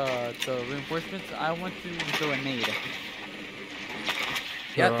the the reinforcements, I want to throw a nade.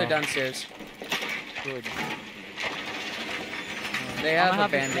 Yeah, they're downstairs. Good. They have a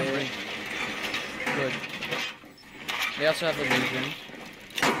bandit. Good. They also have a legion.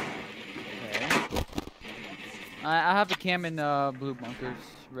 Okay. I have a cam in blue bunkers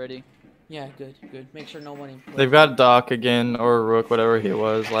ready. Yeah, good. Make sure no one. They've got Doc again or Rook, whatever he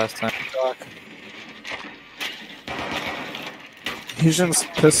was last time. Doc. Fusion's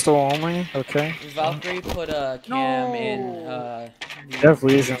pistol only. Okay. Valkyrie put a cam in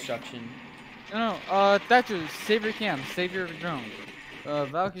construction. No, Thatcher, save your cam, save your drone.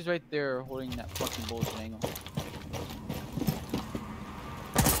 Valkyrie's right there holding that fucking bullshit angle.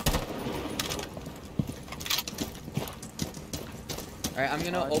 Alright, I'm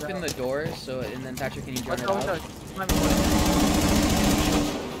gonna open the door, and then Thatcher, can you join it out?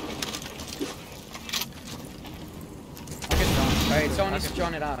 Alright, someone needs to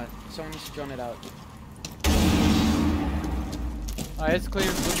join it out. Alright, it's clear.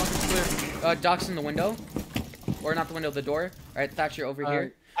 Blue bunker's clear. Doc's in the window. Or not the window, the door. Alright, Thatcher over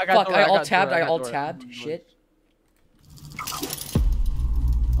here. I got Fuck, I alt-tabbed. Shit.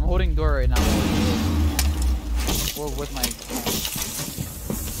 holding door right now. Or with my.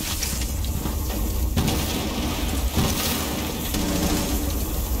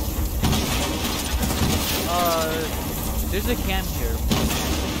 There's a cam here.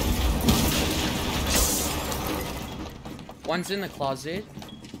 One's in the closet.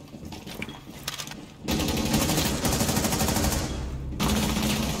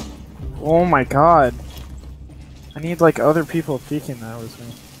 Oh my god. I need like other people peeking that with me.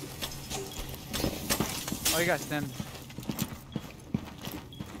 Oh, you got stem.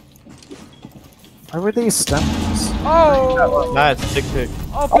 Why would they stem this? Oh! Nice, dick pic.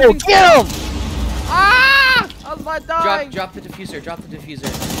 Oh, get him! Ah! I was about to die! Drop the diffuser, drop the diffuser.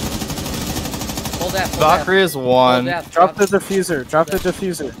 Hold that, hold Valkyrie is one. Drop the diffuser, drop the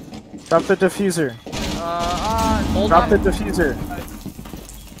diffuser. Drop the diffuser. Drop the diffuser.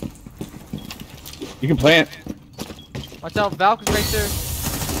 You can plant. Watch out, Valk is right there.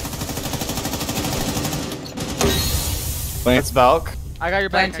 Plant. It's Valk. I got your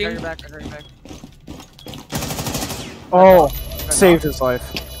back, Planting. I got your back, I got your back. Oh, saved his life.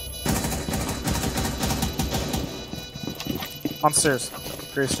 On stairs.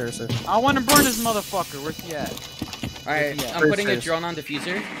 Great stairs. I want to burn this motherfucker. Where's he at? Alright, I'm putting a drone on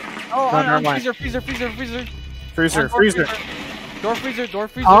diffuser. Oh, No, never on mind. freezer. Freezer, On freezer. Door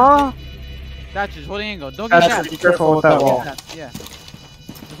freezer. Ah! Thatches, holding angle. Don't get Thatcher, shot. be careful with that wall. Yeah.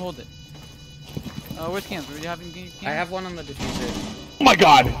 Just hold it. Where's cams? Do you have any cams? I have one on the diffuser. Oh my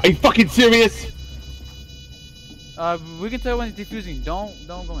god, are you fucking serious? We can tell when he's defusing. Don't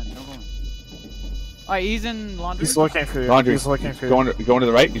go in. Don't go in. Alright, he's in laundry. He's looking for you. Laundry. He's looking for you. Going to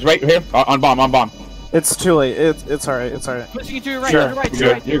the right. He's right here. On bomb. It's too late. It's alright. It's alright. Pushing you to your right. Sure. To your right. To You're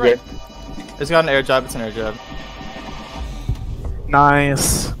your right. good. You're good. It's got an air job. It's an air job.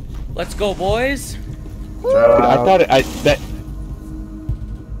 Nice. Let's go, boys. I thought that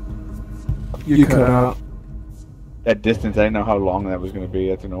You cut out. that distance. I didn't know how long that was gonna be.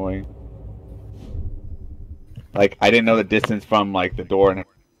 That's annoying. Like I didn't know the distance from like the door, and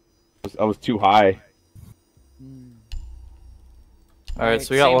I was too high. Alright,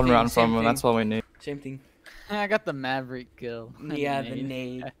 so we got same one thing, round same from him. thing. That's all we need. Same thing. I got the Maverick kill. Yeah, the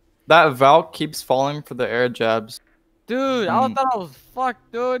nade. That Valk keeps falling for the air jabs. Dude, I thought I was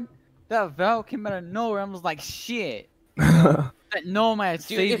fucked, dude. That Valk came out of nowhere. I was like, shit. That Nomad Dude,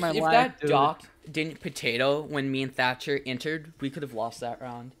 saved my if life, that dude. doc didn't potato when me and Thatcher entered, we could have lost that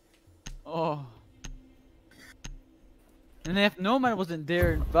round. Oh. And if Nomad wasn't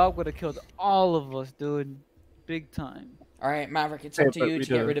there, Valk would have killed all of us, dude. Big time. Alright, Maverick, it's Hey, up to but you we to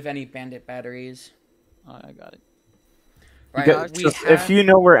get did. rid of any bandit batteries. I got it. Right, If you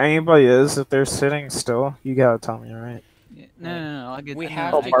know where anybody is, if they're sitting still, you gotta tell me, alright? Yeah, no. I get. We the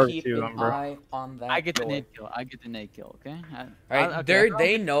have nade. to keep an eye on that I get the door. nade kill. I get the nade kill. Okay. Alright,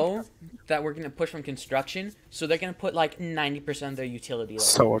 they know that we're gonna push from construction, so they're gonna put like 90% of their utility.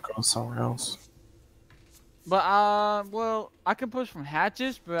 So we'll go somewhere else. But well, I can push from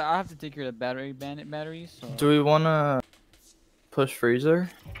hatches, but I have to take care of the bandit batteries. So. Do we wanna push freezer?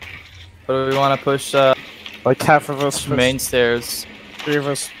 Or do we wanna push like half of us main stairs? 3 of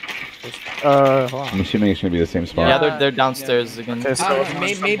us. Hold on. I'm assuming it's gonna be the same spot. Yeah, they're downstairs again. Okay, so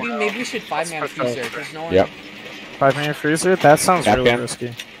maybe we should 5-man freezer because no one. Yep. 5-man freezer? That sounds Back really in.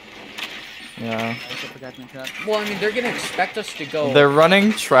 risky. Yeah. Well, I mean, they're gonna expect us to go. They're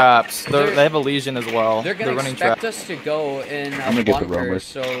running traps. They're- They have a legion as well. They're gonna running expect traps. us to go in I'm gonna a get the bunker, roamers.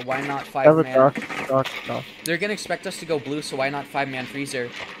 so why not Have a 5-man? dock. They're gonna expect us to go blue, so why not 5-man freezer?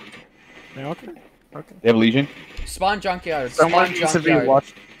 Yeah, okay. They have Legion. Spawn junkyard. Someone Spawn needs to be junkyard.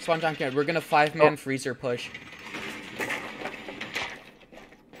 watched. Spawn junkyard. We're gonna 5-man freezer push. Yeah,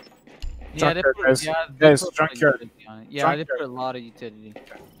 they Junkyard, put, guys. yeah, Guys, they put a lot of junkyard. utility on it. Yeah, they put a lot of utility.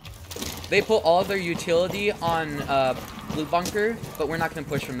 They put all of their utility on blue bunker, but we're not gonna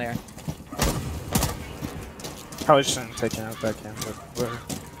push from there. Probably shouldn't have taken out that cam, but whatever.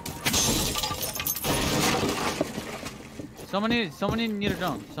 Somebody need a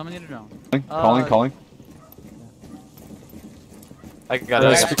drone. Somebody need a drone. Calling. I got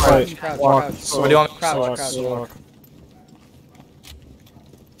Let's it. be quiet. Crouch, Walk. crouch, What do you want? crouch, crouch. Walk.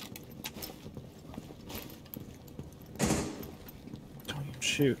 Don't even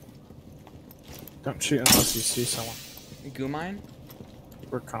shoot. Don't shoot unless you see someone. Goo mine?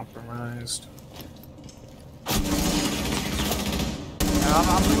 We're compromised.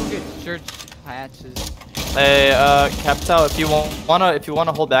 I'm gonna go get church hatches. Hey, Capital, if you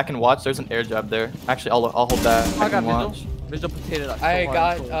wanna hold back and watch, there's an air job there. Actually, I'll hold back I got and watch. There's a potato. That's so I hard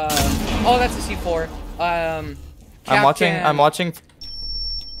got to pull. oh, that's a C4. I'm watching.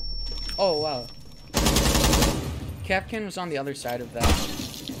 Oh wow. Capcan was on the other side of that.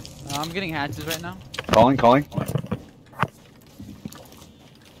 I'm getting hatches right now. Calling.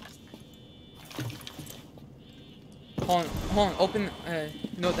 Hold on, open,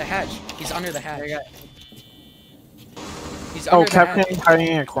 no, the hatch. He's under the hatch. He's under the hatch. Captain hiding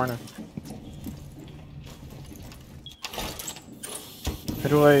in a corner. How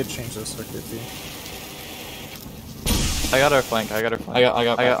do I change this so quickly? I got our flank. I got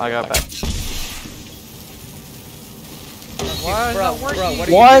back. Bro, what are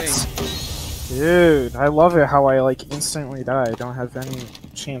you What? Dude, I love it how I like instantly die. I don't have any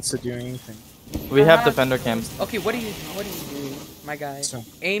chance to do anything. We have defender cams. Okay, what are you doing, my guy?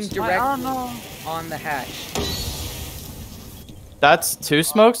 Aim direct on the hatch. That's 2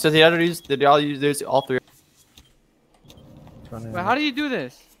 smokes. Did y'all use all 3? Wait, how do you do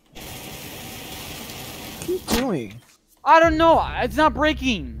this? What are you doing? I don't know. It's not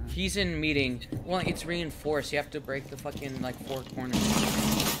breaking. He's in meeting. Well, it's reinforced. You have to break the fucking like 4 corners.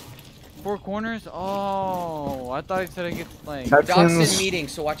 4 corners? Oh, I thought it said I get like. Doc's in meeting,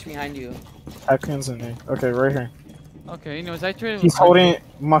 so watch behind you. Captain's in there. Okay, right here. Okay, you know, as I traded. He's holding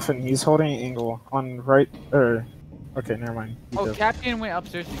Muffin. He's holding Angle on right. Okay, never mind. Oh, Captain went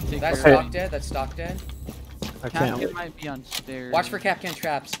upstairs to take That's care stock dead. That's stock dead. I can't. Captain might be on stairs. Watch for Capcan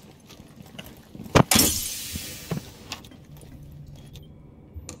traps.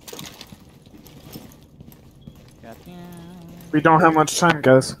 We don't have much time,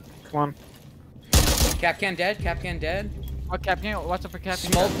 guys. Come on. Capcan dead. Capcan dead. Oh, Capcan, watch out for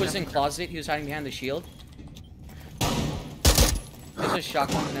Capcan. Smoke was in closet. He was hiding behind the shield. There's a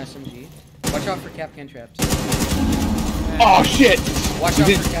shotgun and SMG. Watch out for Capcan traps. Oh shit! Watch out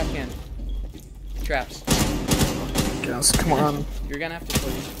for Capcan traps. Guys, come on. You're gonna have to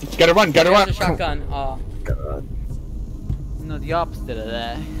push. Gotta run. There's a shotgun. Oh. God. No, the opposite of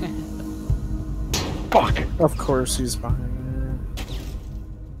that. Fuck. Of course he's behind me.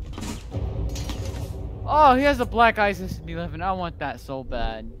 Oh, he has a black ISIS 11. I want that so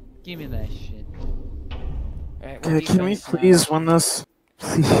bad. Give me that shit. Alright, Okay, can we please win this?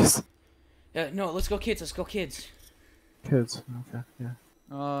 Please. No, let's go kids. Let's go kids. Kids. Okay, yeah.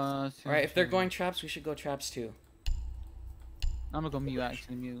 Alright, if they're going traps, we should go traps too. I'm gonna go mute,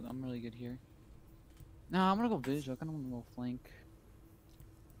 actually. Mute. I'm really good here. No, I'm gonna go visual. I kinda wanna go flank.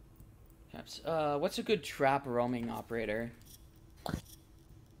 Traps. What's a good trap roaming operator?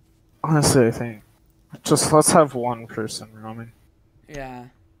 Honestly, I think just let's have one person roaming. Yeah.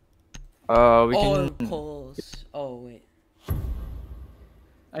 We can. Pulls. Oh wait.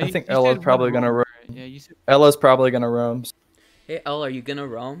 I think Ella's probably gonna roam. Yeah, you said. Ella's probably gonna roam. Hey Elle, are you gonna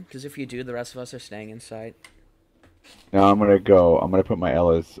roam? Because if you do, the rest of us are staying inside. No, I'm gonna go. I'm gonna put my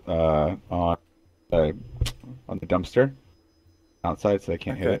Ella's on the dumpster outside, so I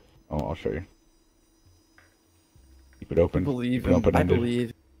can't hit it. Oh, I'll show you. Keep it open. Believe Keep it open. I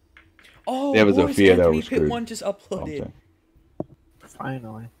believe. Oh, they have a Zofia that was screwed. One just uploaded.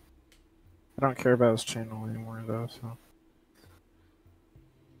 Finally. I don't care about his channel anymore though, so.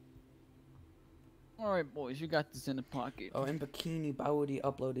 Alright, boys, you got this in the pocket. Oh, and Bikini Bawdy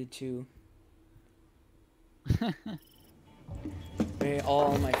uploaded too. Hey,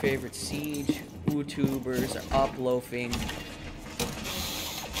 all my favorite Siege YouTubers are uploafing.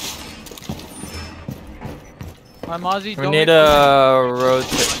 My Mozzie, we need a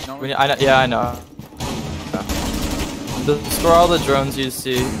rotate. I know. Destroy all the drones you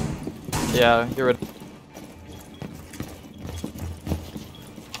see. Yeah, get rid.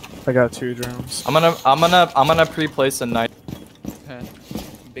 I got 2 drones. I'm gonna pre-place a knight. Okay.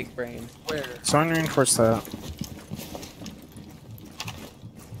 Big brain. Where? Someone reinforce that.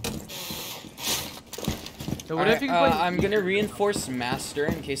 So what if you play? I'm gonna reinforce master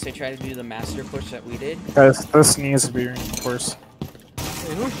in case they try to do the master push that we did. Guys, this needs to be reinforced.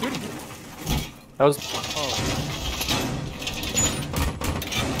 Hey, who's shooting? That was. Oh.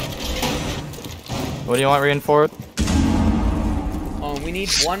 What do you want reinforced? We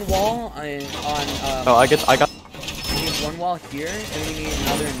need one wall on. Oh, I got. We need one wall here, and we need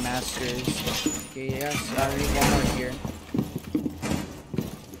another in masters. Okay, yes, we need one more here.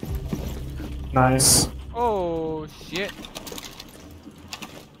 Nice. Oh shit.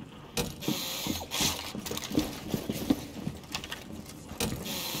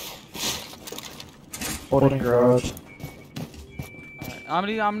 Holding garage. I'm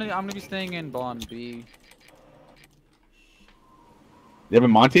gonna be staying in Bond B. You have a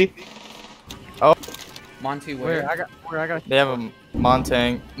Monty? Oh. Monty where? I got. They have a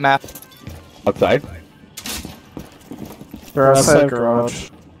Montang map. Outside? They're outside garage.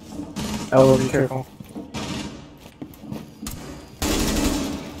 Ella, be careful.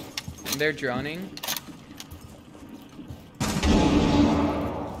 They're droning.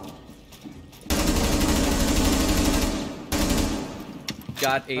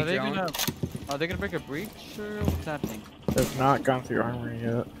 got a Are they drone. gonna break a breach or what's happening? They've not gone through armory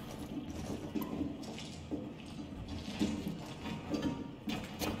yet.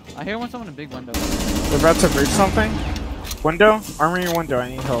 I hear someone in a big window. They're about to breach something. Window? Armory window, I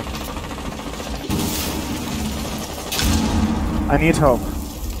need help. I need help.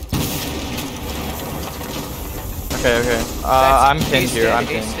 Okay, okay. I'm pinned here. I'm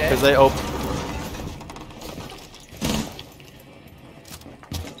pinned because they open.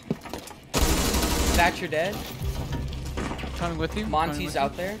 Thatcher dead. Coming with you. Monty's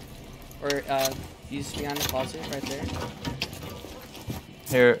out there, or he's behind the closet right there.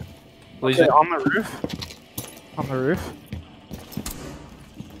 Here, Okay, on the roof. On the roof.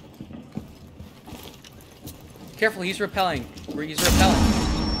 Careful, he's repelling. He's repelling.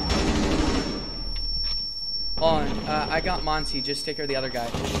 Hold on, I got Monty. Just take care of the other guy.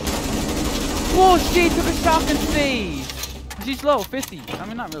 Whoa, she took a shotgun fade. She's low, 50. I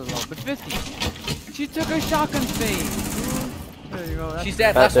mean, not really low, but 50. She took a shotgun fade. There you go. She's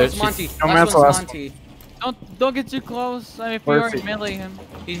dead. Last one's Monty. Last one's Monty. Don't get too close. I mean, if you already melee him,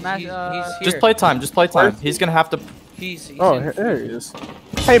 he's here. Just play time. Just play time. He's gonna have to. He's Oh, in. there he is.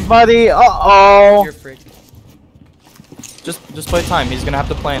 Hey, buddy. Uh-oh. You're freak. Just play time. He's gonna have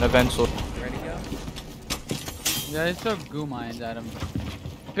to plan eventually. Ready to go? Yeah, they throw goo mines at him.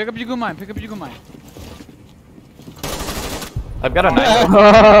 Pick up your goo mine. Pick up your goo mine. I've got a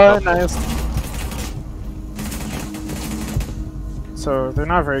knife. Nice. So they're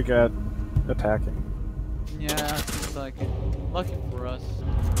not very good at attacking. Yeah, it's like lucky for us.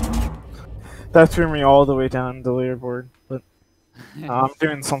 That threw me all the way down the leaderboard, but I'm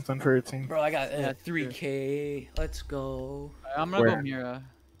doing something for your team. Bro, I got 3K. Let's go. I'm gonna Where? go Mira.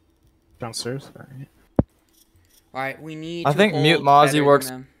 Downstairs? Alright. Alright, we need I to think hold mute Mozzie better works.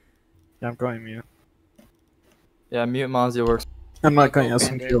 than them. Yeah, I'm going mute. Yeah, mute Mozzie works. I'm not going Go SMG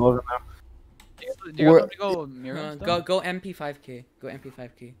Bandit. 11 now. Do you guys want to go Mira? Go MP5K. Go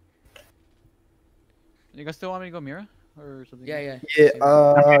MP5K. You guys still want me to go Mira or something? Yeah, yeah. Yeah,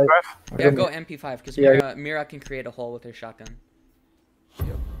 Yeah, go MP5 because Mira can create a hole with her shotgun.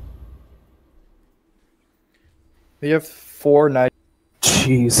 We have 4 knives.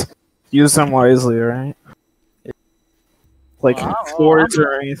 Jeez. Use them wisely, alright? Like, swords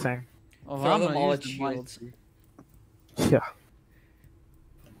or anything. Oh, Throw I'm them gonna all use at them shields. Yeah.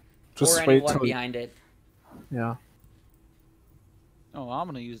 Just Or wait anyone till. behind it. Yeah. Oh, I'm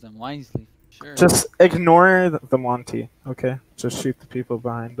gonna use them wisely. Sure. Just ignore the Monty, okay? Just shoot the people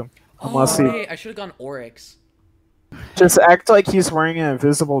behind them. Unless Oh, he. hey, I should have gone Oryx. Just act like he's wearing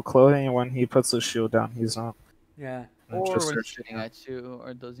invisible clothing, and when he puts his shield down, he's not. Yeah. And Or just when start shooting shooting. at you,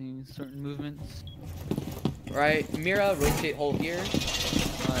 or does he certain movements? Right, Mira, rotate hole here.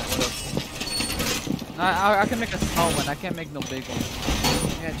 Alright, I can make a small one. I can't make no big one.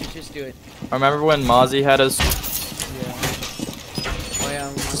 Yeah, just do it. I remember when Mozzie had his. Yeah. Oh yeah.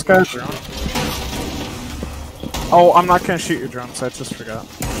 This guy's. Oh, I'm not gonna shoot your drones. I just forgot.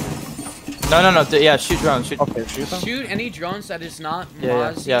 No. Yeah, shoot drones. Shoot. Okay, shoot them. Shoot any drones that is not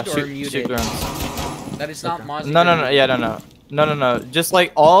Yeah, Mozzied yeah. or Shoot muted. drones. That is not Mozzied. No. Just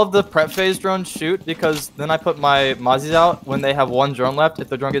like all of the prep phase drones shoot because then I put my Mozzies out when they have 1 drone left. If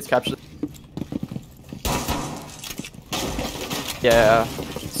the drone gets captured. Yeah.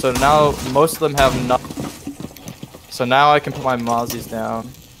 So now most of them have nothing. So now I can put my Mozzies down.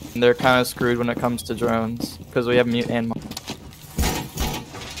 And they're kind of screwed when it comes to drones because we have mute and.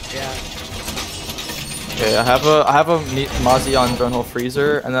 Yeah. Okay, I have a Mozzie on drone hole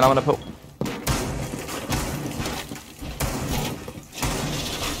freezer, and then I'm gonna put.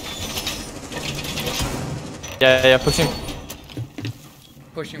 Yeah, pushing.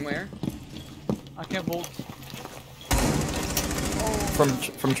 Pushing where? I can't hold.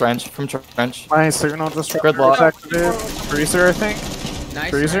 From trench. My signal just Gridlock. activated. Freezer, I think. Nice.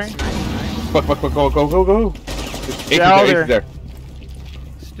 Freezer. Nice. Quick, go. Get out of there.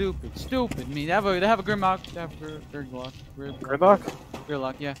 Stupid. Me. They have a Grimlock. They have Gridlock. Gridlock?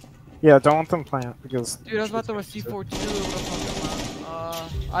 Gridlock, yeah. Yeah, don't want them plant because. Dude, I was about to throw a C4 too.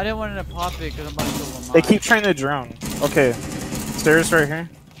 I didn't want to pop it because I'm about to kill one. They keep trying to drone. Okay. Stairs right here.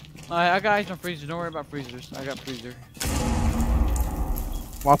 I got ice on freezers. Don't worry about freezers. I got freezer.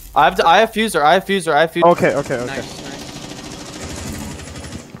 I have fuser. Okay. Nice.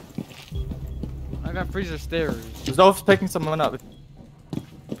 I got freezer stairs. There's no picking someone up.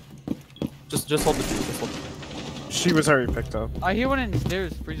 Just hold the fuse. Just hold the. She was already picked up. I hear one in the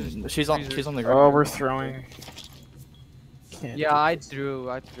stairs. Freezer. She's on the ground. Oh, we're throwing. Yeah, I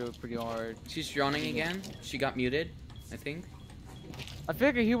threw pretty hard. She's droning again. She got muted, I think. I feel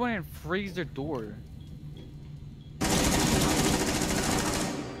like he went and freeze their door.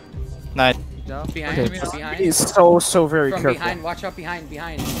 Nice. Behind, Okay, behind. he's so very From careful. behind, watch out behind.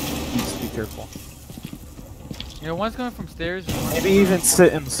 Please be careful. You know, one's coming from stairs. And one's Maybe coming even from-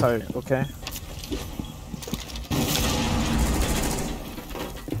 sit inside, okay?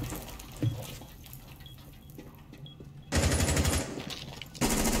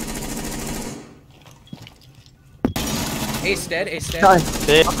 Ace dead.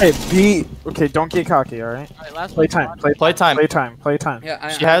 Nice. Okay, don't get cocky, alright? Alright, last Play one. time. Play time.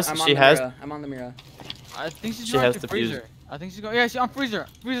 Yeah, I'm on the mirror. I think she's She going has to to freezer. I think she's going. Yeah, she's on freezer.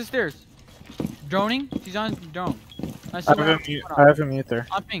 Freezer stairs. Droning. She's on drone. I have a mute there.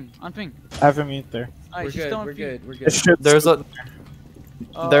 On ping. I have a mute there. Alright, We're she's good. still on We're ping. good. We're It good. should There's still-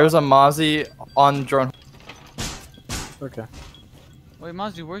 a Mozzie on drone. Okay. Wait,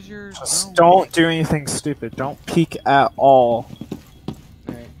 Mazu, where's your Just drone? don't do anything stupid. Don't peek at all.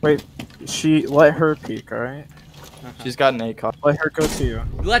 Wait, let her peek, alright? She's got an ACOG. Let her go to you.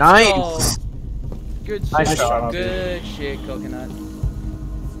 Let's Nice! go. Good shit. Nice shot. Good shit, Coconut.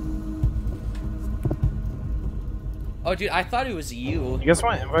 Oh, dude, I thought it was you. You guys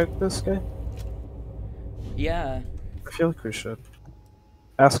want to invite this guy? Yeah. I feel like we should.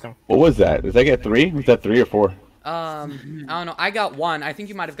 Ask him. What was that? Did I get 3? Was that 3 or 4? I don't know. I got 1. I think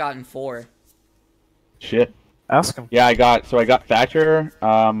you might have gotten 4. Shit. Ask him. Yeah, I got Thatcher.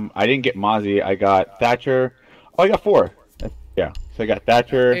 I didn't get Mozzie. I got Thatcher. Oh, I got 4. Yeah. So I got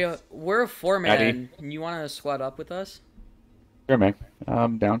Thatcher. Hey, we're a 4-man. Maddie. You want to squad up with us? Sure, man.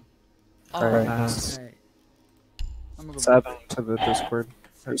 Down. Oh, Alright, nice. nice. I'm gonna Let's go. add him to the Discord.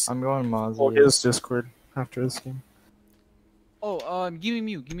 I'm going Mozzie. Well, his Discord after this game. Oh, give me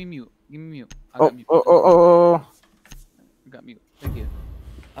mute. I Oh, got mute. oh. I got mute. Thank you.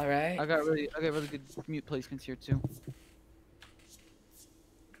 All right. I got really good mute placements here too.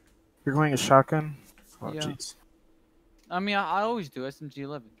 You're going a shotgun? Oh, Yeah. jeez. I mean, I always do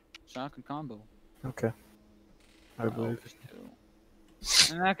SMG11 shotgun combo. Okay. I believe.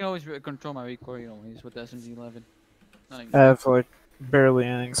 And I can always control my recoil always with the SMG11. I have like barely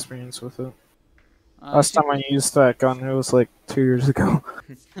any experience with it. Last time I used that gun, it was like 2 years ago.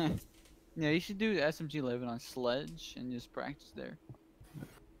 Yeah, you should do the SMG11 on sledge and just practice there.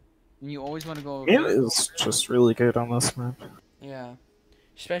 And you always want to go. It is just really good on this map. Yeah.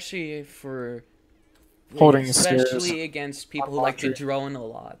 Especially for Holding especially stairs. against people who like to drone a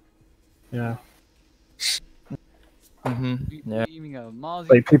lot. Yeah. Yeah. You even got Mozzie.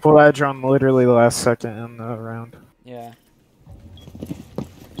 Like people that drone literally last second in the round. Yeah.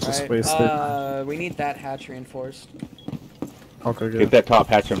 Just Alright, wasted. we need that hatch reinforced. I'll go get Get that top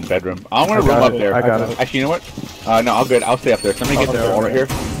hatch from the bedroom. I want I to room got up it, there. I got it. Actually, you know what? No, I'll good. I'll stay up there. Somebody get Okay, that wall right here.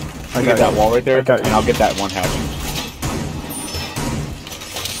 I Somebody got get that you. wall right there, I got and you. I'll get that one hatch.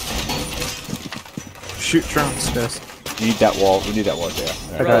 Shoot drones, guys. You need that wall. We need that wall there.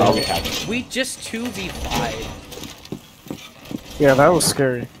 I got I'll you. get hatch. We just 2v5. Yeah, that was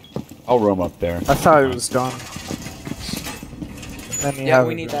scary. I'll roam up there. I thought it was done. Then you Yeah, have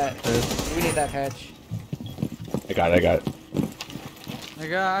we it need done. that. We need that hatch. I got it. I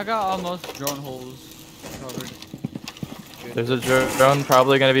got almost drone holes covered. There's a drone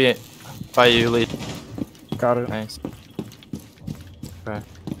probably gonna be by you, Lee. Got it. Nice. Okay.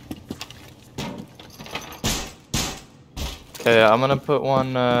 Okay, I'm gonna put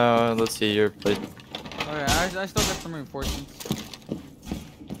one. Let's see your place. Okay, I still got some reinforcements.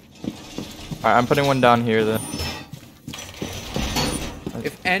 Alright, I'm putting one down here then.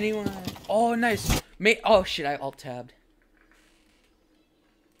 If anyone... Oh, nice. Oh, shit, I alt-tabbed.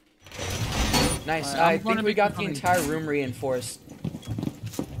 Nice. I think we got the entire room reinforced.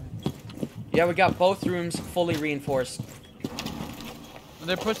 Yeah, we got both rooms fully reinforced.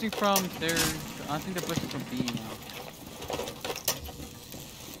 They're pushing from their. I think they're pushing from B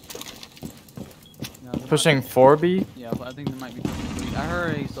now. No, Pushing 4B? Yeah, but I think they might be pushing B. I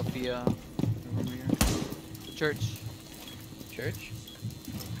heard a Sophia over here. Church. Church?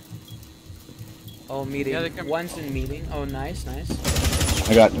 Oh, meeting. Yeah, they can- One's in meeting. Oh, nice. I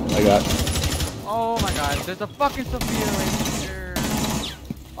got. Oh my god, there's a fucking Sophia right there.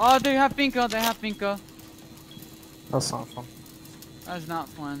 Oh, they have Finka. That's not fun. That's not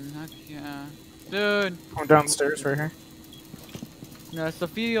fun. Heck yeah. Dude. Going downstairs right here. Yeah,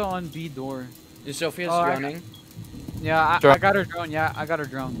 Sophia on B door. Is Sophia's Oh, droning? Yeah, I got her drone. Yeah, I got her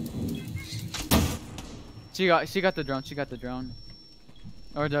drone. She got the drone.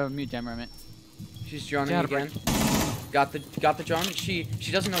 Or the mute jammer, I meant. She's droning She had a again. Got the drone. She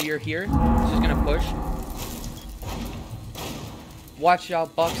doesn't know you're here. She's gonna push. Watch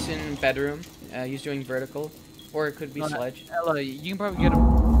out, Buck's in bedroom. He's doing vertical, or it could be sledge. Ella, you can probably get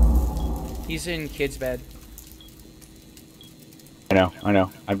him. He's in kid's bed. I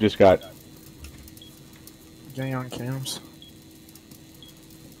know. I've just got. Getting on cams.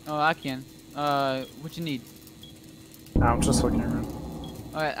 Oh, I can. What you need? No, I'm just looking around.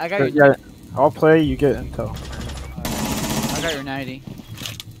 Alright, I got But your. yeah, I'll play. You get intel. I got your 90.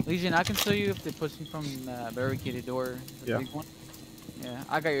 Legion, I can show you if they push me from the barricaded door. The Yeah. big one. Yeah,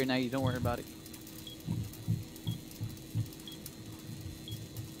 I got your 90. Don't worry about it.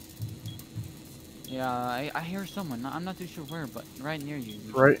 Yeah, I hear someone. I'm not too sure where, but right near you.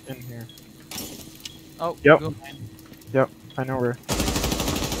 Right in here. Oh. Yep. Go, man. Yep. I know where.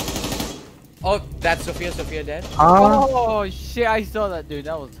 Oh, that's Sophia. Sophia dead. Oh shit! I saw that dude.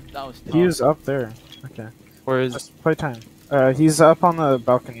 That was tough. He was up there. Okay. Where is? Just play time. He's up on the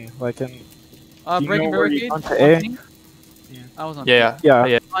balcony, like in. Breaking barricade. On to A? Yeah. I was on. Yeah.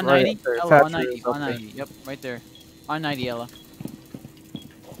 Yeah. On right 90. there. Ella, Thatcher on 90. is up On there. 90. Yep, right there. On 90, Ella.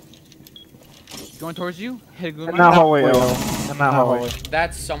 Going towards you. Hit a In that hallway, Ella. In that hallway.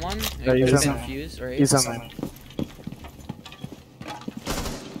 That's someone. Yeah, he's He's in been fused, right? He's in there.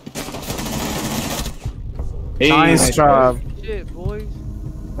 Hey, nice job. Shit, boys.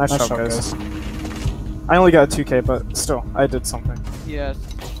 Nice job, guys. I only got 2K, but still, I did something. Yes.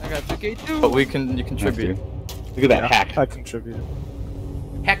 I got 2K too. But you contribute. Look at that hack. I contributed.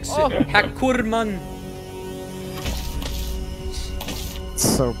 Hackurman.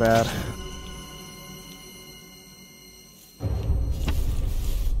 It's so bad.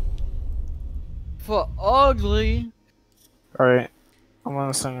 For ugly. Alright. I'm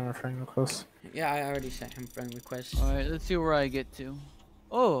gonna send him a friend request. Yeah, I already sent him friend request. Alright, let's see where I get to.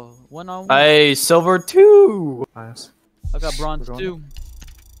 Oh, 1-on-1. Hey, silver 2. Nice. I got bronze 2.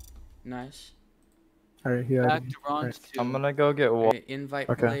 Nice. Alright, he Back to bronze 2. I'm gonna go get one. Right, invite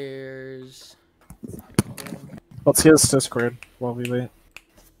Okay. players. Let's get his Discord while we wait.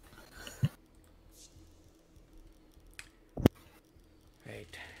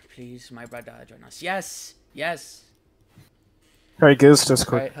 Right, please, my brother, join us. Yes, yes. Alright, get his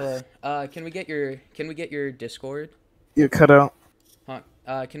Discord. Alright, hello. Can we get your Discord? You cut out. Huh?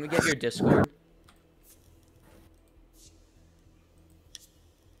 Can we get your Discord?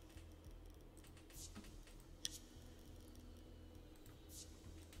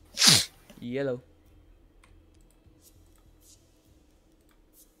 Yellow.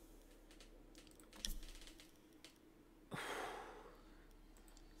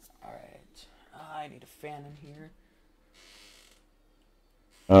 Alright. I need a fan in here.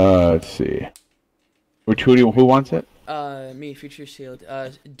 Let's see. Who wants it? Me, Future Sealed.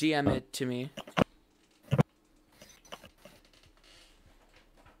 DM it to me.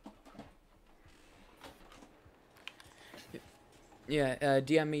 Yeah,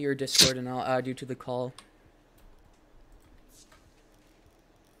 DM me your Discord and I'll add you to the call.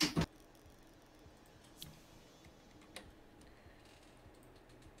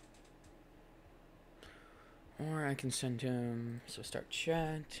 Or I can send him, so start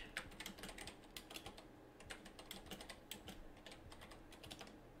chat.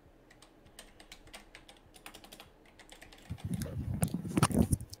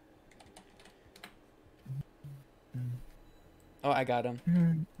 Oh, I got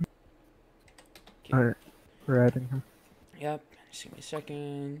him. Okay. Alright, we're adding him. Yep, just give me a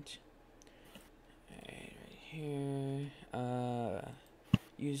second. Alright, right here.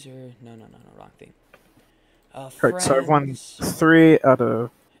 User, no, wrong thing. Alright, so I've won 3 out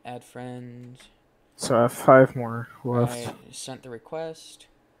of... Add friend. So I have 5 more left. Right, sent the request.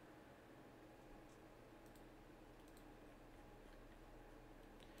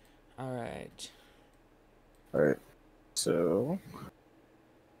 Alright. Alright, so...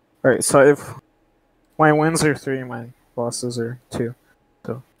 Alright, so I've... My wins are 3, my losses are 2.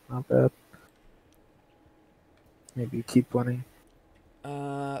 So, not bad. Maybe you keep winning.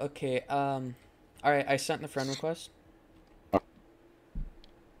 Okay, alright, I sent the friend request.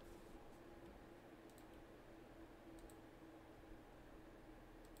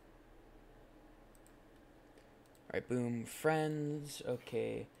 Alright, boom, friends,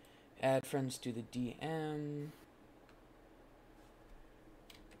 okay. Add friends to the DM.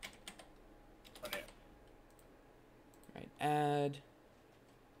 Alright, add.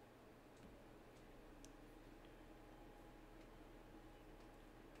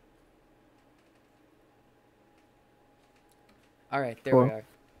 Alright, there we are.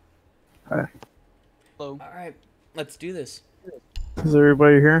 Hi. Hello. Alright, let's do this. Is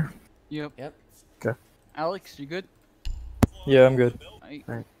everybody here? Yep. Yep. Okay. Alex, you good? Yeah, I'm good.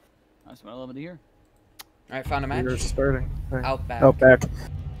 Alright. That's what I love to hear. Alright, found a match. We're starting. Right. Outback. Outback.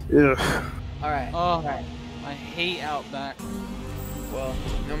 Ugh. Alright. Oh, I hate Outback. Well,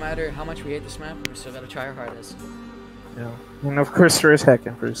 no matter how much we hate this map, we still gotta try our hardest. Yeah. And of course there is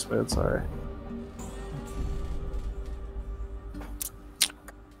hacking first, but it's alright.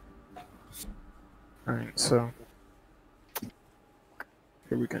 Alright, so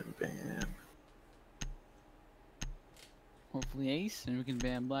here we can ban. Hopefully Ace, and we can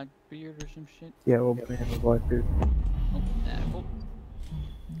ban Blackbeard or some shit. Yeah, we'll ban the Blackbeard. Oh, apple.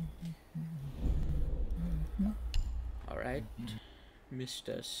 Alright,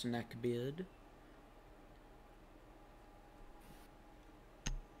 Mr. Snackbeard.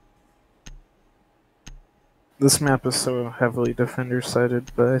 This map is so heavily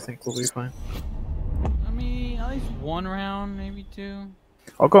defender-sided, but I think we'll be fine. I mean, at least one round, maybe two.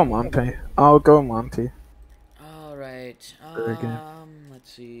 I'll go Monte. I'll go Monte. Alright, Very good.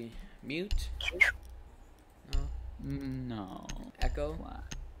 let's see. Mute? No. No. Echo? I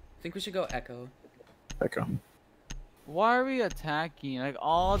think we should go Echo. Echo. Why are we attacking? Like,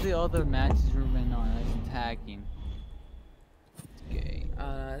 all the other matches we've been on, that's attacking. Okay.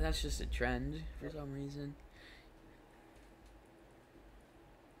 That's just a trend for some reason.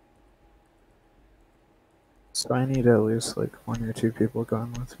 So I need at least like 1 or 2 people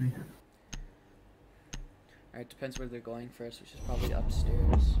going with me. Alright, depends where they're going first, which is probably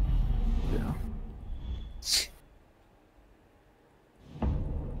upstairs. Yeah.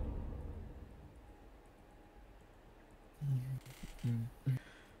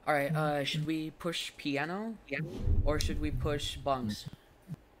 Alright, should we push piano? Yeah. Or should we push bunks?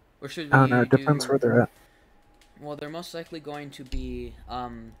 Or should we I don't know, it depends where they're at. Well, they're most likely going to be,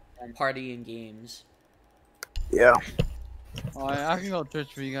 party and games. Yeah. I can go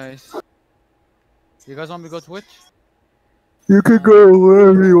Twitch for you guys. You guys want me to go Twitch? You could go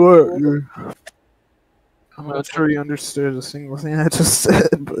wherever you want, dude. I'm not sure you understood a single thing I just said,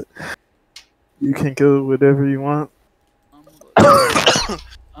 but you can go whatever you want.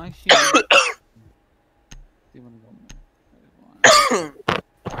 Actually,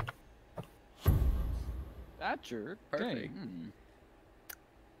 that jerk. Perfect. Okay.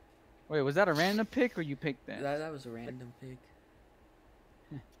 Wait, was that a random pick or you picked that? That was a random pick.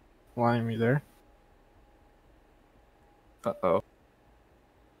 Why me there? Uh-oh.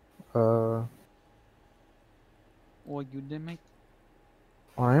 What you did make?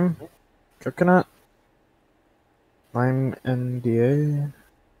 Lime? Coconut? Lime NDA?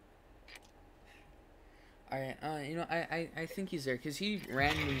 Alright, you know, I think he's there, because he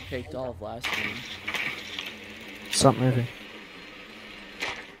randomly picked all of last game. Stop moving.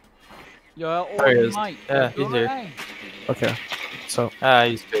 Yeah, There he is. Mike. Yeah, he's here. Okay, so.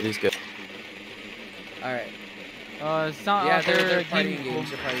 He's good, he's good. Alright. It's not yeah, other they're game partying games,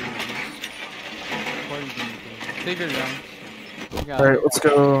 they're partying games. Figure it out. Alright, let's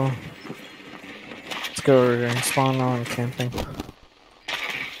go. Let's go over here and spawn on camping.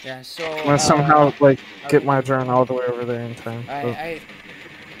 Yeah, so I'm gonna somehow like get my drone all the way over there in time. I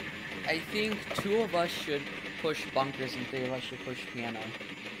think 2 of us should push bunkers and 3 of us should push piano.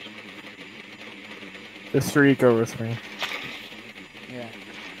 The 3 go with me. Yeah.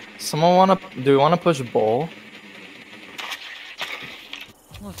 Do we wanna push bowl?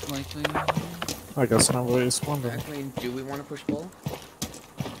 Most likely. I guess nobody's spawned in. Actually, do we want to push bull?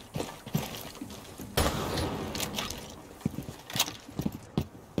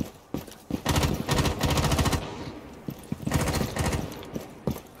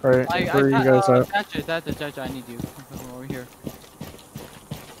 Alright, where are you guys at? Attach, I need you. Come over here.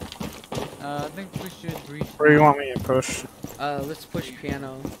 I think we should reach. Where do you want me to push? Let's push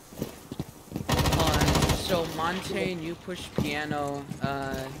piano. So Montaigne, you push piano.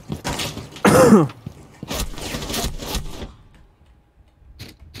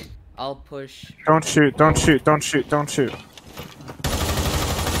 I'll push. Don't shoot! Don't shoot! Don't shoot! Don't shoot!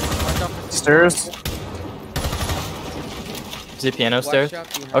 Stairs? Is it piano Watch stairs? out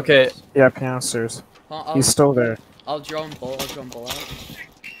behind Okay. us. Yeah, piano stairs. Well, He's still there. I'll drone bull. I'll drone bull out.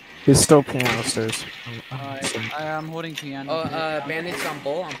 He's still piano stairs. I am holding piano. Oh, bandits on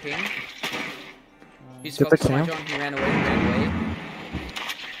bull on ping. He's Get the focused on my cam. drone. He ran away. He ran away.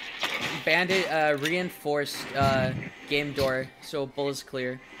 Bandit reinforced game door, so bull is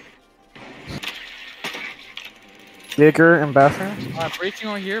clear. Jaeger in bathroom. Breaching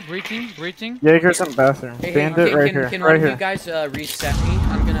over here. Breaching. Jaeger's in bathroom. Hey, Bandit okay, right here. Can Right one of here. you guys reset me?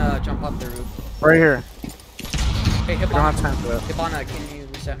 I'm gonna jump off the roof. Right here. Hey, We don't have time for that. Hibana, can you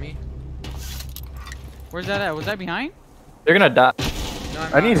reset me? Where's that at? Was that behind? You're gonna die. No,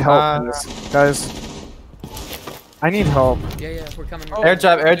 I'm I need not. help, guys. I need help. Yeah, we're coming.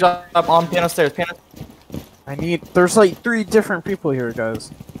 Airdrop on piano stairs. There's like 3 different people here,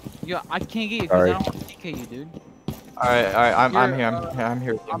 guys. Yeah, I can't get you because I Sorry. don't want to DK you, dude. Alright, I'm here. I'm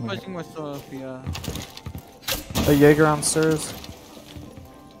here. I'm pushing with Sophia. A Jaeger on stairs.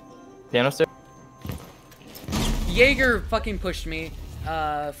 Piano stairs. Jaeger fucking pushed me.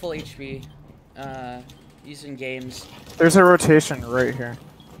 Full HP. Using games. There's a rotation right here.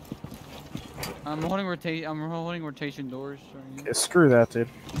 I'm holding rotation doors. Okay, screw that, dude.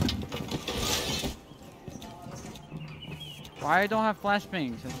 Why I don't have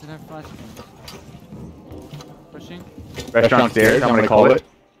flashbangs? I should have flashbangs. Pushing. Restaurant stairs, I'm gonna call it.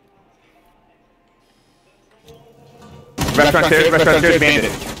 Restaurant stairs,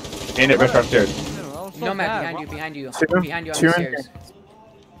 bandit. Bandit, restaurant stairs. Nomad, behind you on the stairs.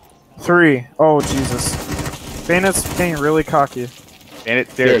 3. Oh, Jesus. Bandit's getting really cocky.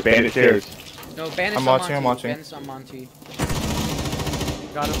 Bandit stairs, bandit stairs. No, bandit's I'm on watching, Monty. I'm watching. Bandit's on Monty.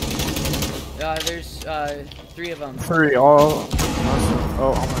 Got him. There's 3 of them. 3, all.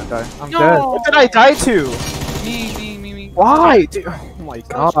 Oh, I'm gonna die. I'm No! dead. What did I die to? Me. Why? Dude, oh my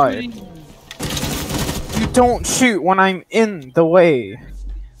god. You don't shoot when I'm in the way.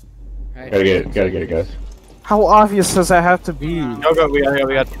 Right. Gotta get it, guys. How obvious does that have to be? Go, we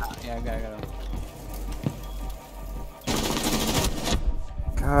got. Yeah, I got him.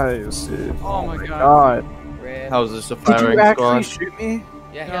 Guys, dude. Oh my god. Rip. How is this a Did firing you actually squad? shoot me?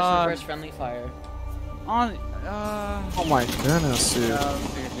 Yeah, he has reverse friendly fire. Oh my goodness, dude. Yeah,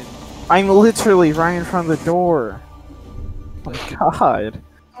 I'm literally right in front of the door. Oh my god.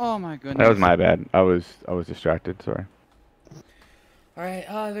 oh my goodness. That was my bad. I was distracted. Sorry. Alright,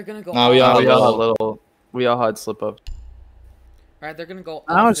 they're gonna go. No, we all had slip ups. Alright, they're gonna go.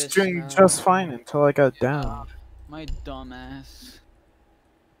 I was office doing now. just fine until I got down. My dumbass.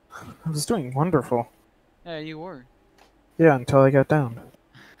 I was doing wonderful. Yeah, you were. Yeah, until I got down.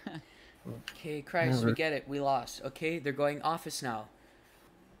 Okay, Christ, Never. we get it. We lost. Okay, they're going office now.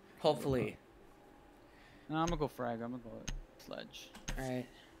 Hopefully. No, I'm gonna go frag. I'm gonna go sledge. Alright.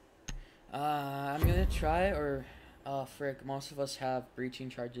 I'm gonna try, or... frick, most of us have breaching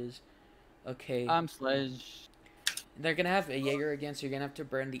charges. Okay. I'm sledge. They're gonna have a Jaeger again, so you're gonna have to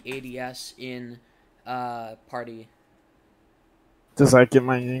burn the ADS in, party. Does that get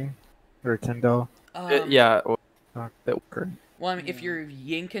my ying? Or Kendall? Yeah. Well, I mean, if your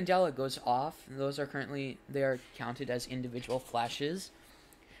Yin Candela goes off, those are they are counted as individual flashes.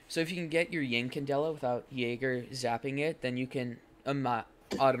 So if you can get your Yin Candela without Jaeger zapping it, then you can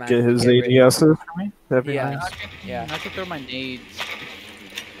automatically Get his rid of it. ADSs for me? That'd be Yeah. nice. Yeah. I could throw my nades.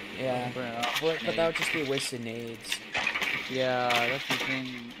 Yeah. Burn it off. But that would just be a waste of nades. Yeah, that's the thing.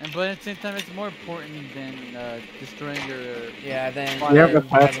 But at the same time, it's more important than destroying your. Yeah, then We have a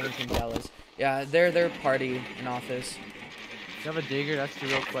having patch. Candelas. Yeah, they're party in office. You have a digger? That's the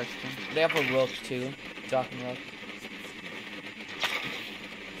real question. They have a rook too, Doc and rook.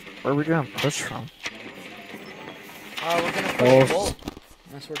 Where are we gonna push from? We're gonna Oh. push bolt.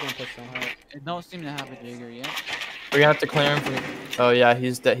 That's where we're gonna push from. It don't seem to have a digger yet. We're gonna have to clear him from. Oh yeah,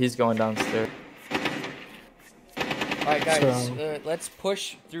 he's going downstairs. Alright guys, So- let's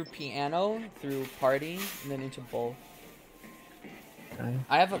push through piano, through party, and then into bowl. Okay.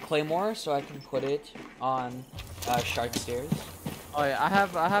 I have a claymore, so I can put it on shark stairs. Oh yeah, I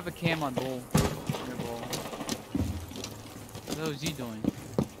have a cam on bull. What is he doing?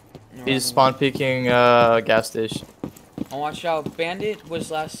 He's spawn peeking gas station. Oh, watch out! Bandit was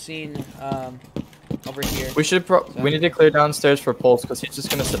last seen over here. We need to clear downstairs for Pulse because he's just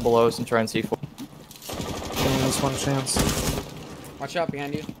gonna sit below us and try and see. Only has one chance. Watch out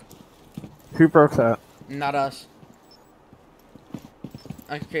behind you. Who broke that? Not us.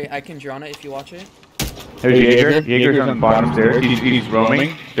 Okay, I can drone it if you watch it. There's Jaeger. Jaeger's on the bottom stairs. He's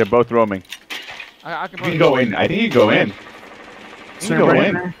roaming. They're both roaming. I can You can go in. I think you can go in. You can go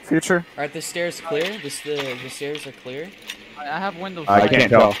in. Future. Alright, the stairs clear. The stairs are clear. I have windows. I can't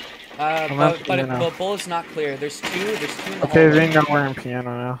tell. But bull is not clear. There's two in the Okay, hallway. they ain't gonna wear in piano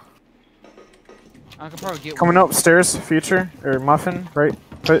now. I can probably get Coming one. upstairs, future or muffin, right?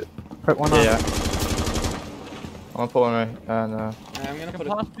 Put one on. Yeah. I'm gonna put one right. No. I'm gonna I can put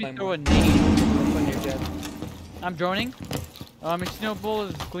possibly a throw a claymore. nade. When you're dead. I'm droning. Mixino bull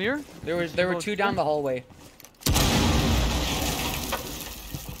is clear. There were two down the hallway.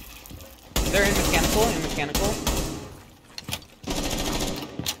 They're in mechanical.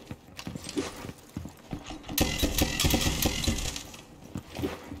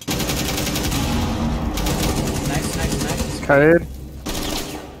 Nice. Kite.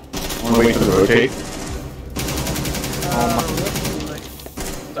 I'm gonna wait for the rotate.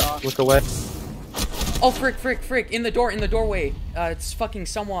 Look away. Oh, frick. In the doorway. It's fucking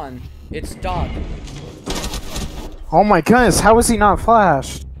someone. It's Dog. Oh my goodness, how is he not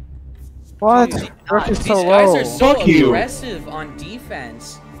flashed? What? Rick is These so guys low. are so Fuck you. aggressive on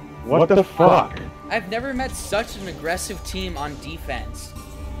defense. What the fuck? I've never met such an aggressive team on defense.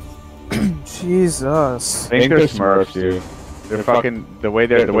 Jesus. I think they're Smurfs, dude. They're fucking the way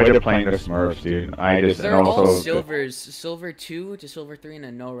they're playing. They're Smurfs, dude. They're all silvers, silver 2 to silver 3 in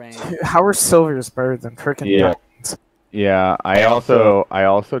a no rank. How are silvers better than freaking diamonds? Yeah, I also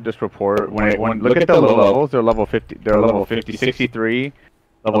just report when look at the low levels. They're level 50. They're level 50, 63,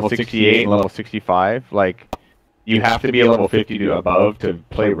 level 68, and level 65. Like, you have to be a level 50 to above to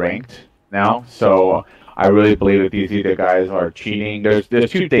play ranked now. So I really believe that these either guys are cheating. There's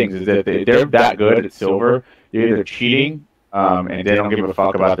two things: is that they're that good at silver. They're either cheating, and they don't give a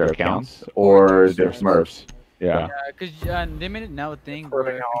fuck about their accounts, or they're Smurfs. Yeah. Because they made it now a thing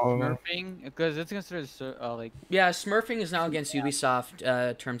where smurfing, because it's considered like. Yeah, smurfing is now against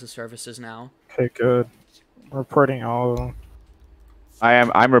Ubisoft terms of services now. Okay, good. Reporting all of them.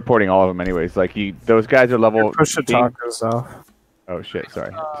 I'm reporting all of them anyways. Like those guys are level. Push the tacos off. Oh shit!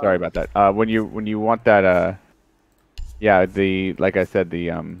 Sorry about that. When you want that yeah, like I said,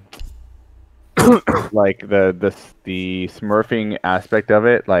 the like the smurfing aspect of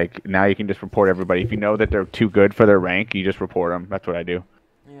it, like now you can just report everybody. If you know that they're too good for their rank, you just report them. That's what I do.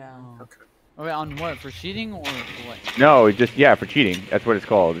 Yeah. Okay. Oh, wait, on what? For cheating or for what? No, just for cheating. That's what it's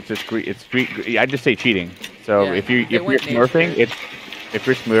called. It's just street. I just say cheating. So Yeah, if you're smurfing,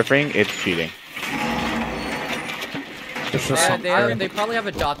 it's cheating. They probably have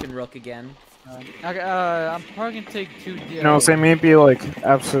a dock and rook again. I'm probably gonna take 2. No, they may be like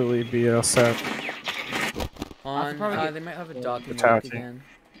absolutely BS set. They might have a dock and rook again.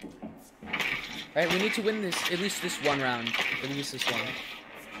 Alright, we need to win this, at least this one round. At least this one.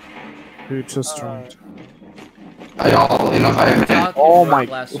 Who just joined? Oh my!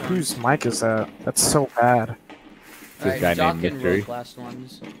 Whose mic is that? That's so bad. This guy named Mystery. Last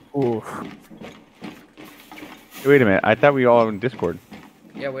ones. Oof. Wait a minute. I thought we all in Discord.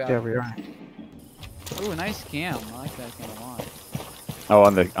 Yeah, we are. Yeah, we are. Ooh, nice cam. I like that cam a lot. Oh,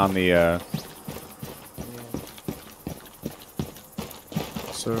 on the.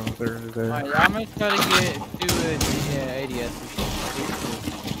 So they're there. Alright, I'm gonna try to do ADS.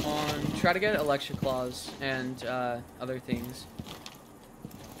 Try to get Electric Claws and other things.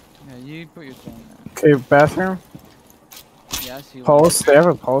 Yeah, you put your phone there. Okay, bathroom. Yeah, I see. Pulse. They have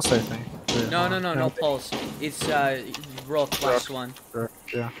a pulse, I think. No pulse. It's Rook last one.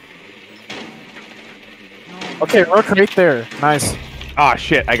 Yeah. Okay, Rook right there. Nice. Ah,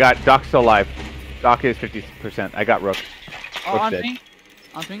 shit! I got Doc's still alive. Doc is 50%. I got Rook. Oh, on ping.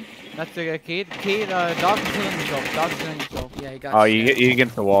 On ping. That's the Kate. Doc is killing himself. Doc is killing himself. Yeah, he got. Oh, you hit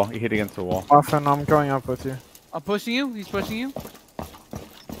against the wall. You hit against the wall. Often, I'm going up with you. I'm pushing you. He's pushing you.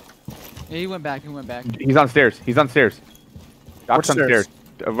 Yeah, he went back. He's on stairs. Doc's on stairs.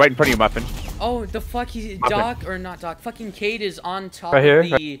 Right in front of you, Muffin. Oh, the fuck! Doc or not Doc? Fucking Kate is on top right here, of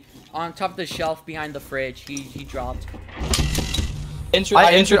the on top of the shelf behind the fridge. He dropped.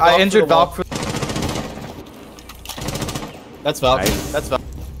 I injured Valk. That's Valk. Nice. That's Valk.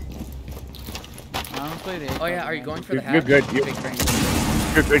 Oh yeah, are you going for the hatch? You're good.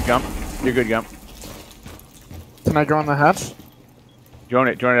 You're good, Gump. You're good, Gump. Can I go on the hatch? Drone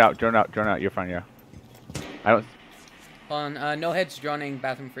it out. You're fine, yeah. I don't. No heads droning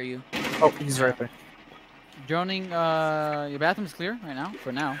bathroom for you. Oh, he's right there. Droning, your bathroom's clear right now,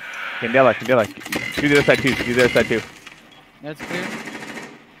 for now. Candela. Do the other side too. That's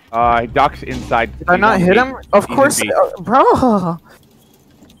clear. Doc's inside. Did I not hit him? Of course, bro.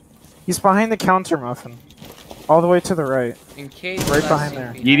 He's behind the counter, Muffin. All the way to the right. Right behind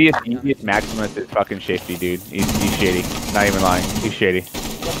there. Edius Maximus is fucking shady, dude. He's shady. Not even lying. He's shady.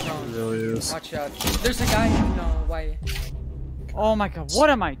 He really is. Watch out. There's a guy. No, why? Oh my god, what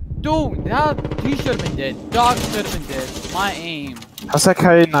am I doing? He should have been dead. Dog should have been dead. My aim. How's that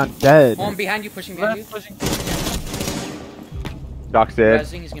guy not dead? Oh, I'm behind you, pushing behind you. Doc's dead.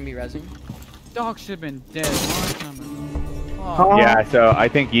 Rezzing, he's gonna be rezzing. Dog should have been dead. Oh. Yeah, so I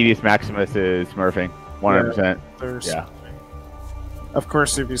think Edius Maximus is smurfing. 100%. Yeah. Of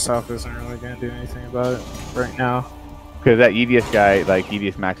course, Ubisoft isn't really gonna do anything about it right now. Because that Edius guy, like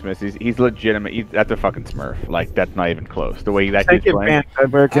Edius Maximus, he's legitimate. That's a fucking smurf. Like, that's not even close. The way that Take dude's it, playing. man. I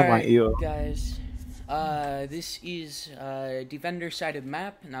better get my Alright, eel. guys. This is defender-sided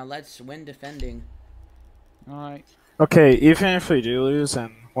map. Now let's win defending. Alright. Okay, even if we do lose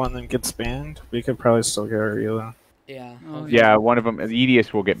and one of them gets banned, we could probably still get our eel. Yeah. Yeah, one of them,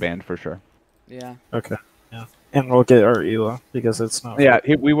 Edius will get banned for sure. Yeah. Okay. Yeah. And we'll get our ELO because it's not. Yeah,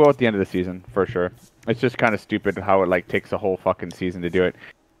 we will at the end of the season for sure. It's just kind of stupid how it like takes a whole fucking season to do it.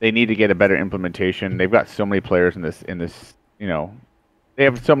 They need to get a better implementation. They've got so many players in this, you know, they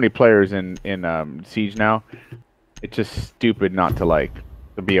have so many players in Siege now. It's just stupid not to like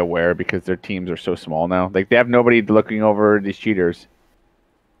to be aware because their teams are so small now. Like they have nobody looking over these cheaters.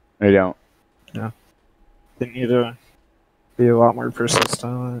 They don't. Yeah. They need to be a lot more persistent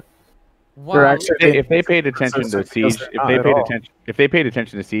on it. Wow. If they paid attention to Siege, if they paid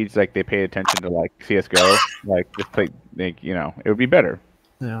attention to Siege like they paid attention to like CS:GO, like just play, like you know, it would be better.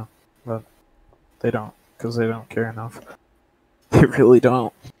 Yeah, but they don't because they don't care enough. They really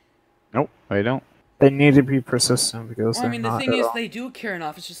don't. Nope, they don't. They need to be persistent because Well, I they're mean, not. the thing at is, all. they do care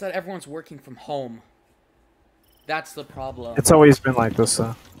enough. It's just that everyone's working from home. That's the problem. It's always been like this,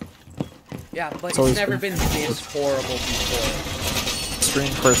 though. Yeah, but it's always never been this horrible before.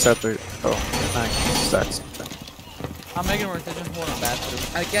 Screen first at the stacks. I'm making it work. It's been horrible bad too.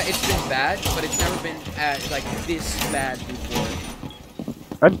 I get it's been bad, but it's never been like this bad before.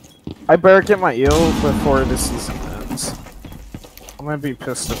 I better get my eel before the season ends. I'm gonna be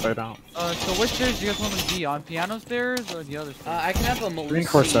pissed if I don't. So which stairs do you guys want to be on? Piano stairs or the other stairs? I can have a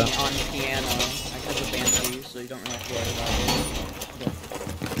Reinforce Malusi that. on piano. I can have a Banshee, so you don't really have to worry about it.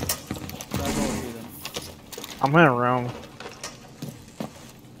 So I'll go with you then. I'm gonna roam.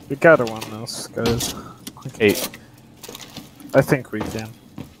 We gotta win this, guys. 8. I think we can.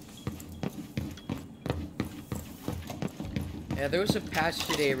 Yeah, there was a patch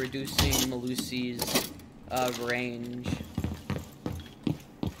today reducing Malusi's range.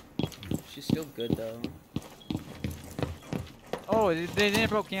 She's still good though. Oh, they didn't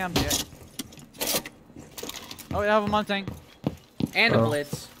broke cams yet. Oh, I have a Mustang. And a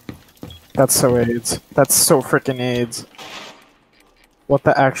Blitz. That's so AIDS. That's so freaking AIDS. What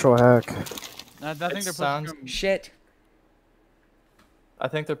the actual heck? I think they're pushing. Shit. I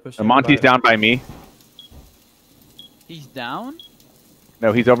think they're pushing. Monty's down by me. He's down?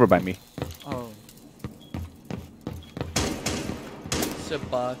 No, he's over by me. Oh. It's a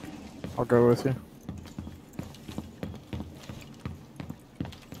buck. I'll go with you.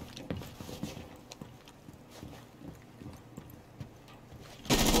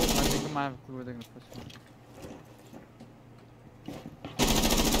 Oh, I think I might have a clue where they're gonna push from.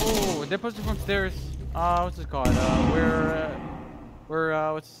 Oh, they're pushing from stairs. What's it called?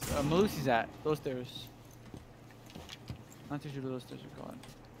 Where what's Malusi's at? Those stairs. Not too sure what those stairs are called.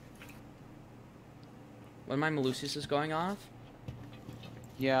 When my Malusis is going off?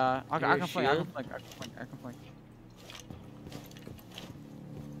 Yeah, I Your can flank, I can shield? flank, I can flank, I can flank.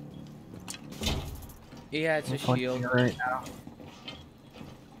 Yeah, it's a shield. Right now.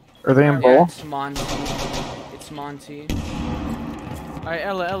 Are they in Yeah, ball? it's Monty. It's Monty. Alright,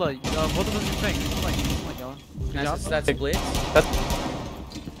 Ella, both of us are flank. Come on, Ella. Good job. That's Blitz.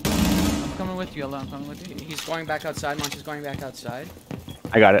 I'm coming with you, Ella, I'm coming with you. He's going back outside. Monty's going back outside.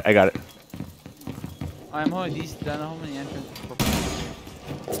 I got it. I got it. I'm holding these, then I'm holding the entrance.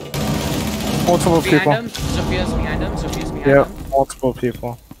 Multiple Behind people. him. Sophia's behind him. Sophia's behind Yep, him. multiple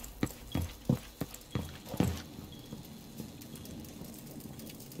people.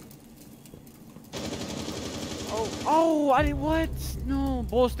 Oh, I did what? No,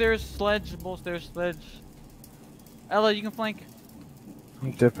 bull stairs, sledge, bull stairs, sledge. Ella, you can flank.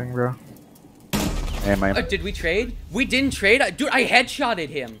 I'm dipping, bro. Am I? Did we trade? We didn't trade. Dude, I headshotted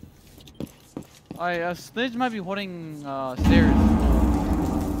him. Alright, sledge might be holding stairs.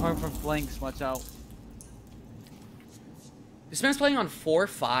 Hard for flanks, watch out. This man's playing on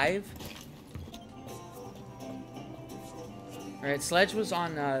 4-5. Alright, Sledge was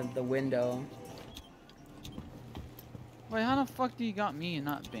on the window. Wait, how the fuck do you got me and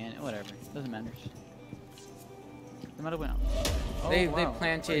not Bandit? Whatever, doesn't matter. They might have went out. Oh, They wow.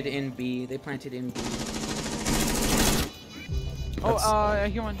 planted in B. They planted in B. Oh, I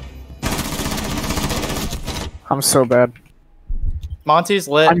hear one. I'm so bad. Monty's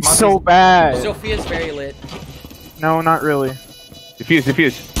lit. I'm Monty's so bad. Sophia's very lit. No, not really. Defuse,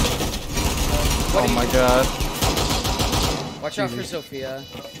 defuse. What Oh do my you- god. Watch out for Sophia.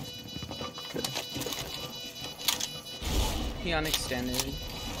 He unextended.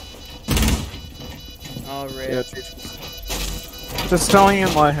 Alright. Yeah, just don't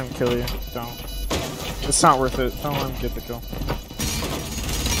even let him kill you. Don't. It's not worth it. Don't let him get the kill.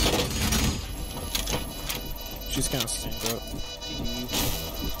 She's gonna stand up.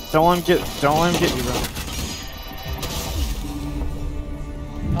 Don't let him get you, bro.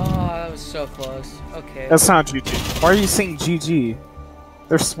 Oh, that was so close. Okay. That's not GG. Why are you saying GG?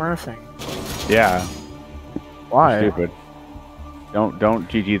 They're smurfing. Yeah. Why? Stupid. Don't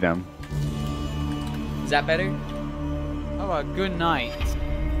GG them. Is that better? How about good night,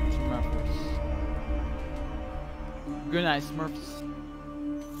 Smurfs? Good night, Smurfs.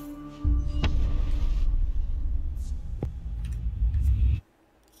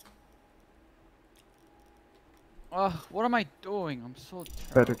 What am I doing? I'm so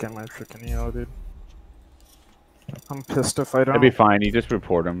Better get my freaking EO, dude. I'm pissed if I don't. It'll be fine. You just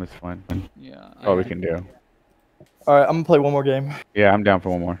report him. It's fine. Yeah. All we can do. Alright, I'm gonna play one more game. Yeah, I'm down for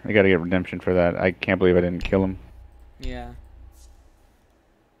one more. I gotta get redemption for that. I can't believe I didn't kill him. Yeah.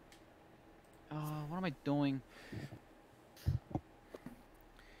 What am I doing?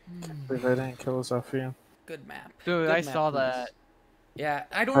 If I didn't kill us off you. Good map. Dude, Good I map, saw please. that. Yeah,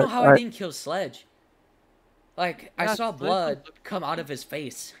 I don't know how I didn't kill Sledge. Like, I Yeah, saw Sledge blood come out of his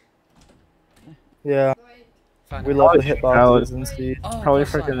face. Yeah. Fine. We love the Invalid. hitboxes and speed. Oh, Probably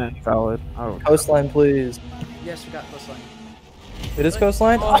coastline. freaking invalid. Oh. Coastline, please. Yes, we got coastline. It is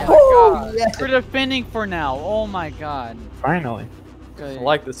coastline? Oh my god. yes. We're defending for now. Oh my god. Finally. I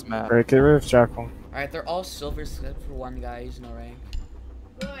like this map. Alright, get rid of Jackal. Alright, they're all silver except for one guy who's no rank.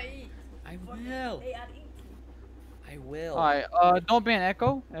 I will. I will. Alright, don't ban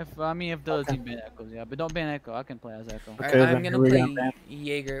Echo. If the team ban Echoes, yeah, but don't ban Echo. I can play as Echo. Alright, I'm gonna play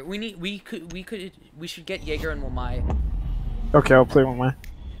Jaeger. We should get Jaeger and Wamai. Okay, I'll play one more.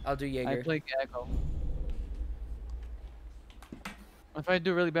 I'll do Jaeger. I play Echo. If I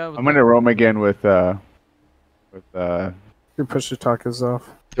do really bad with I'm gonna roam again with You push your tacos off.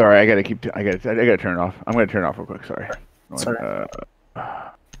 Sorry, I gotta turn it off. I'm gonna turn it off real quick. Sorry. Sorry.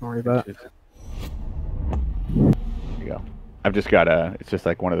 Don't worry about it. There you go. I've just got it's just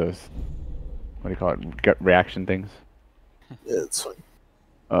like one of those, what do you call it, gut reaction things. Yeah, it's fine.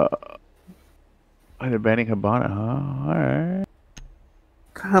 They're banning Habana, huh? Alright.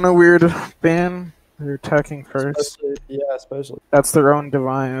 Kinda weird ban. They're attacking first. Especially. That's their own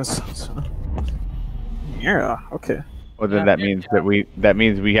device. So. Yeah, okay. Well, then that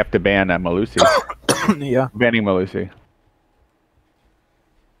means we have to ban Malusi. Yeah. Banning Malusi.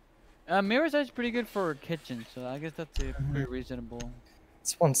 Mirror's Edge is pretty good for kitchen, so I guess that's a pretty reasonable.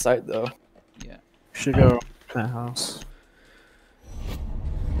 It's one site though. Yeah. Should go penthouse.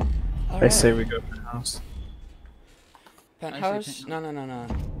 I say we go penthouse. Penthouse? No.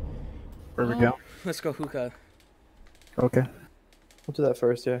 Where we go? Let's go hookah. Okay. We'll do that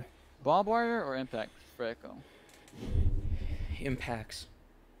first, yeah. Barbed wire or impact for Echo? Impacts.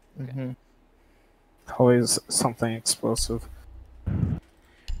 Okay. Always something explosive.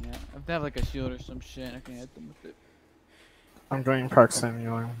 Yeah, if they have like a shield or some shit, I can hit them with it. I'm doing proximity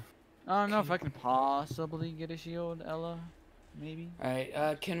line. I don't know if I can possibly get a shield, Ella. Maybe.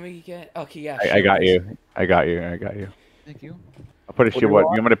 Alright, can we get... Okay, yeah. I got you. I got you. Thank you. I'll put a shield. What? You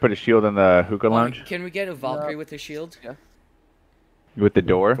want me to put a shield in the hookah lounge? Can we get a Valkyrie with a shield? Yeah. With the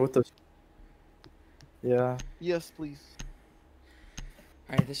door? With the... Yeah. Yes, please.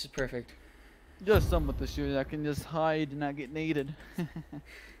 Alright, this is perfect. Just some with the shield, I can just hide and not get naded.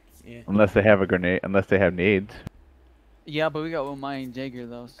 Yeah. Unless they have a grenade. Unless they have nades. Yeah, but we got Omai and Jaeger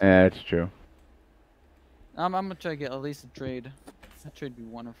though. So. Yeah, that's true. I'm gonna try to get at least a trade. That trade would be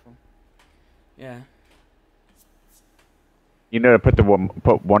wonderful. Yeah. You know to put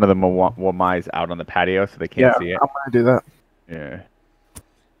one of the Wamais out on the patio so they can't see it. I'm gonna do that. Yeah.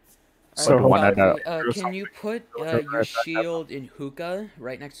 So can you put your shield in hookah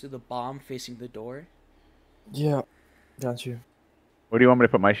right next to the bomb facing the door? Yeah. Got you. Where do you want me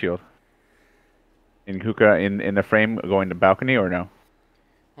to put my shield? In hookah, in the frame going to balcony or no?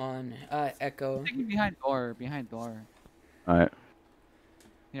 On Echo. Behind door. Alright.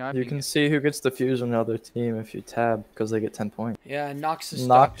 Yeah, you can see who gets the fuse on the other team if you tab, because they get 10 points. Yeah, Noxus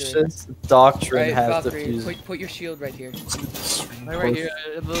Doctrine has Valkyrie, the fuse. put your shield right here. Right here.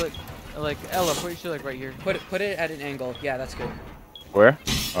 Like Ella, put your shield like right here. Put it at an angle. Yeah, that's good. Where?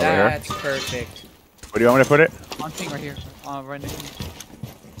 Over here? That's perfect. Where do you want me to put it? On thing right here. Right next to me.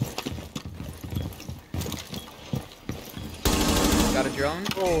 Got a drone?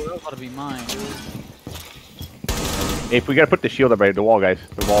 Oh, that ought to be mine. Hey, if we gotta put the shield up right at the wall, guys.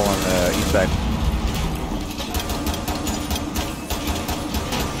 The wall on the east side.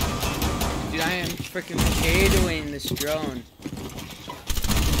 Dude, I am freaking KOing this drone.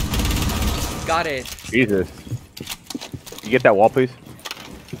 Got it. Jesus. You get that wall, please?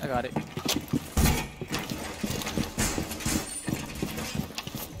 I got it.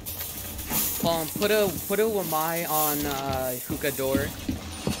 Put a Wamai on hookah door.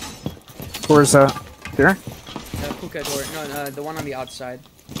 Where's that? Here? The hookah door. No, the one on the outside.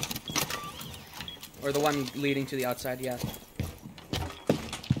 Or the one leading to the outside, yeah.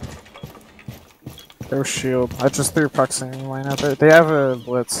 Their shield. I just threw proximity line out there. They have a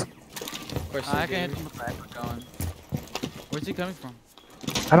blitz. Of course I can hit him with the echo going. Where's he coming from?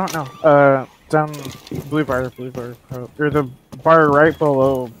 I don't know. Down blue bar. Or the bar right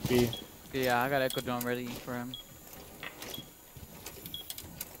below B. Yeah, I got Echo Dome ready for him.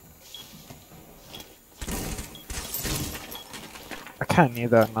 I kind of need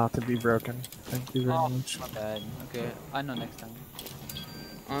that not to be broken. Thank you very much. My bad. Okay, I know next time.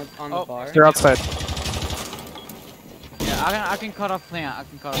 On the bar. They're outside. Yeah, I can cut off plant. I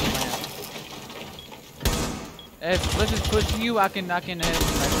can cut off plant. If Blitz is pushing you, I can hit him.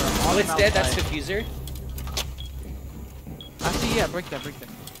 Blitz dead. That's diffuser. I see. Yeah, break that.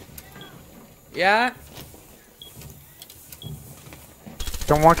 Yeah.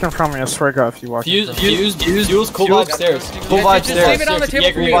 Don't walk in front of me. I swear to God, if you walk in front of me. Fuse, cool vibes stairs. Cool vibes stairs. Leave it on the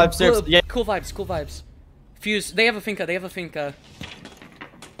table for me. Cool vibes stairs. Yeah. Cool vibes. Fuse. They have a finca.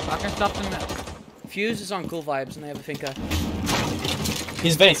 I can stop them. Fuse is on cool vibes and they have a finca.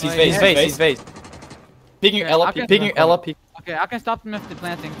 He's vase. Picking Ella. Okay, I can stop them if they're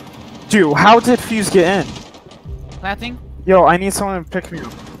planting. Dude, how did Fuse get in? Planting? Yo, I need someone to pick me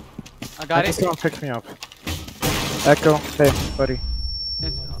up. I got it. Someone pick me up. Echo, hey, buddy.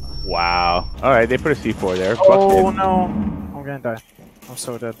 Wow. Alright, they put a C4 there. Oh no. I'm gonna die. I'm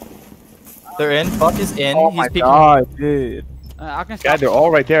so dead. They're in. Buck is in. Oh my God, dude. I can stop. Yeah, they're all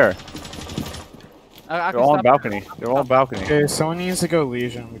right there. I They're all on balcony. They're all on balcony. Okay, someone needs to go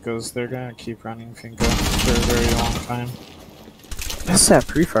Legion because they're gonna keep running Finka for a very long time. What's that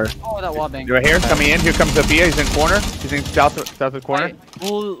pre-fire? Oh, that wall bang. Right here, coming in. Here comes Sophia. He's in corner. He's in south of the corner.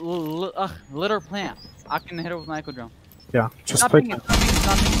 Litter plant. I can hit it with my echo drone. Yeah, just play time.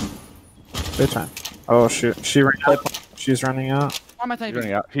 Play time. Oh shoot, she ran out. She's running out. Why am I typing? She's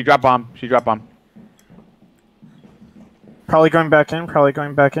running out. She dropped bomb. Probably going back in.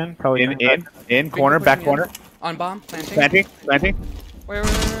 In corner, back corner. On bomb, planting. Planting. Wait.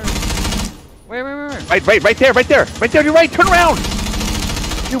 Right there. To your right. Turn around.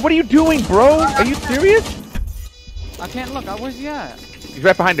 Dude, what are you doing, bro? Are you serious? I can't look. Where's he at? He's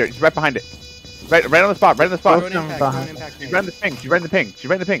right behind her. Right on the spot. She's right in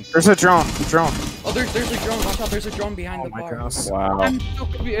the ping. There's a drone. Oh, there's a drone. Watch out, there's a drone behind the bar. Wow. I'm so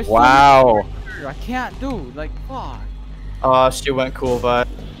confused. Wow. I can't do. Like, fuck. She went cool vibe.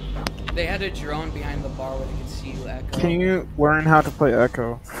 They had a drone behind the bar where they could see you echo. Can you learn how to play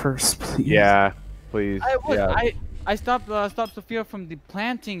Echo first, please? Yeah, please. I stopped Sophia from the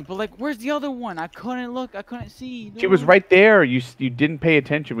planting, but like, where's the other one? I couldn't look. I couldn't see. Dude. She was right there. You didn't pay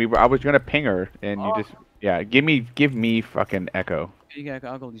attention. I was gonna ping her, and you just give me fucking Echo. You got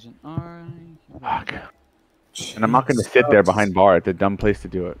I'll go Legion. Alright. Fuck. And I'm not gonna sit there behind bar. It's a dumb place to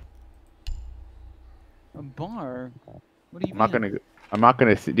do it. A bar? What do you mean? I'm not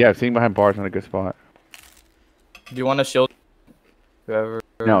gonna sit. Yeah, sitting behind bar is not a good spot. Do you want a shield? Whoever.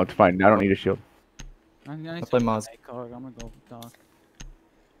 No, it's fine. I don't need a shield. I'll play Moz. I'm gonna go dock.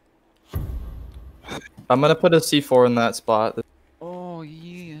 I'm gonna put a C4 in that spot. Oh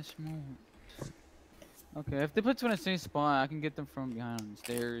yeah, smart. Okay, if they put two in the same spot, I can get them from behind on the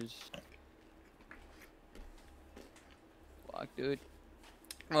stairs. Fuck, dude.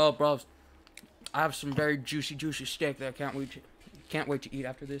 Oh, bro, I have some very juicy steak that I can't wait to eat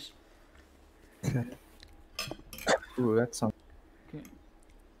after this. Okay. Ooh, that sounds. Okay.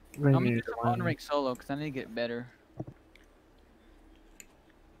 I'm gonna do some rank solo because I need to get better.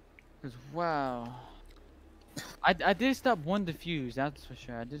 Cause wow, I did stop one diffuse, that's for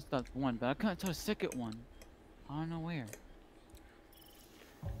sure. I did stop one, but I couldn't tell the second one. I don't know where.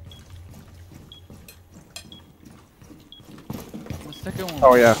 The second one.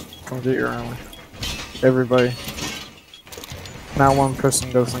 Oh yeah, come get your armor. Everybody. Not one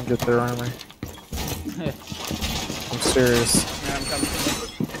person doesn't get their armor. I'm serious. Yeah, I'm coming.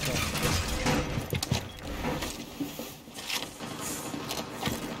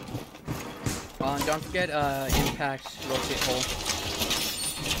 Don't forget impact rotate hole.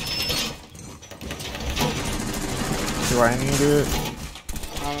 Do I need it?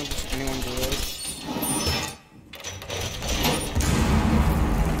 I don't know, just anyone do it.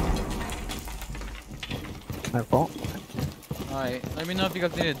 Can I vault? Alright, let me know if you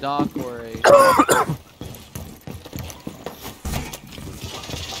guys need a dock or a...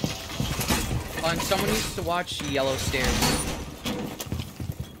 Someone needs to watch the yellow stairs.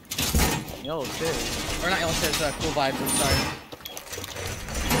 Yellow stairs? Or not yellow stairs, cool vibes, I'm sorry.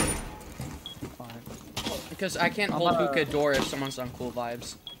 Because I can't hold hookah door if someone's on cool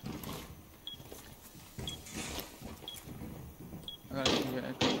vibes.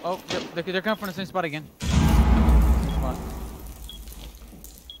 Oh, yep, they're coming from the same spot again.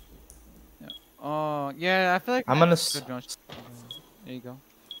 Yeah. Oh, yeah, I feel like... I'm gonna... There you go.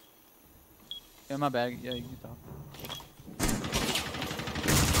 Yeah, my bad. Yeah, you can talk.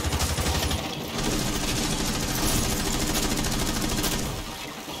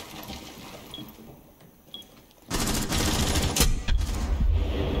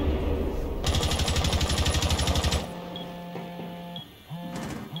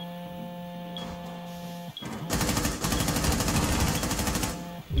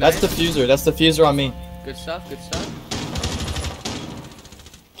 That's the fuser. That's the fuser on me. Good stuff. Good stuff.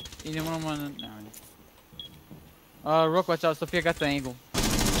 You know what I'm no. Rook, watch out. Sophia got the angle.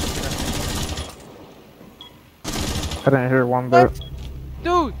 I didn't hear one bit.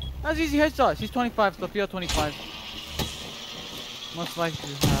 Dude, that's easy headshot. She's 25. Sophia 25. Most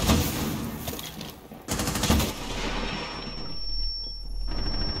likely to have.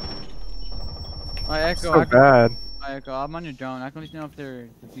 Alright, Echo. So bad. Alright, Echo. I'm on your drone. I can let you know if they're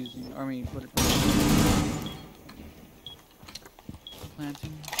defusing. Or I mean, put it.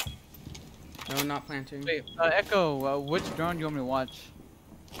 Planting. No, not planting. Wait, Echo. Which drone do you want me to watch?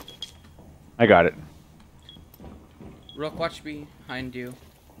 I got it. Rook, watch behind you.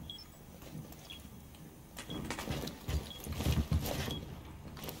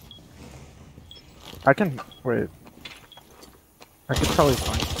 I can wait. I could probably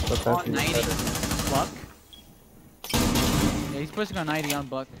find but that'd be 90. better. Buck? Yeah, he's pushing on 90 on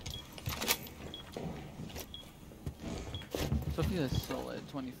Buck. Sophia's still at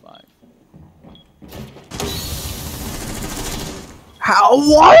 25. How?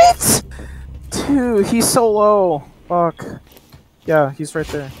 What? Dude, he's so low. Fuck. Yeah, he's right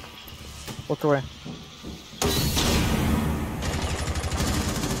there. Look away.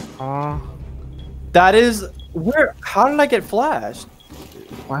 That is where? How did I get flashed?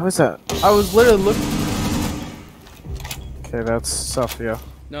 Why was that? I was literally looking. Okay, that's Sophia.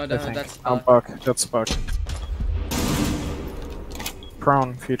 No, I no, think. that's Oh, Buck. That's Buck.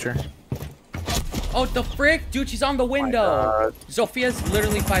 Prone, future. Oh, the frick? Dude, she's on the window. Sophia's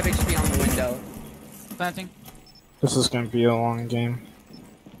literally 5 HP on the window. Planting. This is gonna be a long game.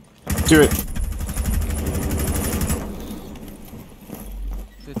 Do it.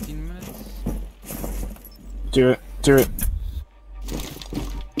 15 minutes. Do it. Do it.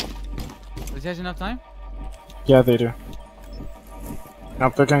 Does he have enough time? Yeah, they do.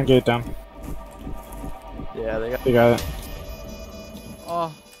 Nope, they're gonna get it down. Yeah, they got. They got it.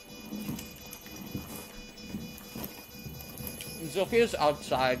 Oh. Sophia's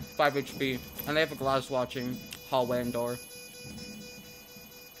outside, 5 HP, and they have a glass watching hallway and door.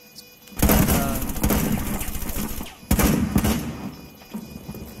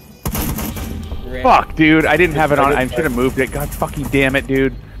 Fuck, dude. I didn't have it on. I should have moved it. God fucking damn it,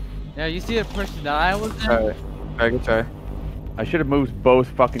 dude. Yeah, you see the person that I was in? Alright. Good try. I should have moved both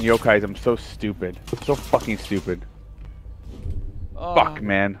fucking yokais. I'm so stupid. So fucking stupid. Oh. Fuck,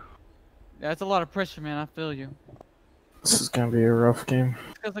 man. Yeah, that's a lot of pressure, man. I feel you. This is gonna be a rough game.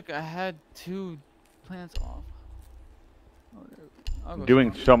 Feels like I had 2 plants off. I'm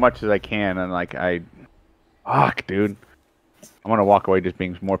doing so much as I can, and like fuck, dude. I'm gonna walk away just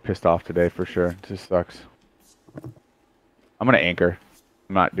being more pissed off today for sure. It just sucks. I'm gonna anchor.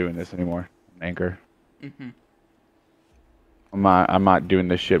 I'm not doing this anymore. Anchor. I'm not doing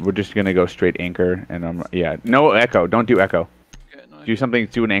this shit. We're just gonna go straight anchor, and yeah. No echo. Don't do echo. Okay, no, Do something.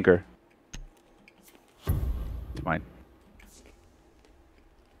 Do an anchor. It's fine.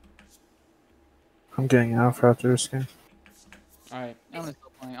 I'm getting off after this game. Alright. I'm gonna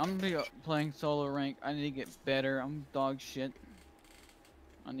stop playing. I'm gonna be playing solo rank. I need to get better. I'm dog shit.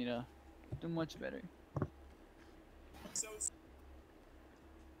 I need to do much better.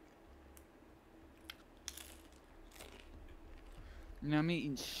 You know, I'm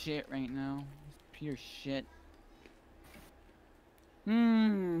eating shit right now. It's pure shit.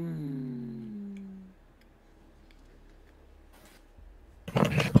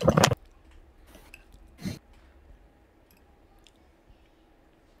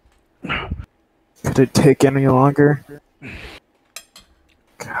 Could it take any longer?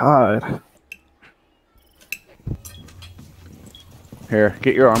 God. Here,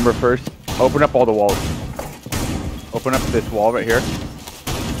 get your armor first. Open up all the walls. Open up this wall right here.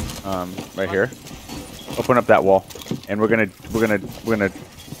 Right here. Open up that wall, and we're gonna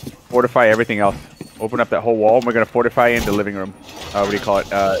fortify everything else. Open up that whole wall, and we're gonna fortify in the living room. What do you call it?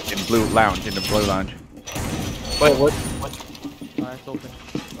 In the blue lounge. Wait, what? Alright, it's open.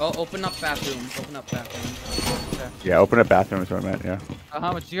 Oh, open up bathroom. Open up bathroom. Okay. Yeah, open up bathroom is what I meant. Yeah.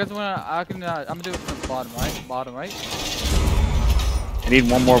 How much? Do you guys wanna? I'm gonna do it from the bottom, right? Bottom, right? I need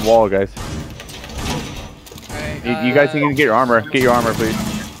one more wall, guys. Alright, You guys can get your armor. Get your armor, please.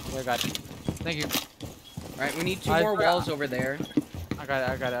 Yeah, I got it. Thank you. Alright, we need 2 more walls over there. I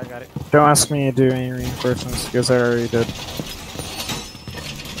got it. Don't ask me to do any reinforcements because I already did.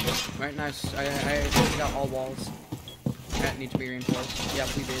 Right, nice. I got all walls that need to be reinforced. Yeah,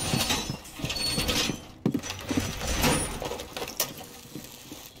 we did.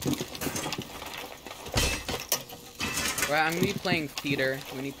 Right, I'm gonna be playing theater.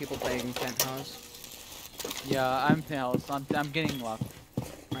 We need people playing penthouse. Yeah, I'm penthouse. I'm getting luck.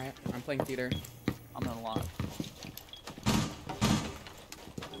 Right, playing theater. I'm in a lot.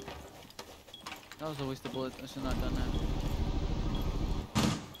 That was a waste of bullets. I should not have done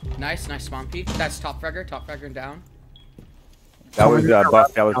that. Nice spawn peek. That's top fragger and down. That was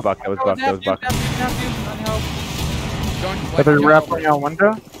Buck. That was Buck. That was Buck. That was Buck. Are they wrapping out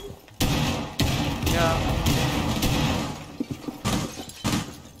window? Yeah.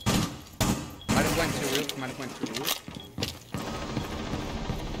 Might have went to roof.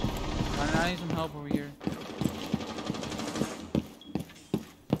 I need some help over here.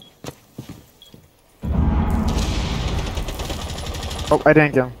 Oh, I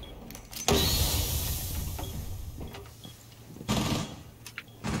didn't get him.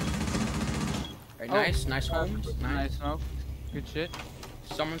 Alright, nice homes. Nice smoke. Good shit.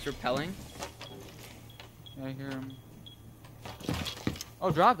 Someone's repelling. Yeah, I hear him.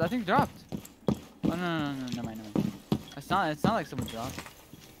 Oh, dropped. I think dropped. Oh, no, never mind. It's not like someone dropped.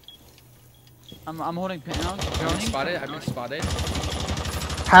 I'm holding pin out. I've been spotted.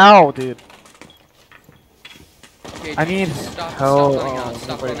 How, dude? Okay, I need stop help.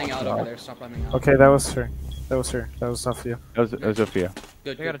 running out over there. Stop running out. Okay, that was her. That was Sophia. That was Sophia.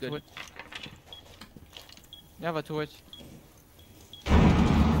 Good. You have a Twitch.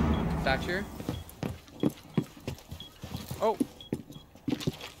 Thatcher. Oh.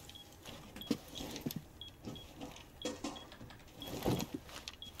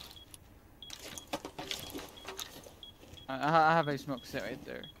 I have a smoke set right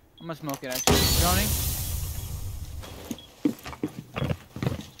there. I'm gonna smoke it actually. Johnny?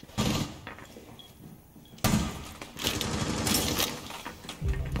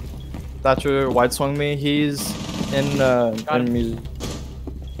 Thatcher wide swung me. He's in music.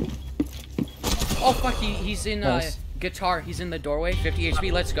 Oh fuck, he's in Nice. guitar. He's in the doorway. 50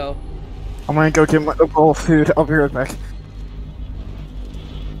 HP. Let's go. I'm gonna go get a bowl of food. I'll be right back.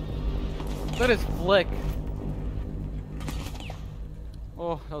 Look at his flick.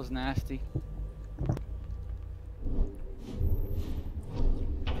 Oh, that was nasty.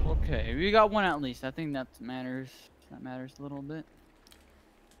 Okay, we got one at least. I think that matters. That matters a little bit.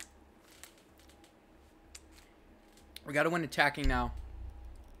 We gotta win attacking now.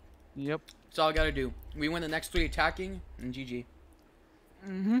 Yep. That's all I gotta do. We win the next 3 attacking, and GG.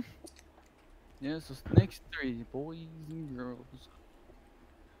 Yeah, so next 3, boys and girls.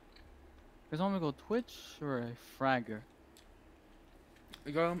 Guys, want me to go Twitch or a Fragger?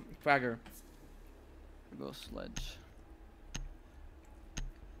 We go Fragger. We go Sledge.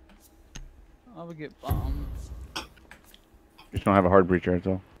 I would get bombed. Just don't have a hard breacher, that's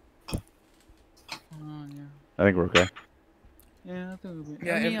all. Yeah. I think we're okay. Yeah, I think we'll be.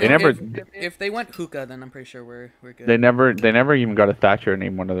 Yeah, if they went hookah, then I'm pretty sure we're good. They never even got a Thatcher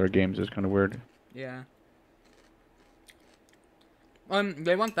name one of their games. It's kind of weird. Yeah.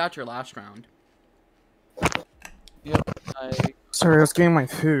 They won Thatcher last round. Yep. Sorry, I was getting my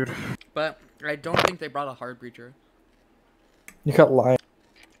food. But I don't think they brought a hard breacher. You got lion.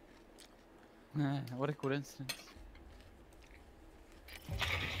 What a coincidence.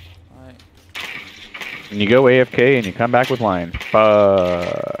 Alright. When you go AFK and you come back with lion.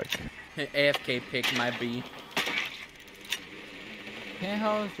 Fuck. AFK pick my B.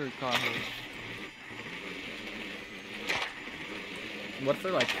 Penthouse or car house? What if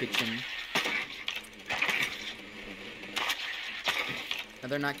they're like kitchen? Are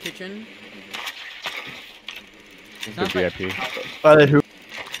they not kitchen? It's VIP. Who?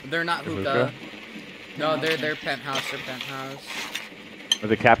 They're not hookah. No, they're penthouse. They're penthouse. Was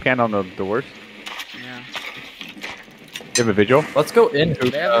the cap can on the doors? Yeah. They have a vigil? Let's go in.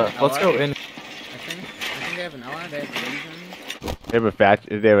 Let's go in. I think they have an ally. They have a legion. They have a fat.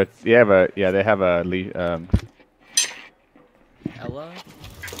 They have a Ella.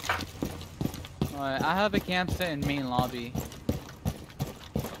 Alright, I have a campsite in main lobby.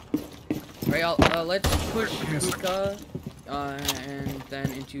 Right, let's push hookah, and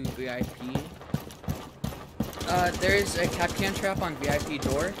then into VIP. There's a cap can trap on VIP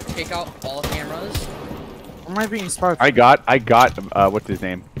door. Take out all cameras. Am I being spotted? I got, what's his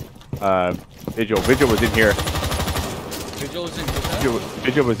name? Vigil. Vigil was in here. Vigil was in hookah?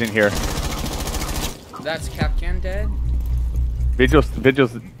 Vigil was in here. That's cap can dead? Vigil's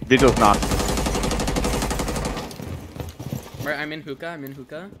not. Right, I'm in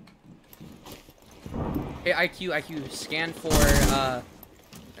hookah. Hey, IQ, scan for,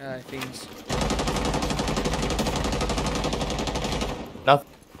 things. Nothing.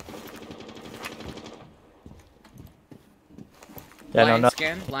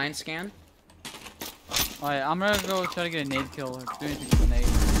 Yeah, Blind scan. Alright, I'm gonna go try to get a nade kill or do anything with a nade.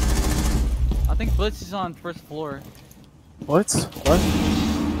 I think Blitz is on first floor. What? What?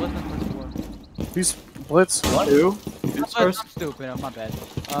 Blitz on first He's Blitz 2. I'm stupid. Oh, my bad.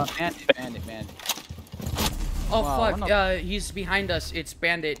 Bandit. Oh Wow, fuck! He's behind us. It's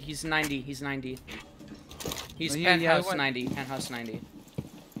Bandit. He's 90. He's 90. He's penthouse 90. Penthouse 90.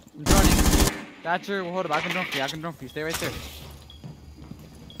 I'm droning. Thatcher, hold up. I can drone for you. Stay right there.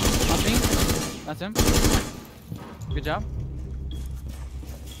 Nothing. That's him. Good job.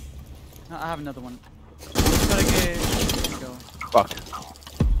 No, I have another one. Just gotta get. Go. Fuck.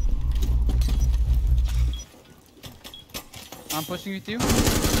 I'm pushing with you.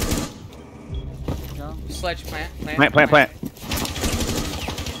 Go. Sledge plant. Plant.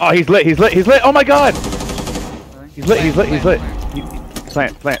 Oh, he's lit. Oh my god. He's lit.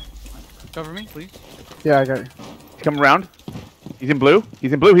 Plant. Cover me, please. Yeah, I got you. He's coming around. He's in blue.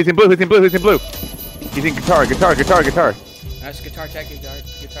 He's in guitar. That's guitar tech.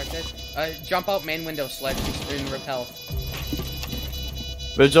 Jump out main window, Sledge. He's in repel.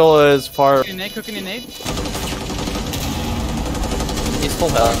 Vigil is far. Cooking a nade. He's full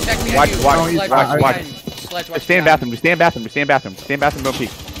health. Watch. Sledge, Stay in bathroom. Don't peek.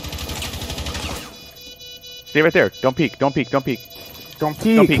 Stay right there. Don't peek. Don't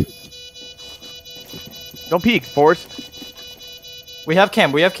peek, Forrest. We have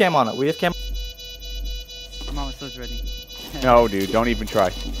cam on it. I'm almost Sledge ready. No, dude, don't even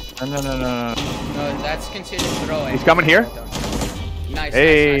try. No. No, that's considered throwing. He's coming here. Nice.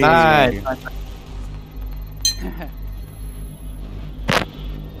 Hey. Nice.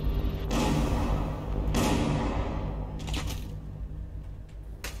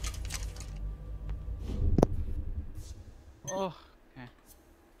 Oh, okay.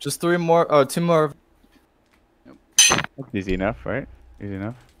 Just 2 more. Easy enough, right? Easy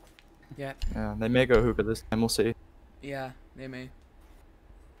enough. Yeah. Yeah, they may go hookah this time. We'll see. Yeah, they may.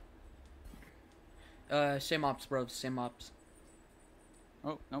 Same ops, bro. Same ops.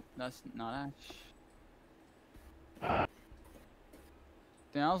 Oh, nope, that's not Ash.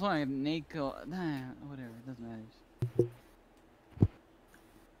 Damn, I was wanting to nade kill. Nah, whatever, it doesn't matter.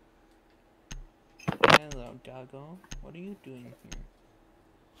 Hello, doggo. What are you doing here?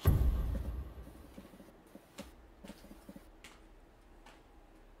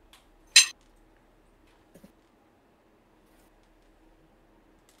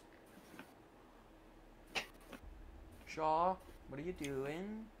 Shaw, what are you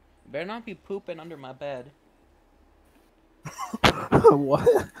doing? You better not be pooping under my bed. What?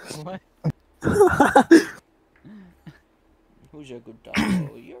 What? Who's a good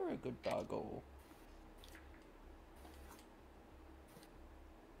doggo? You're a good doggo.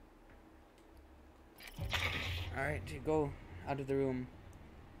 Alright, go out of the room.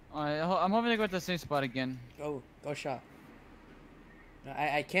 Alright, I'm hoping to go to the same spot again. Go Shaw. No,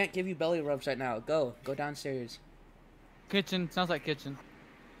 I can't give you belly rubs right now. Go downstairs. Kitchen, sounds like kitchen.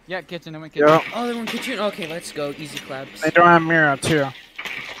 Yeah, kitchen, I went kitchen. Yep. Oh, they went kitchen? Okay, let's go. Easy claps. They don't have Mira, too.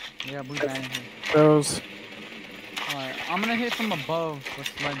 Yeah, blue band here. Those. Alright, I'm gonna hit from above with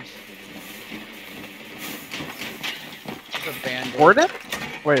Sledge. The bandit. Gordon?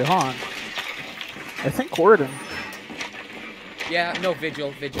 Wait, hold on. I think Gordon. Yeah, no,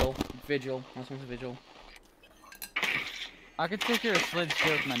 Vigil. Last one's a Vigil. I could take care of Sledge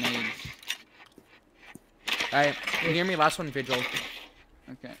here with my nades. Alright, you hear me? Last one, Vigil.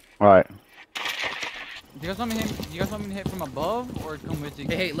 Okay. Alright. Do you guys want me to hit from above or come with you?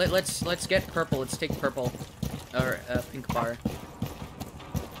 Hey, let's get purple. Let's take purple. Or pink bar.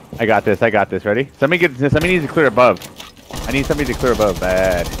 I got this. Ready? Somebody needs to clear above. I need somebody to clear above.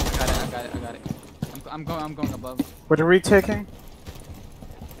 Bad. I got it. I'm going above. What are we taking?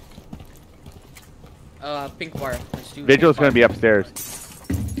 Pink bar. Let's do Vigil's gonna be upstairs.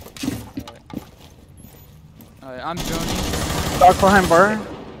 Alright, I'm droning. Dog behind bar.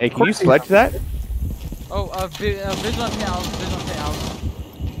 Hey, can you sledge that? Oh, Vigil on penthouse.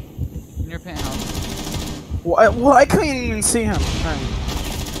 Near penthouse. Well, I couldn't even see him.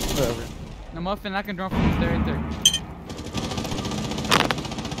 Whatever. No muffin, I can drone from right there.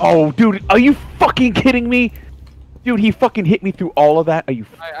 Oh, dude, are you fucking kidding me? Dude, he fucking hit me through all of that. Are you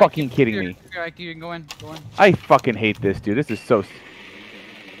fucking kidding me? IQ, go in. I fucking hate this, dude. This is so...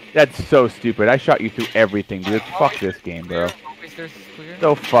 That's so stupid. I shot you through everything, dude. Fuck this game, bro.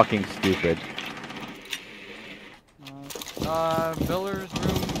 So fucking stupid. Biller's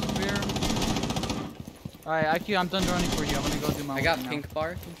room, spear. Alright, IQ, I'm done droning for you. I'm gonna go do my I got pink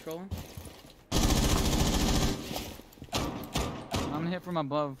bar controlling. I'm gonna hit from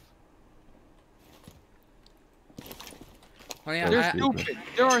above. Oh, yeah, they're stupid.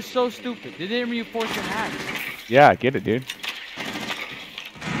 They are so stupid. They didn't reinforce your hacks. Yeah, I get it, dude.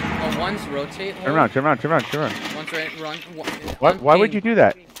 Oh, one's rotate. Turn around. One's right, run. Why would you do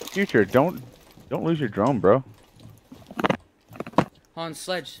that? Future, don't Don't lose your drone, bro. On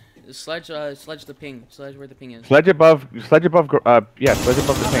sledge. Sledge the ping. Sledge where the ping is. Sledge above, yeah, sledge above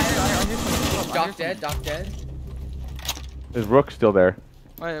the ping. Doc dead, Doc dead. There's Rook still there.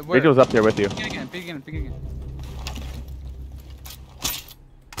 Wait, Vigil's up there with you. Peek again.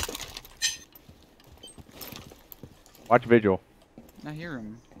 Watch Vigil. I hear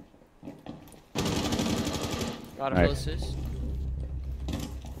him. Got him Nice. closest.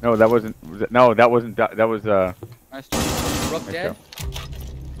 No, that wasn't. That was Rook dead.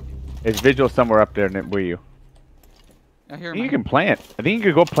 It's Vigil somewhere up there. Where you? I hear I him. think you can plant. I think you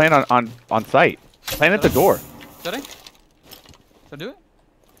could go plant on site. Plant at the door. Should I? Should I do it?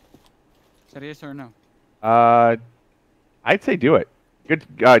 Is that yes or no? I'd say do it. Good.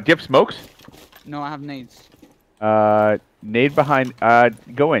 Dip smokes. No, I have nades. Nade behind.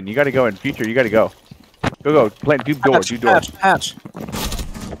 Go in. You gotta go in. Future, you gotta go. Go. Plant. Do door. Hatch.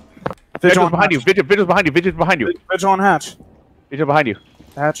 Vigil's behind you. Vigil's behind you. Vigil's behind you. Vigil on hatch. Vigil behind you.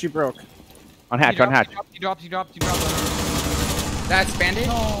 The hatch you broke. On hatch. He dropped. That's bandit.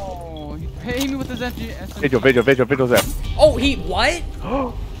 No, he hit me with his SG. Vigil's there. Oh, he what?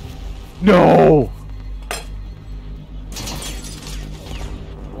 No.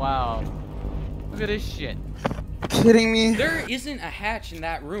 Wow. Look at this shit. Kidding me? There isn't a hatch in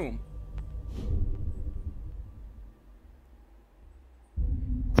that room.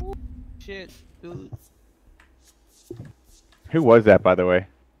 Shit, dude. Who was that, by the way?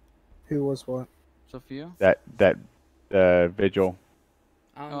 Who was what? Sophia? That Vigil.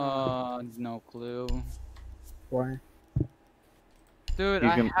 No clue. Why? Dude, You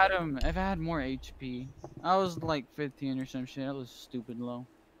I can- had him. If I had more HP, I was like 15 or some shit. That was stupid low.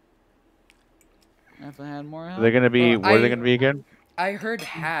 If I had more health. Are they gonna be? Where are they gonna be again? I heard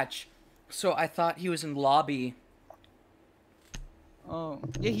hatch, so I thought he was in lobby. Oh,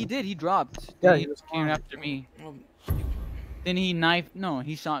 yeah, he did. He dropped. Yeah, Then he he was came fine. after me. Then he knifed. No,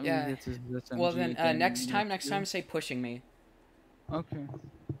 he shot me Yeah. with his SMG. Well then, next time, say pushing me. Okay.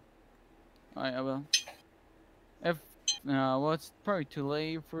 Alright, I will. If well, it's probably too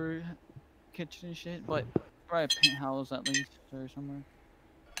late for kitchen and shit, but probably a penthouse at least or somewhere.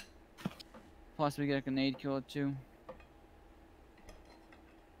 Possibly get a grenade kill or two.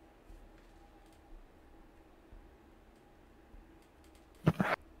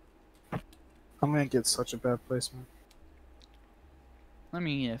 I'm gonna get such a bad placement. I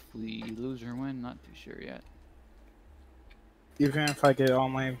mean, if we lose or win, not too sure yet. Even if I get all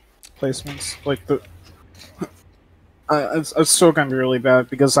my placements, like the, it's still gonna be really bad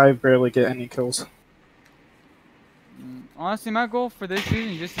because I barely get any kills. Honestly, my goal for this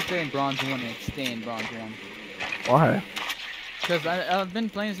season is just to stay in bronze 1 and stay in bronze 1. Why? Because I've been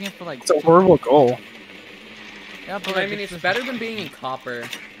playing this game for like. It's a horrible goal. Yeah, but I mean, it's better than being in copper.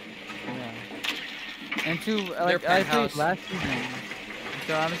 Yeah. And two, like I played last season,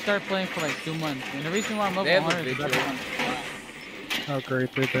 so I'm gonna start playing for like 2 months. And the reason why I'm level They have a 100 is vigil. Oh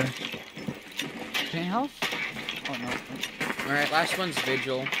great, did they? Penthouse? Oh no. Alright, last one's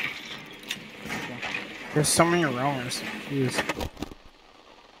Vigil. There's so many roamers. Jeez.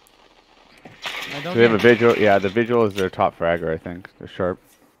 So they have a Vigil. Yeah, the Vigil is their top fragger, I think. They're sharp.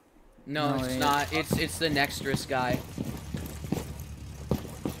 No, it's not. It's the Nextress guy.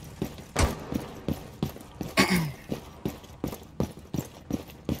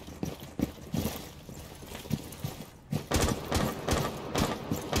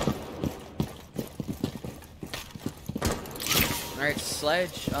 Alright,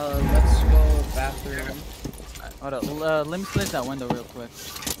 sledge. Let's go bathroom. Hold up. Let me sledge that window real quick.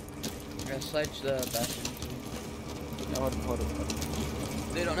 Yeah, sledge the bathroom. Yeah, hold up.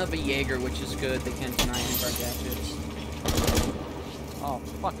 They don't have a Jaeger, which is good. They can't deny any of our gadgets. Oh,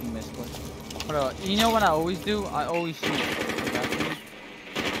 fucking misclick. Hold up. You know what I always do? I always shoot.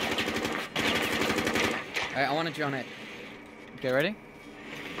 Alright, I want to drone it. Okay, ready?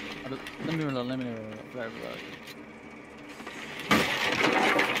 Let me reload.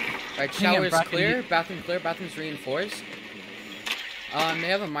 Alright, shower's clear, bathroom's reinforced. They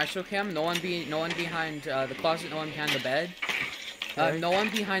have a maestro cam, no one behind the closet, no one behind the bed. No one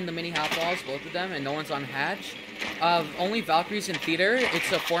behind the mini half walls, both of them, and no one's on hatch. Only Valkyries in theater.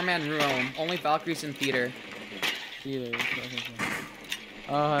 It's a 4-man room. Only Valkyries in theater. Theater.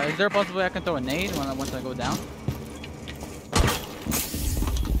 Is there a possibility I can throw a nade once I go down?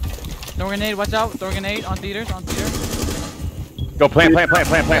 Throw a grenade, watch out! Throw a grenade on theaters, Go plant. Planting.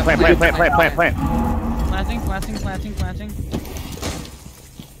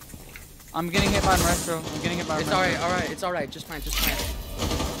 I'm getting hit by Maestro. It's alright. Just plant.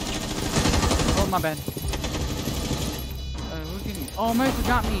 Oh, my bad. Who's getting me? Oh, Maestro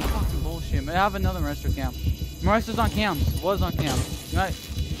got me. Fucking bullshit. shit. I have another Maristor camp. Maristor's on camps. Was on camp. Right.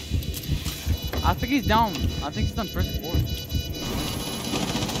 I think he's down. I think he's on first floor.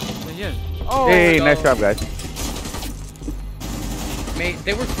 Yeah. Oh. Hey, nice job, guys. Mate,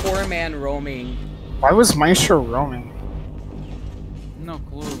 they were 4-man roaming. Why was Maestro roaming? No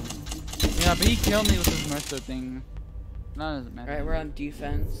clue. Yeah, but he killed me with his Maristor thing. Doesn't matter. Alright, we're on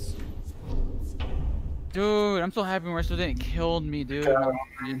defense. Dude, I'm so happy Maristor didn't kill me, dude. No,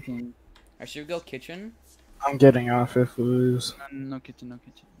 I should go kitchen. I'm getting off if we lose. No kitchen, no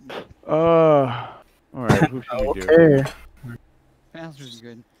kitchen. Alright, who should we do? Okay. That's really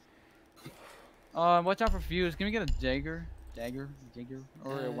good. Watch out for fuse. Can we get a Jaeger? Jaeger?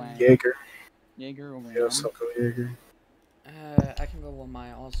 Or a Wang? Jaeger. Jaeger or Wang? Yes, I'll go Jaeger. I can go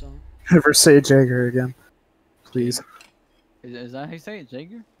Wamai also. Never say Jaeger again. Please. Is that how you say it?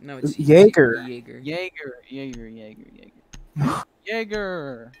 Jaeger? No, it's Jaeger. Jaeger.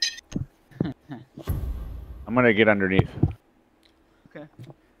 Jaeger. I'm gonna get underneath. Okay.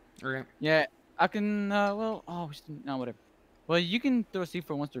 Okay. Yeah, I can, no, whatever. Well, you can throw a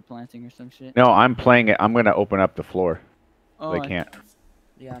C4 once they're planting or some shit. No, I'm playing it. I'm gonna open up the floor. Oh, They can't.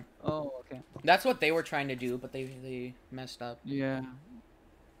 Yeah. Oh, okay. That's what they were trying to do, but they messed up. Yeah.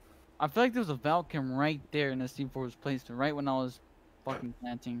 I feel like there was a Valcam right there and the C4 was placed right when I was fucking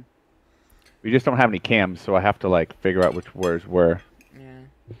planting. We just don't have any cams, so I have to like figure out which where's where. Yeah.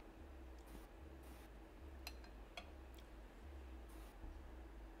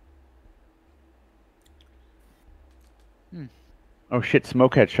 Oh shit!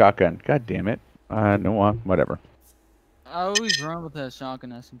 Smokehead shotgun. God damn it. No, whatever. I always run with that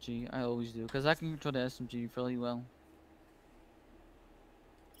shotgun SMG. I always do, because I can control the SMG fairly well.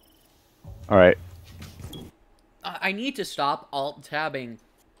 All right. I need to stop alt-tabbing.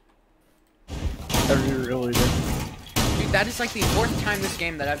 Are you really good? Dude, that is like the 4th time this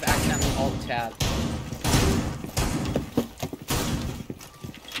game that I've accidentally alt-tabbed.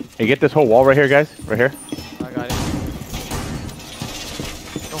 Hey, get this whole wall right here, guys. Right here. I got it.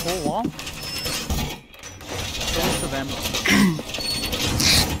 The whole wall? So much of ammo.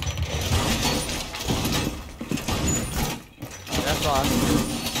 That's all I can do.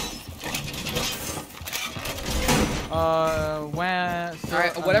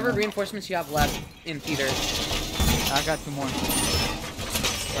 Alright, whatever reinforcements you have left in theater. I got 2 more.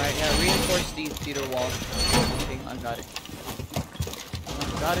 Alright, yeah, reinforce the theater wall. Okay, I got it.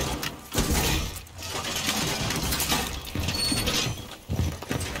 Got it.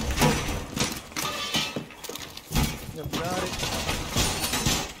 Yep, got it.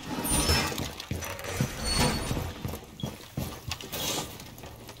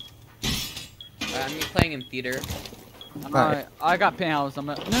 I'm playing in theater. Alright, I got penthouse. I'm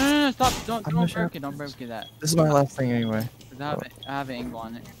gonna. No, stop! Don't break it. Don't break it. That. This is my last thing anyway. I have an angle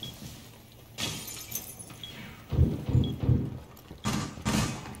on it.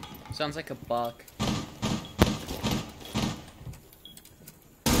 Sounds like a buck.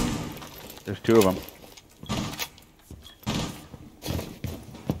 There's 2 of them.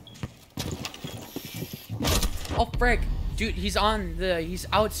 Oh frick! Dude, he's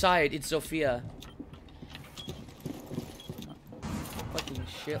outside. It's Sophia. Fucking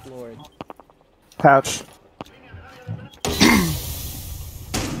shit, lord. Pouch. Yeah,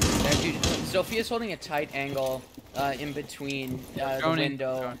 dude, Sophia's holding a tight angle in between the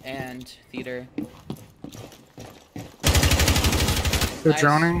window and theater. They're Nice,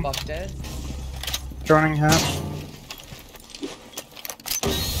 droning. Buck dead. Droning hatch.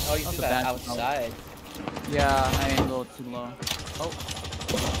 Oh, you threw that outside. Yeah, I aimed a little too low. Oh.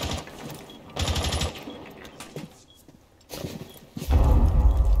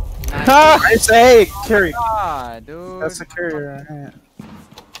 Nice egg! Carry. God, dude. That's a carrier. Yeah.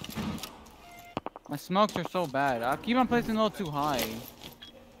 My smokes are so bad. I keep on placing a little too high.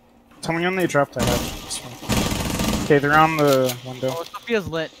 Tell me when they drop the hatch. Okay, they're on the window. Oh, Sophia's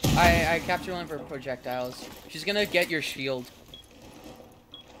lit. I captured one for projectiles. She's gonna get your shield.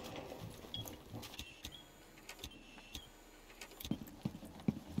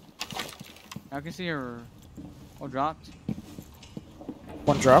 I can see her. Oh, dropped.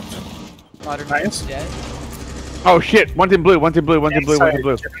 One dropped. Nice. Dead. Oh shit! One's in blue. One's in blue. One's in blue. One's in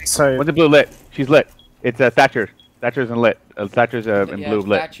blue. One's in blue. Lit. She's lit. It's Thatcher. Thatcher's in lit. Thatcher's in Yeah, blue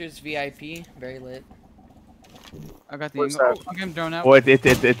lit. Thatcher's VIP. Very lit. I got the What's angle. that? Oh, I'm drone out. Oh, it's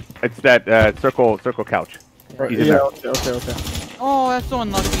that circle couch. Right, He's in yeah, there. okay. Oh, that's so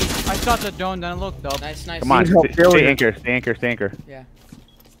unlucky. I shot the drone, then I looked up. Nice. Come on, stay anchor. Yeah.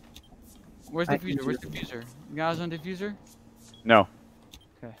 Where's the diffuser? Where's the diffuser? You guys on diffuser? No.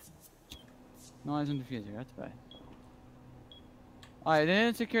 Okay. No eyes on diffuser. That's bad. Alright, they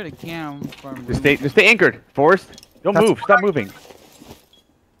didn't secure the cam from. Just stay anchored, Forrest. Don't move. Stop moving.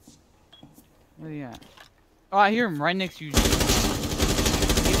 Where you at? Oh, I hear him right next to you.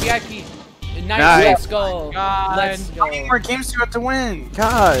 VIP. Nice. Nice. Let's go. God. Let's go. How many more games do you have to win?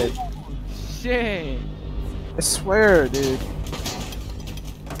 God. Shit. I swear, dude.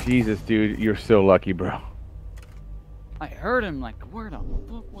 Jesus, dude, you're so lucky, bro. I heard him like, where the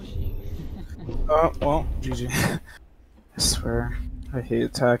fuck was he? Oh, well, GG. I swear. I hate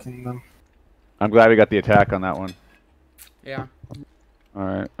attacking them. I'm glad we got the attack on that one. Yeah.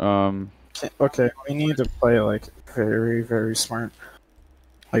 Alright, Okay, we need to play, like, very, very smart.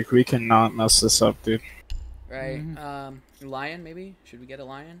 Like, we cannot mess this up, dude. Right. Lion, maybe? Should we get a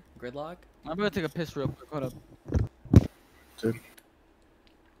lion? Gridlock? I'm gonna take a piss real quick. Hold up. Dude.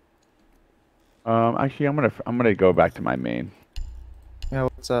 actually, I'm gonna go back to my main. Yeah,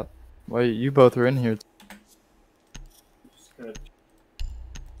 what's up? Well, you both are in here. Good.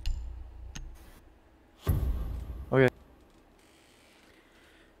 Okay.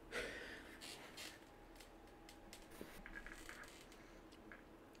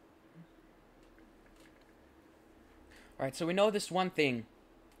 Alright, so we know this one thing.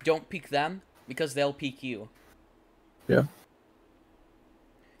 Don't peek them, because they'll peek you. Yeah.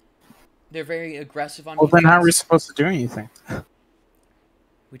 They're very aggressive on Well, then how are we defense. supposed to do anything?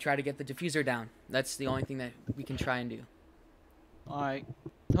 We try to get the diffuser down. That's the only thing that we can try and do. Alright.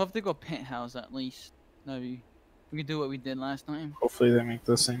 Hope they go penthouse at least. Maybe we can do what we did last time. Hopefully they make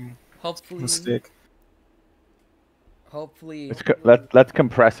the same mistake. Hopefully. Let's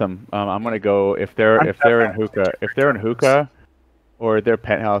compress them. I'm gonna go if they're in hookah, or they're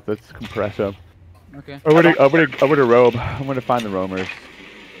penthouse. Let's compress them. Okay. I'm gonna roam. I'm gonna find the roamers.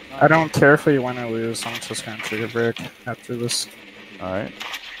 I don't care if we win or lose. I'm just gonna take a break after this. All right.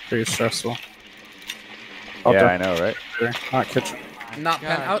 Pretty stressful. Yeah, I know, right? Not kitchen. Not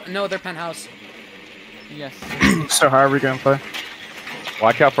penthouse. No, they're penthouse. Yes. So how are we gonna play?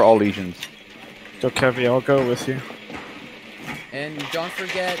 Watch out for all legions. So Kevy, I'll go with you. And don't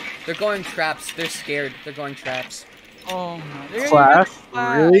forget, they're going traps. They're scared. They're going traps. Oh my. Flash?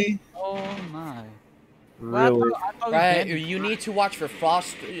 Really? Oh my. Really? Right. You need to watch for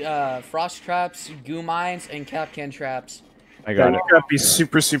frost traps, goo mines, and Capcan traps. I got it. You gotta be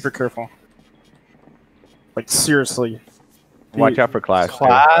super, super careful. Like seriously. Watch out for class.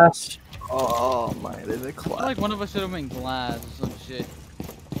 Class. Oh my, there's a I class. feel like one of us should have been glass or some shit.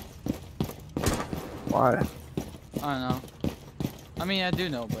 Why? I don't know. I mean, I do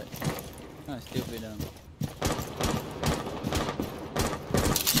know, but kind of stupid.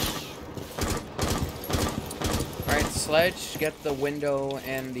 Alright, Sledge, get the window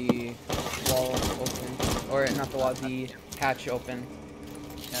and the wall open. Or not the wall, the hatch open.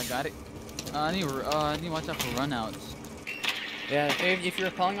 Yeah, I got it. I need to watch out for runouts. Yeah, if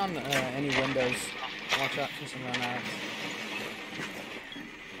you're calling on any windows, watch out for some runouts.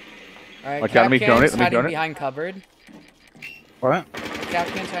 Alright, Watch out, let me drone it, hiding behind cupboard. What?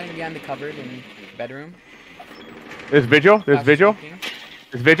 Capcan's hiding behind the cupboard in bedroom. There's vigil. There's vigil.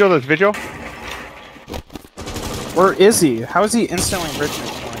 There's vigil. There's vigil. Where is he? How is he instantly rich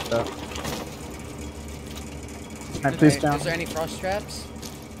like that? Can I please down? Is there any frost traps?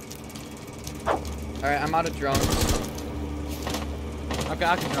 Alright, I'm out of drones. Okay,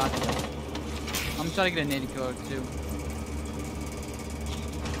 I can drop it. I'm trying to get a nade code too.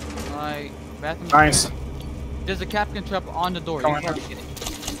 Alright, bathroom. Nice. There's a Capcan trap on the door. Going You can probably get it.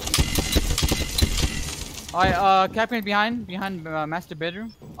 Alright, Capcan behind master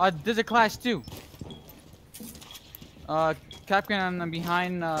bedroom. There's a clash too. Capcan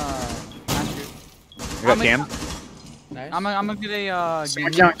behind master. You got cam? Nice. I'm gonna get a.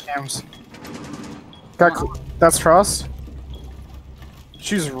 Someone down cams. That's Frost.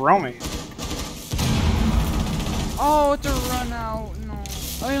 She's roaming. Oh, it's a run out. No.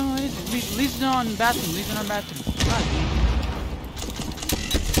 Oh, no, it isn't. Lee's on bathroom. Lee's on bathroom. God.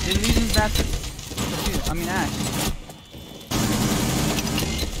 Lee's in bathroom. I mean, Ash.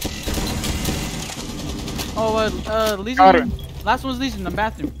 Oh, Lee's in. Last one's Lee's in the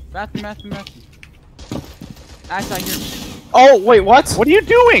bathroom. Bathroom. Ash, I hear. Oh, wait, what? What are you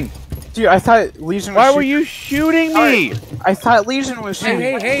doing? Dude, I thought Legion was Why were you shooting me? I thought Legion was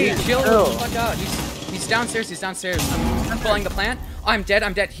shooting. Hey, chill the fuck out. He's downstairs. I'm pulling the plant. Oh, I'm dead.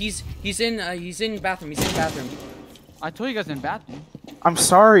 He's in bathroom. I told you guys in bathroom. I'm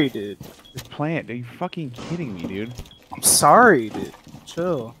sorry, dude. This plant. Are you fucking kidding me, dude? I'm sorry, dude.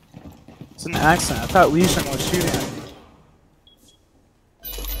 Chill. It's an accident. I thought Legion was shooting at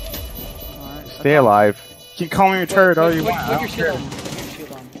me. Stay alive. You can call me a turret all you want. I don't care.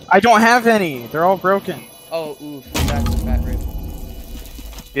 I don't have any. They're all broken. Oh, oof. That's a bad rip.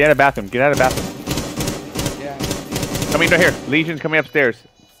 Get out of bathroom. Get out of bathroom. Yeah. Coming right here. Legion's coming upstairs.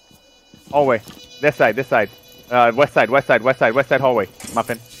 Hallway. This side. This side. West side. West side. West side. West side hallway.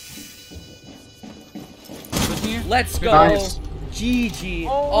 Muffin. Let's go. Nice. GG.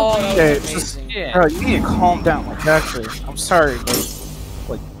 Oh, that Okay, was just, amazing. bro, you need to calm down. Like, actually, I'm sorry, but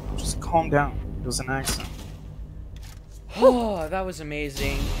like, just calm down. It was an accident. Oh, that was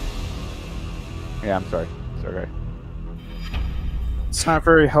amazing. Yeah, I'm sorry. Sorry. It's not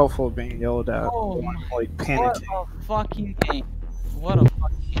very helpful being yelled at Oh, when, like, What panicking. a fucking game. What a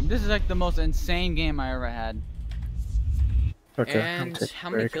fucking game. This is like the most insane game I ever had. Okay, And how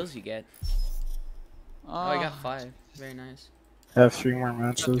many kills you get? Oh, I got 5. Very nice. I have 3 more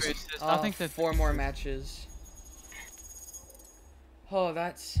matches. I think that 4 more matches. Oh,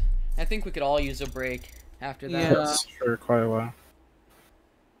 that's. I think we could all use a break after that. Yeah. Yes, for quite a while.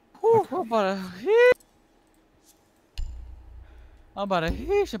 Whew, how about a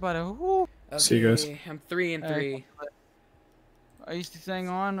heesh, about a whoo. Okay, See you guys. I'm 3 and 3. Are you still staying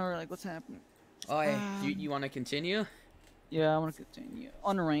on, or like what's happening? Oh, hey, you want to continue? Yeah, I want to continue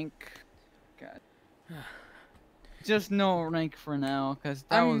on rank. God. Just no rank for now, cause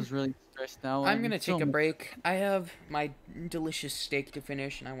that was really stressed out. I'm gonna take a break. I have my delicious steak to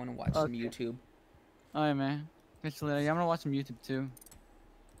finish, and I want to watch some YouTube. Alright, man. Catch you later. Yeah, I'm gonna watch some YouTube too.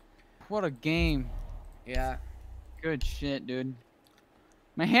 What a game. Yeah. Good shit, dude.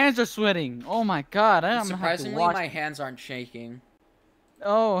 My hands are sweating. Oh my god. I'm Surprisingly, gonna have to my hands aren't shaking.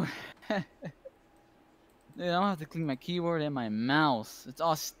 Oh. Dude, I'm gonna have to clean my keyboard and my mouse. It's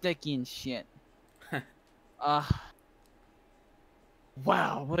all sticky and shit.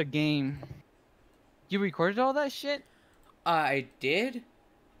 Wow, what a game. You recorded all that shit? I did?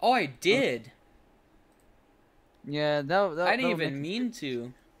 Oh, I did. Yeah, that I didn't even mean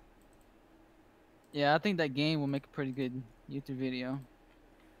to. Yeah, I think that game will make a pretty good YouTube video.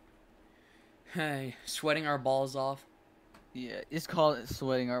 Hey, sweating our balls off. Yeah, it's called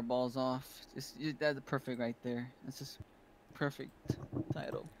sweating our balls off. That's perfect right there. That's just perfect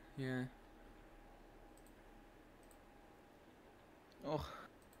title. Yeah. Oh.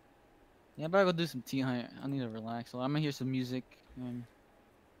 Yeah, I better go do some tea hunt. I need to relax. So I'm gonna hear some music and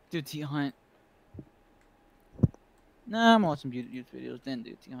do tea hunt. Nah, I'm gonna watch some YouTube videos, then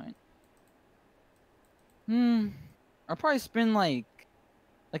do tea hunt. I'll probably spend like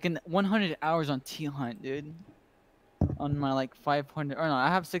 100 hours on tea hunt, dude. On my like 500, or no, I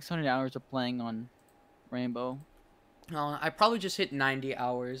have 600 hours of playing on Rainbow. I probably just hit 90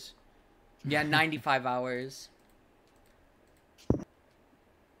 hours. Yeah, 95 hours.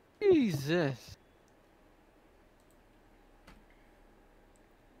 Jesus.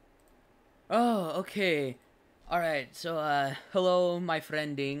 Oh, okay. Alright, so, hello, my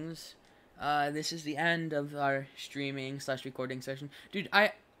friendings. This is the end of our streaming/recording session. Dude,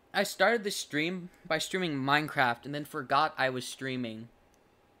 I started the stream by streaming Minecraft and then forgot I was streaming.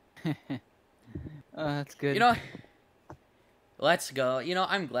 That's good. You know, let's go. You know,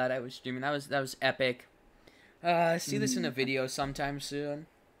 I'm glad I was streaming. That was epic. See this in a video sometime soon.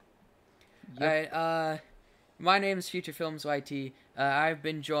 Yep. Alright, my name is Future Films YT. I've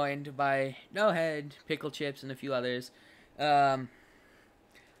been joined by No Head, Pickle Chips, and a few others. I'll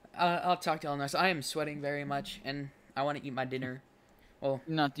talk to y'all next. I am sweating very much, and I want to eat my dinner. Well,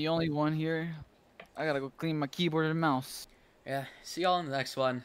 you're not the only one here. I gotta go clean my keyboard and mouse. Yeah, see y'all in the next one.